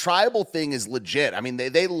mean, this tribal thing is legit. I mean,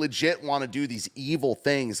 they legit want to do these evil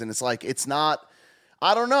things, and it's like, it's not,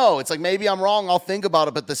 I don't know. It's like, maybe I'm wrong. I'll think about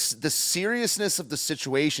it, but the seriousness of the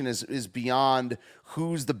situation is beyond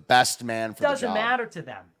who's the best man for the job. Doesn't matter to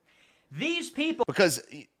them. These people, because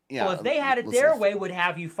well, if they had it their way, would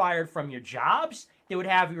have you fired from your jobs. They would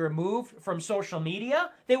have you removed from social media.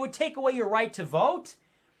 They would take away your right to vote.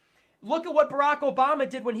 Look at what Barack Obama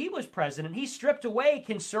did when he was president. He stripped away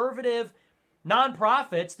conservative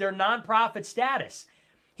nonprofits, their nonprofit status.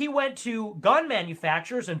 He went to gun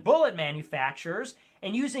manufacturers and bullet manufacturers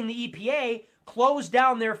and using the EPA, closed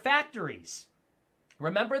down their factories.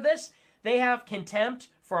 Remember this? They have contempt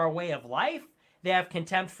for our way of life. They have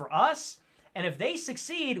contempt for us. And if they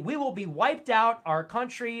succeed, we will be wiped out, our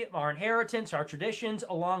country, our inheritance, our traditions,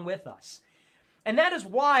 along with us. And that is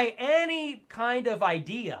why any kind of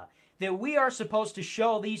idea that we are supposed to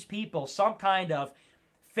show these people some kind of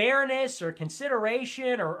fairness or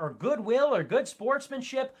consideration or goodwill or good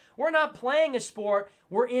sportsmanship, we're not playing a sport,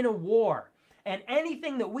 we're in a war. And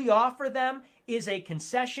anything that we offer them is a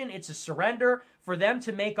concession, it's a surrender for them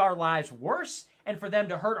to make our lives worse and for them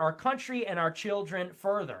to hurt our country and our children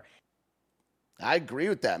further. I agree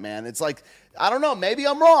with that, man. It's like, I don't know, maybe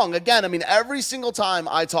I'm wrong. Again, I mean, every single time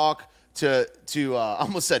I talk to I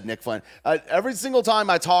almost said Nick Flynn. Every single time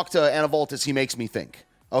I talk to Anna Voltis, he makes me think.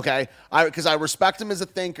 Okay, because I respect him as a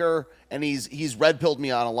thinker, and he's red-pilled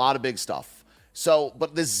me on a lot of big stuff. So,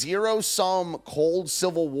 but the zero-sum cold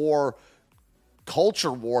Civil War,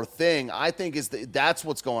 culture war thing, I think that's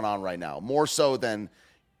what's going on right now, more so than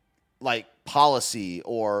like policy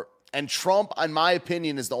and Trump, in my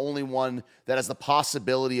opinion, is the only one that has the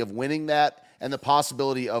possibility of winning that and the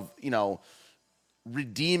possibility of,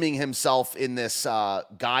 redeeming himself in this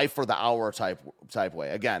guy for the hour type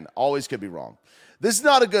way. Again, always could be wrong. This is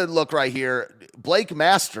not a good look right here. Blake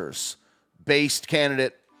Masters, based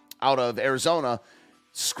candidate out of Arizona,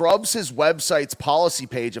 scrubs his website's policy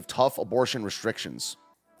page of tough abortion restrictions.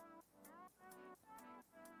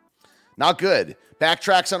 Not good.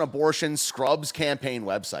 Backtracks on abortion, scrubs campaign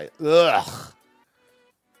website. Ugh.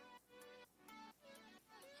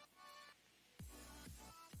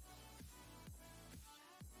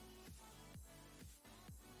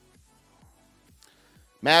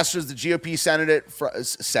 Masters, the GOP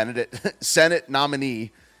Senate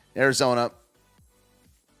nominee, Arizona,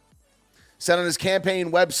 said on his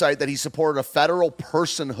campaign website that he supported a federal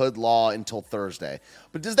personhood law until Thursday.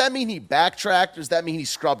 But does that mean he backtracked, or does that mean he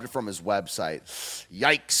scrubbed it from his website?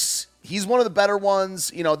 Yikes. He's one of the better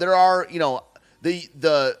ones. There are,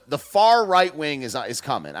 the far right wing is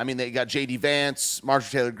coming. I mean, they got J.D. Vance,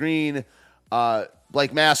 Marjorie Taylor Greene,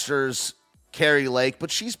 Blake Masters, Carrie Lake,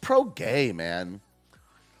 but she's pro-gay, man.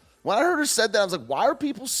 When I heard her said that, I was like, why are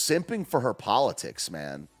people simping for her politics,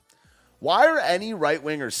 man? Why are any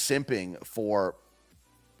right-wingers simping for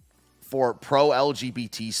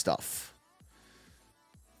pro-LGBT stuff?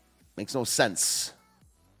 Makes no sense.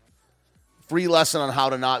 Free lesson on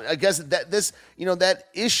how to not. I guess that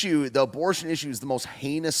issue, the abortion issue, is the most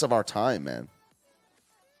heinous of our time, man.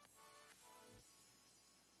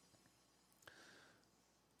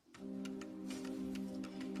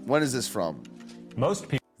 When is this from? Most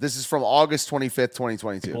people. This is from August 25th,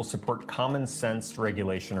 2022. People support common sense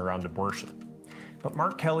regulation around abortion. But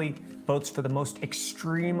Mark Kelly votes for the most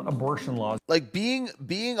extreme abortion laws. Like being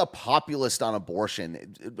a populist on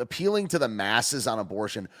abortion, appealing to the masses on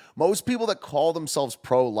abortion. Most people that call themselves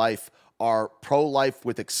pro-life are pro-life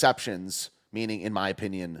with exceptions, meaning, in my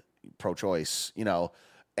opinion, pro-choice,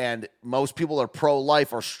 and most people that are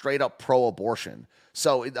pro-life are straight up pro-abortion.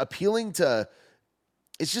 So appealing to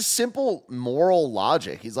It's just simple moral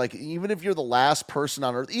logic. He's like, even if you're the last person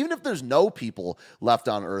on earth, even if there's no people left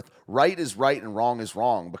on earth, right is right and wrong is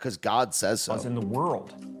wrong because God says so. In the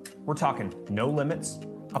world, we're talking no limits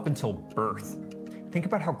up until birth. Think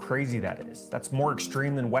about how crazy that is. That's more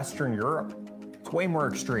extreme than Western Europe. It's way more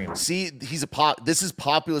extreme. See, this is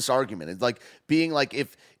populist argument. It's like being like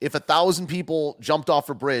if 1,000 people jumped off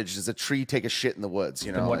a bridge, does a tree take a shit in the woods?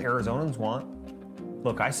 You know, Than what like, Arizonans want.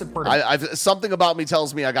 Look, I support something about me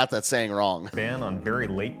tells me I got that saying wrong. Ban on very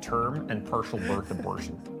late term and partial birth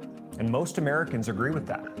abortion. And most Americans agree with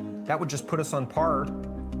that. That would just put us on par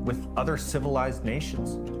with other civilized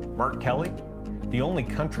nations. Mark Kelly, the only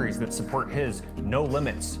countries that support his no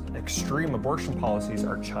limits extreme abortion policies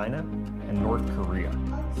are China and North Korea.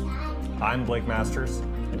 I'm Blake Masters,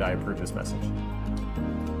 and I approve this message.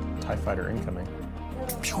 TIE fighter incoming.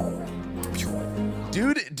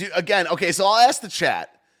 Dude, again, okay, so I'll ask the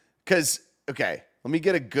chat, because, okay, let me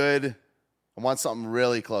get I want something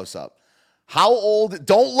really close up. How old,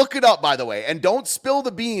 don't look it up, by the way, and don't spill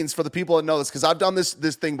the beans for the people that know this, because I've done this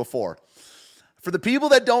thing before. For the people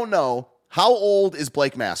that don't know, how old is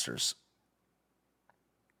Blake Masters?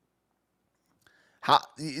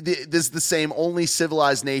 This is the same only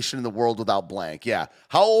civilized nation in the world without blank. Yeah.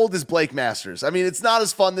 How old is Blake Masters? I mean, it's not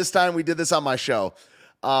as fun this time. We did this on my show.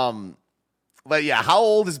 But yeah, how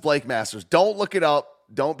old is Blake Masters? Don't look it up.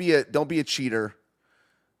 Don't be a cheater.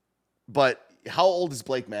 But how old is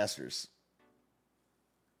Blake Masters?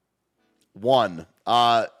 1.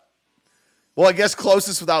 Well, I guess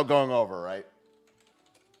closest without going over, right?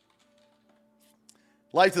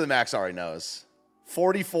 Life to the Max already knows.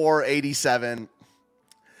 44, 87.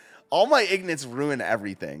 All my ignorance ruin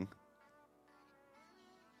everything.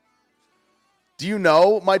 Do you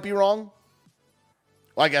know might be wrong?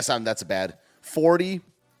 Well, I guess that's bad. 40.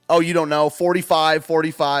 Oh, you don't know. 45,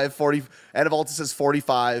 45, 40. Anavolta says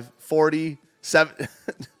 45, 47.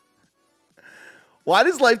 Why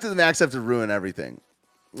does Life to the Max have to ruin everything?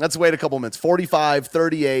 Let's wait a couple minutes. 45,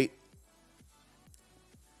 38.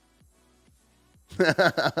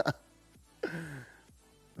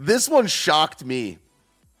 This one shocked me.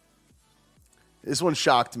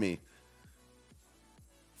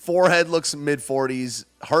 Forehead looks mid-40s.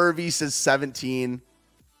 Harvey says 17.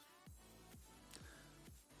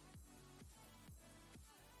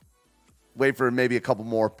 Wait for maybe a couple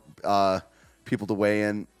more people to weigh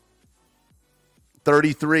in.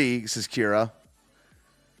 33, says Kira.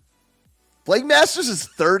 Blake Masters is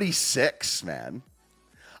 36, man.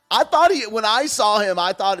 I thought when I saw him,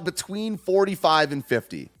 I thought between 45 and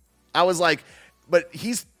 50. I was like, but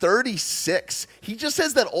he's 36. He just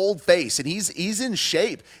has that old face, and he's in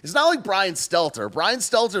shape. It's not like Brian Stelter. Brian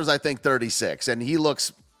Stelter is, I think, 36, and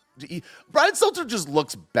Brian Stelter just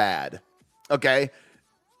looks bad, okay?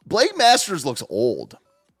 Blake Masters looks old.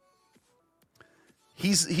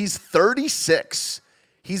 He's 36.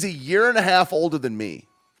 He's a year and a half older than me.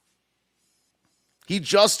 He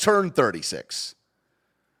just turned 36.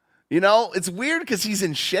 You know, it's weird because he's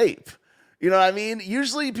in shape. You know what I mean?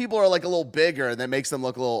 Usually people are like a little bigger and that makes them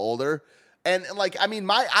look a little older. And like, I mean,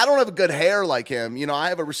 I don't have a good hair like him. You know, I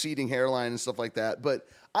have a receding hairline and stuff like that. But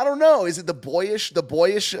I don't know. Is it the boyish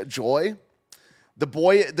joy?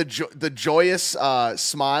 The joyous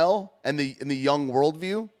smile and the young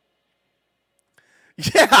worldview?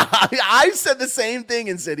 Yeah, I said the same thing,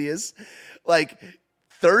 Insidious. Like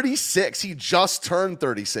 36. He just turned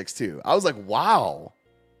 36 too. I was like, wow.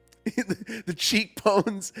 the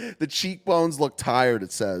cheekbones look tired,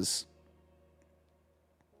 it says.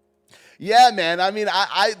 Yeah, man. I mean,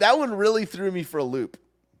 I that one really threw me for a loop.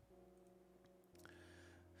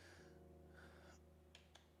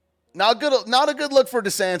 Not a good look for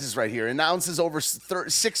DeSantis right here. Announces over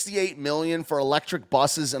 $68 million for electric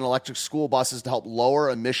buses and electric school buses to help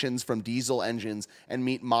lower emissions from diesel engines and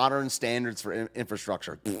meet modern standards for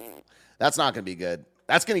infrastructure. That's not going to be good.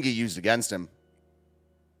 That's going to get used against him.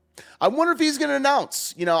 I wonder if he's going to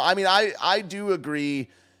announce. You know, I mean, I do agree.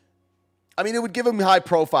 I mean, it would give him high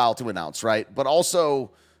profile to announce, right? But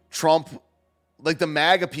also Trump, like the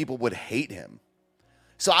MAGA people would hate him.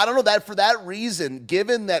 So I don't know that for that reason,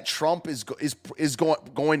 given that Trump is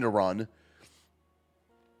going to run,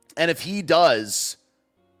 and if he does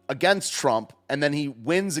against Trump and then he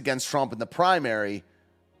wins against Trump in the primary,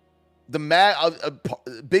 a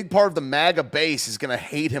big part of the MAGA base is going to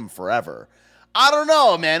hate him forever. I don't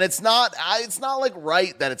know, man. It's not like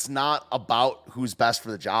right that it's not about who's best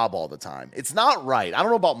for the job all the time. It's not right. I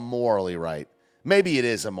don't know about morally right. Maybe it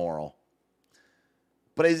is immoral.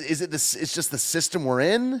 But is it this? It's just the system we're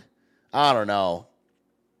in? I don't know.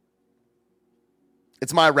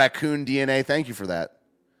 It's my raccoon DNA. Thank you for that.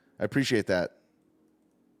 I appreciate that.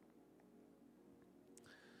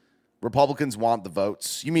 Republicans want the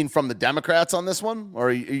votes. You mean from the Democrats on this one? Or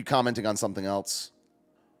are you commenting on something else?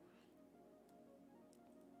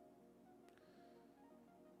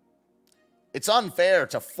 It's unfair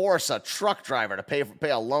to force a truck driver to pay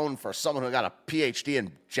a loan for someone who got a PhD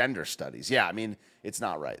in gender studies. Yeah, I mean, it's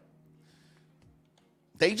not right.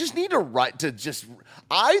 They just need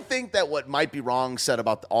I think that what might be wrong said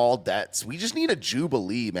about all debts, we just need a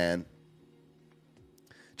jubilee, man.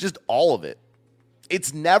 Just all of it.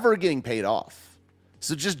 It's never getting paid off.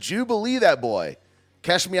 So just jubilee that boy.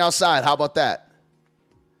 Cash me outside. How about that?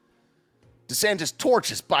 DeSantis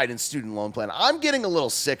torches Biden's student loan plan. I'm getting a little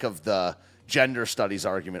sick of the gender studies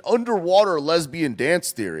argument. Underwater lesbian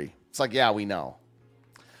dance theory. It's like, yeah, we know.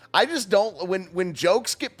 I just don't, when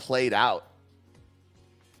jokes get played out,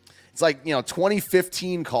 it's like,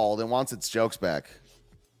 2015 called and wants its jokes back.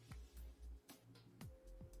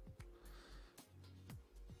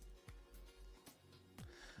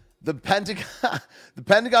 The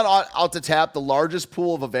Pentagon ought to tap the largest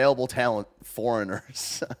pool of available talent,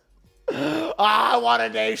 foreigners. I want a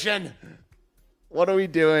nation. What are we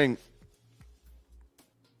doing?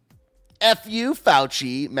 F you,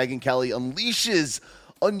 Fauci. Megyn Kelly unleashes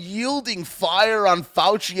unyielding fire on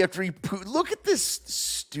Fauci after he look at this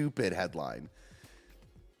stupid headline.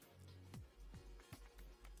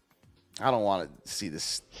 I don't want to see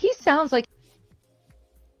this. He sounds like...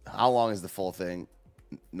 How long is the full thing?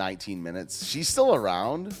 19 minutes. She's still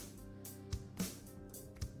around?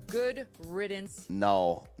 Good riddance.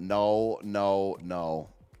 No.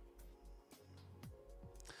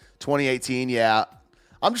 2018, yeah.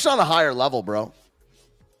 I'm just on a higher level, bro.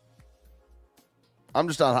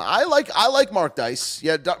 I like Mark Dice.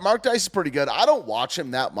 Yeah, Mark Dice is pretty good. I don't watch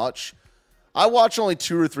him that much. I watch only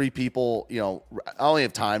 2 or 3 people. I only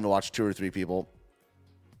have time to watch 2 or 3 people.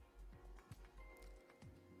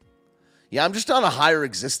 Yeah, I'm just on a higher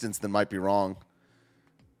existence than Might Be Wrong.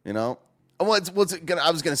 I was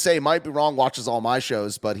gonna say Might Be Wrong watches all my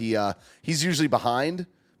shows, but he's usually behind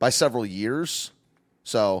by several years.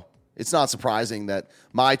 So it's not surprising that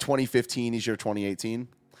my 2015 is your 2018.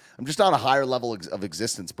 I'm just on a higher level of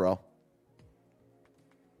existence, bro.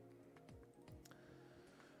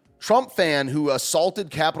 Trump fan who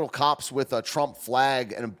assaulted Capitol cops with a Trump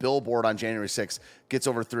flag and a billboard on January 6th gets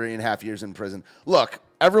over 3.5 years in prison. Look,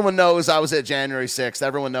 everyone knows I was at January 6th.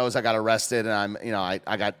 Everyone knows I got arrested and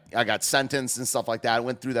I got sentenced and stuff like that. I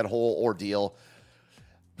went through that whole ordeal.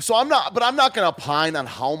 So I'm not going to opine on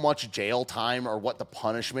how much jail time or what the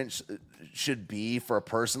punishment should be for a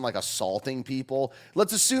person like assaulting people.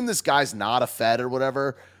 Let's assume this guy's not a Fed or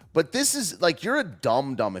whatever. But this is like, you're a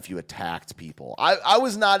dum-dum if you attacked people. It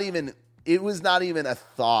was not even a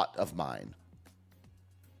thought of mine.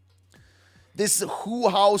 This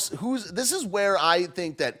is where I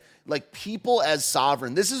think that like people as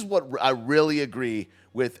sovereign, this is what I really agree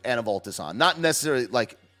with Anna Voltis on. Not necessarily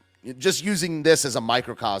like just using this as a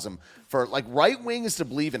microcosm for like right wing is to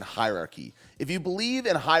believe in hierarchy. If you believe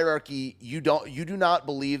in hierarchy, you do not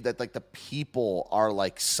believe that like the people are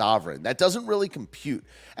like sovereign. That doesn't really compute.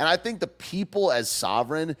 And I think the people as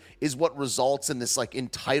sovereign is what results in this like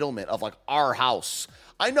entitlement of like our house.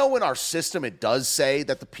 I know in our system it does say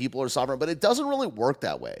that the people are sovereign, but it doesn't really work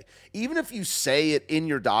that way. Even if you say it in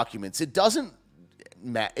your documents, it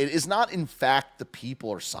is not in fact the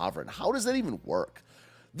people are sovereign. How does that even work?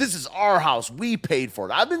 This is our house. We paid for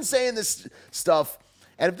it. I've been saying this stuff,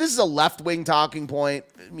 and if this is a left-wing talking point,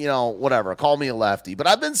 whatever, call me a lefty. But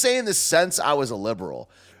I've been saying this since I was a liberal.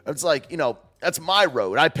 It's like, that's my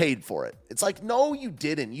road. I paid for it. It's like, no, you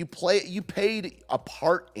didn't. You paid a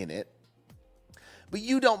part in it. But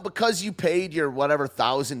you don't, because you paid your whatever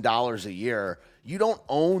 $1,000 a year, you don't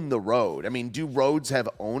own the road. I mean, do roads have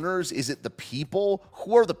owners? Is it the people?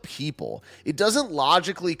 Who are the people? It doesn't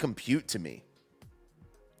logically compute to me.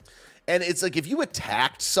 And it's like if you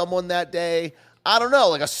attacked someone that day, I don't know,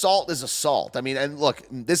 like assault is assault. I mean, and look,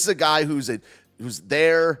 this is a guy who's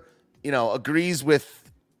there, agrees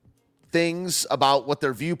with things about what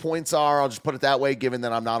their viewpoints are. I'll just put it that way, given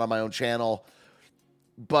that I'm not on my own channel.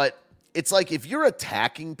 But it's like if you're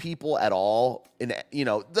attacking people at all, and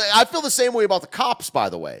I feel the same way about the cops, by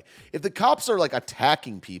the way. If the cops are like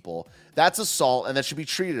attacking people, that's assault, and that should be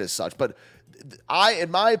treated as such. But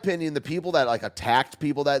in my opinion, the people that like attacked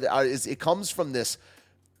people it comes from this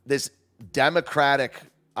democratic,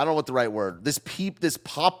 I don't know what the right word, this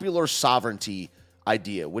popular sovereignty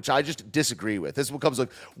idea, which I just disagree with. This becomes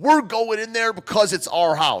like, we're going in there because it's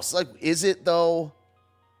our house. Like, is it though?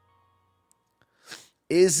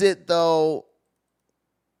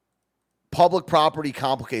 Public property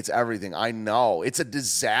complicates everything. I know. It's a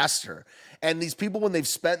disaster. And these people, when they've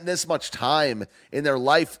spent this much time in their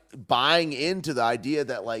life buying into the idea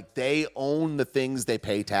that like they own the things they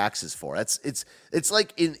pay taxes for, it's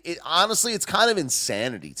like honestly, it's kind of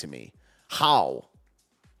insanity to me. How?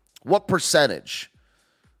 What percentage?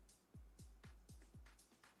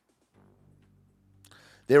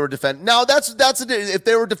 They were defending. Now if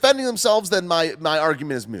they were defending themselves, then my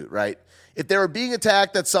argument is moot, right? If they were being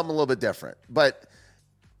attacked, that's something a little bit different. But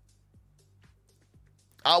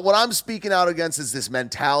what I'm speaking out against is this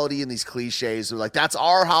mentality and these cliches. They're like, that's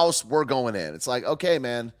our house, we're going in. It's like, okay,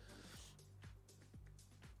 man.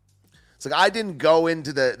 It's like, I didn't go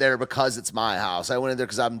into there because it's my house. I went in there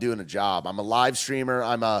because I'm doing a job. I'm a live streamer.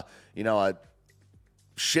 I'm a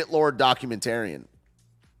shitlord documentarian.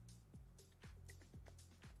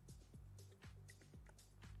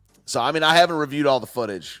 So, I mean, I haven't reviewed all the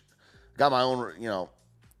footage. Got my own,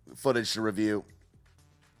 footage to review.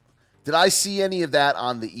 Did I see any of that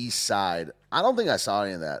on the east side? I don't think I saw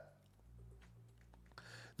any of that.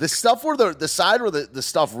 The stuff where the side where the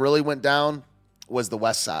stuff really went down was the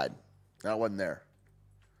west side. I wasn't there.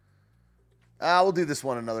 We'll do this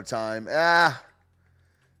one another time.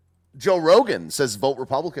 Joe Rogan says vote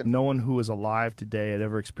Republican. No one who is alive today had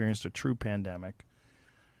ever experienced a true pandemic.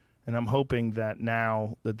 And I'm hoping that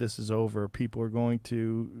now that this is over, people are going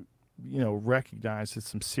to, recognize that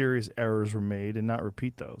some serious errors were made and not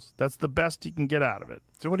repeat those. That's the best you can get out of it.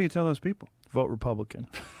 So what do you tell those people? Vote Republican.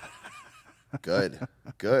 Good.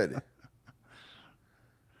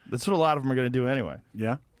 That's what a lot of them are going to do anyway.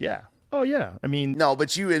 Yeah? Yeah. Oh, yeah. I mean... No,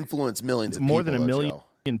 but you influence millions of people. More than a million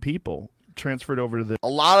people transferred over to the... A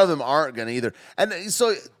lot of them aren't going to either. And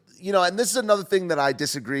so... and this is another thing that I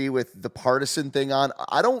disagree with the partisan thing on.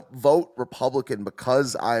 I don't vote Republican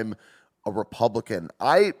because I'm a Republican.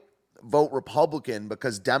 I vote Republican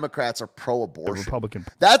because Democrats are pro-abortion. The Republican.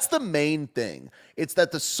 That's the main thing. It's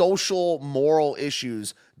that the social, moral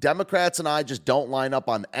issues, Democrats and I just don't line up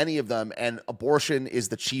on any of them, and abortion is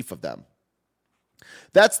the chief of them.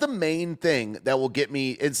 That's the main thing that will get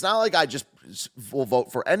me. It's not like I just will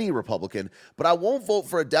vote for any Republican, but I won't vote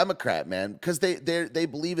for a Democrat, man, because they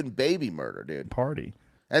believe in baby murder, dude. Party.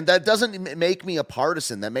 And that doesn't make me a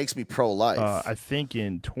partisan. That makes me pro-life. I think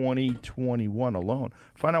in 2021 alone.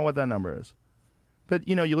 Find out what that number is. But,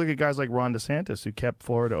 you look at guys like Ron DeSantis, who kept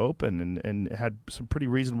Florida open and had some pretty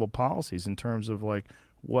reasonable policies in terms of, like,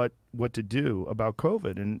 what to do about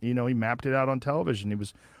COVID. And, he mapped it out on television. He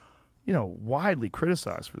was... widely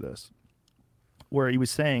criticized for this, where he was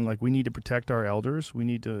saying, like, we need to protect our elders. We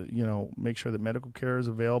need to, make sure that medical care is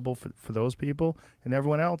available for those people, and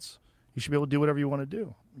everyone else, you should be able to do whatever you want to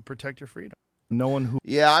do and protect your freedom. No one who...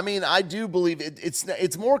 Yeah, I mean, I do believe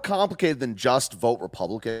it's more complicated than just vote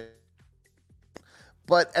Republican.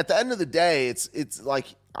 But at the end of the day, it's like,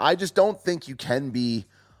 I just don't think you can be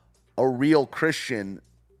a real Christian.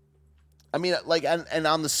 I mean, like, and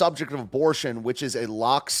on the subject of abortion, which is a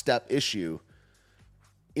lockstep issue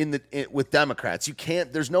with Democrats, you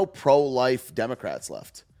can't. There's no pro-life Democrats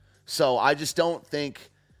left, so I just don't think.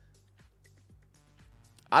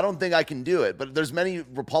 I don't think I can do it. But there's many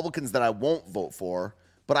Republicans that I won't vote for,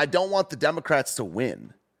 but I don't want the Democrats to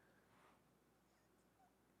win.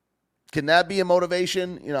 Can that be a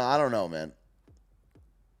motivation? I don't know, man.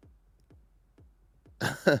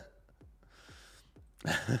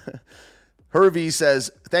 Hervey says,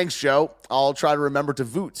 thanks, Joe. I'll try to remember to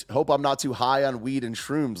voot. Hope I'm not too high on weed and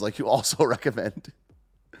shrooms like you also recommend.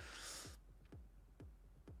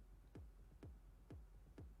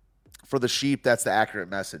 For the sheep, that's the accurate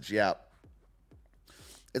message. Yeah.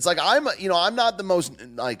 It's like I'm not the most,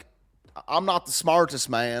 like, I'm not the smartest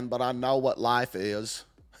man, but I know what life is.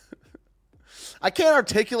 I can't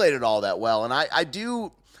articulate it all that well, and I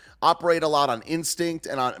do operate a lot on instinct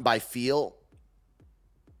and by feel.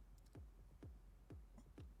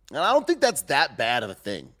 And I don't think that's that bad of a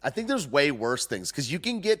thing. I think there's way worse things because you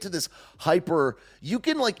can get to this you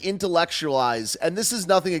can like intellectualize, and this is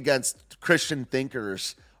nothing against Christian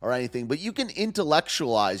thinkers or anything, but you can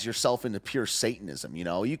intellectualize yourself into pure Satanism.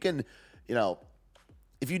 You can,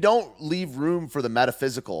 if you don't leave room for the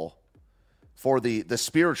metaphysical, for the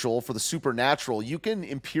spiritual, for the supernatural, you can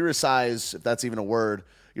empiricize, if that's even a word,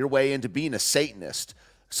 your way into being a Satanist.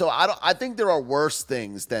 So I think there are worse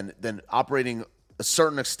things than operating a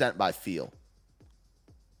certain extent by feel.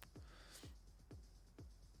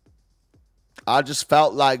 I just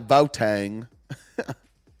felt like voting.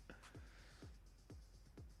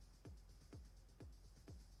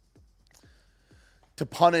 To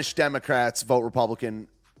punish Democrats, vote Republican.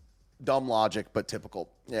 Dumb logic, but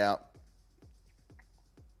typical. Yeah.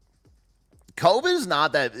 COVID is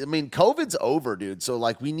not that. I mean, COVID's over, dude. So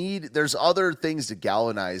like, there's other things to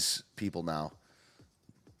galvanize people now.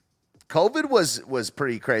 COVID was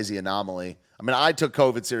pretty crazy anomaly. I mean, I took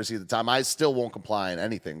COVID seriously at the time. I still won't comply on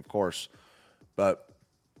anything, of course, but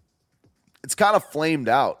it's kind of flamed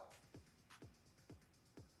out.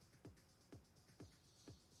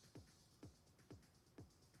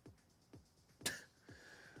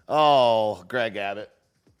 Oh, Greg Abbott.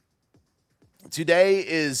 Today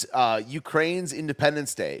is Ukraine's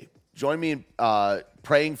Independence Day. Join me in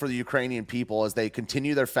praying for the Ukrainian people as they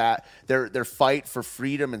continue their fight for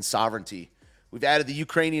freedom and sovereignty. We've added the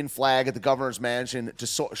Ukrainian flag at the governor's mansion to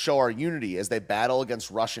show our unity as they battle against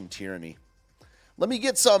Russian tyranny. Let me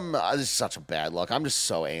get some. This is such a bad look. I'm just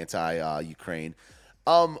so anti-Ukraine.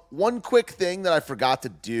 One quick thing that I forgot to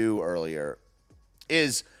do earlier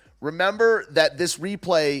is remember that this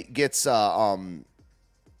replay gets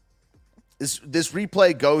this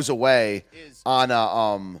replay goes away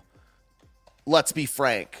on Let's Be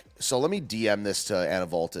Frank. So let me DM this to Anna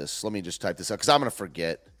Voltis. Let me just type this out because I'm gonna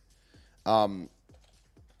forget.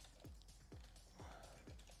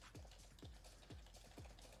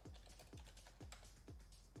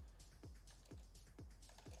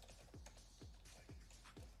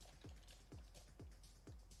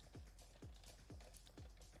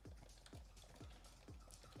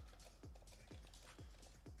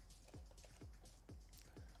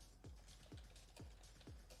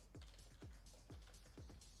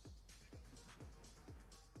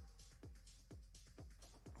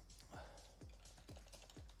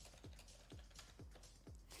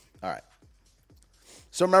 All right.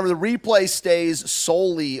 So remember, the replay stays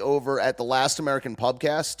solely over at the Last American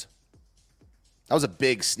Pubcast. That was a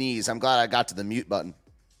big sneeze. I'm glad I got to the mute button.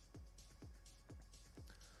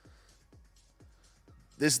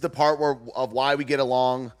 This is the part of why we get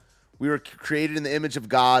along. We were created in the image of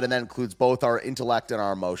God, and that includes both our intellect and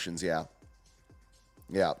our emotions. Yeah.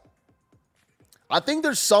 Yeah. I think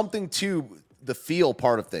there's something to the feel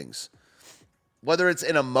part of things, whether it's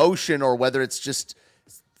an emotion or whether it's just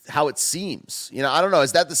how it seems. You know, I don't know.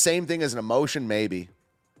 Is that the same thing as an emotion? Maybe.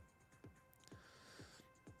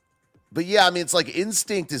 But yeah, I mean, it's like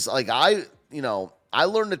instinct is like I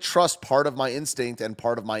learned to trust part of my instinct and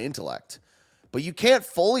part of my intellect. But you can't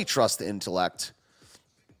fully trust the intellect.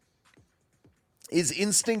 Is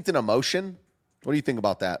instinct an emotion? What do you think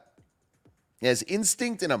about that? Yeah, is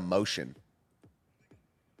instinct an emotion?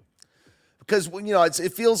 Because when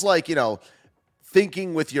it feels like,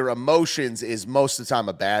 thinking with your emotions is most of the time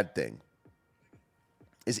a bad thing.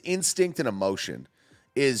 Is instinct an emotion?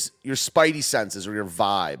 Is your spidey senses or your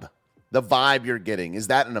vibe, the vibe you're getting, is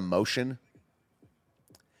that an emotion?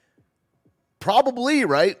 Probably,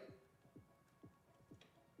 right?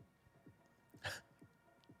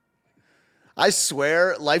 I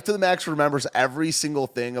swear, Life to the Max remembers every single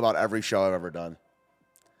thing about every show I've ever done.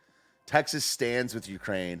 Texas stands with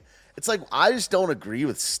Ukraine. It's like, I just don't agree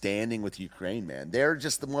with standing with Ukraine, man. They're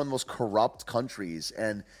just one of the most corrupt countries,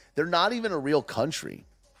 and they're not even a real country.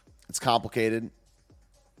 It's complicated.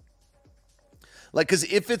 Like, because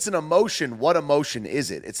if it's an emotion, what emotion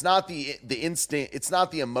is it? It's not the instinct. It's not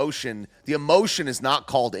the emotion. The emotion is not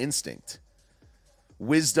called instinct.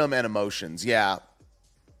 Wisdom and emotions, yeah.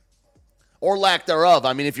 Or lack thereof.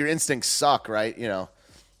 I mean, if your instincts suck, right?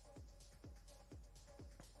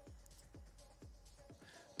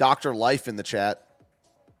 Dr. Life in the chat.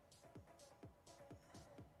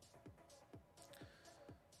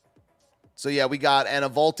 So, yeah, we got Anna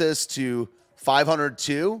Voltis to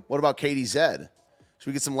 502. What about Katie Zed? Should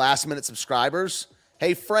we get some last-minute subscribers?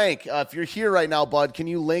 Hey, Frank, if you're here right now, bud, can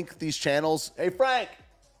you link these channels? Hey, Frank!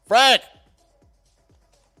 Frank!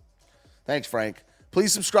 Thanks, Frank.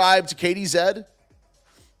 Please subscribe to Katie Zed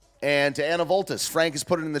and to Anna Voltis. Frank has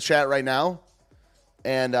put it in the chat right now.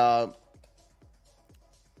 And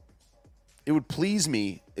it would please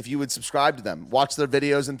me if you would subscribe to them. Watch their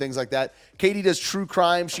videos and things like that. Katie does true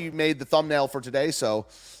crime. She made the thumbnail for today, so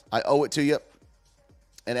I owe it to you.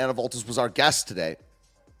 And Anna Voltis was our guest today.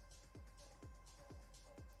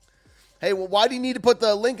 Hey, well, why do you need to put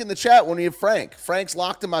the link in the chat when you have Frank? Frank's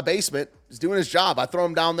locked in my basement. He's doing his job. I throw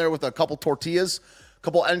him down there with a couple tortillas, a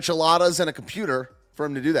couple enchiladas, and a computer for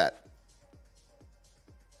him to do that.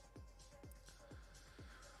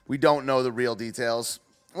 We don't know the real details.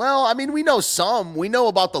 Well, I mean, we know some. We know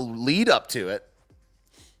about the lead up to it.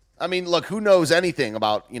 I mean, look, who knows anything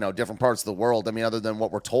about, different parts of the world? I mean, other than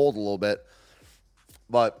what we're told a little bit.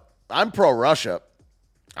 But I'm pro-Russia.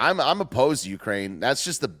 I'm opposed to Ukraine. That's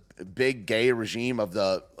just the big gay regime of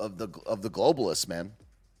the globalists, man.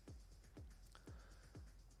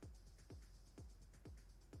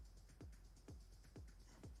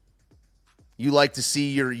 You like to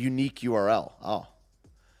see your unique URL. Oh.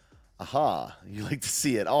 Aha. You like to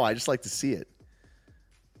see it. Oh, I just like to see it.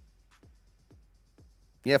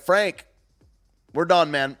 Yeah, Frank. We're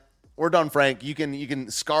done, man. We're done, Frank. You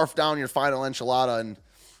can scarf down your final enchilada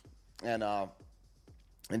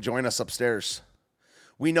and join us upstairs.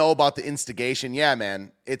 We know about the instigation. Yeah,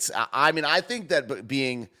 man. I think that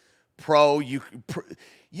being pro,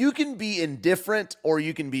 you can be indifferent or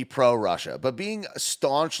you can be pro Russia, but being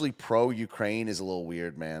staunchly pro Ukraine is a little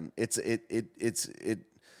weird, man.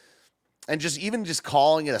 And just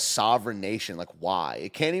calling it a sovereign nation, like why?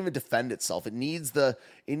 It can't even defend itself. It needs the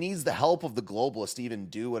help of the globalists to even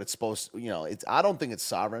do what it's supposed to. I don't think it's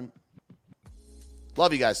sovereign.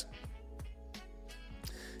 Love you guys.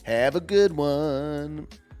 Have a good one.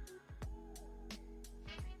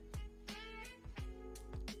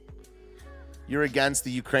 You're against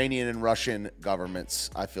the Ukrainian and Russian governments.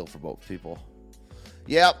 I feel for both people.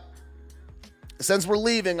 Yep. Since we're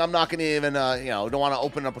leaving, I'm not going to even, don't want to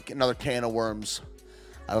open up another can of worms.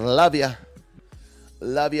 I love you.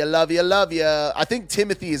 Love you, love you, love you. I think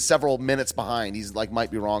Timothy is several minutes behind. He's might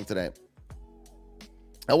be wrong today.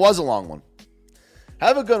 That was a long one.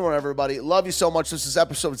 Have a good one, everybody. Love you so much. This is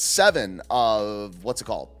episode 7 of, what's it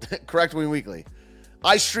called? Correct Wing Weekly.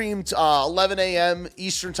 I streamed 11 a.m.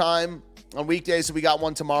 Eastern time on weekdays, so we got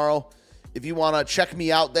one tomorrow. If you want to check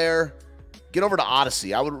me out there, get over to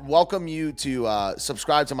Odyssey. I would welcome you to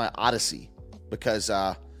subscribe to my Odyssey because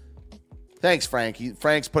thanks, Frank.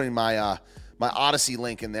 Frank's putting my Odyssey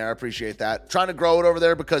link in there. I appreciate that. Trying to grow it over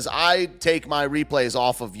there because I take my replays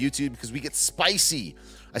off of YouTube because we get spicy.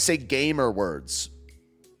 I say gamer words.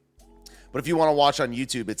 But if you want to watch on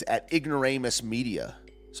YouTube, it's at Ignoramus Media.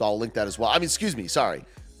 So I'll link that as well.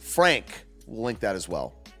 Frank will link that as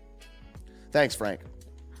well. Thanks, Frank.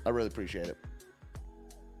 I really appreciate it.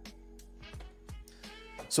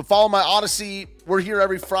 So follow my Odyssey. We're here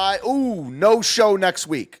every Friday. Ooh, no show next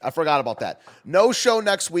week. I forgot about that. No show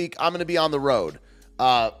next week. I'm going to be on the road.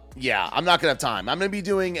 I'm not going to have time. I'm going to be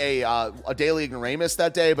doing a daily Ignoramus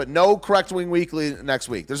that day, but no Correct Wing Weekly next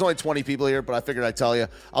week. There's only 20 people here, but I figured I'd tell you.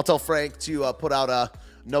 I'll tell Frank to put out a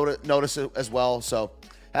notice as well. So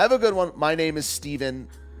have a good one. My name is Steven.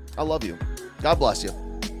 I love you. God bless you.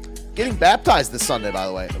 Getting baptized this Sunday, by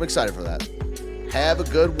the way. I'm excited for that. Have a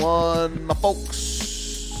good one, my folks.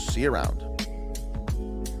 See you around.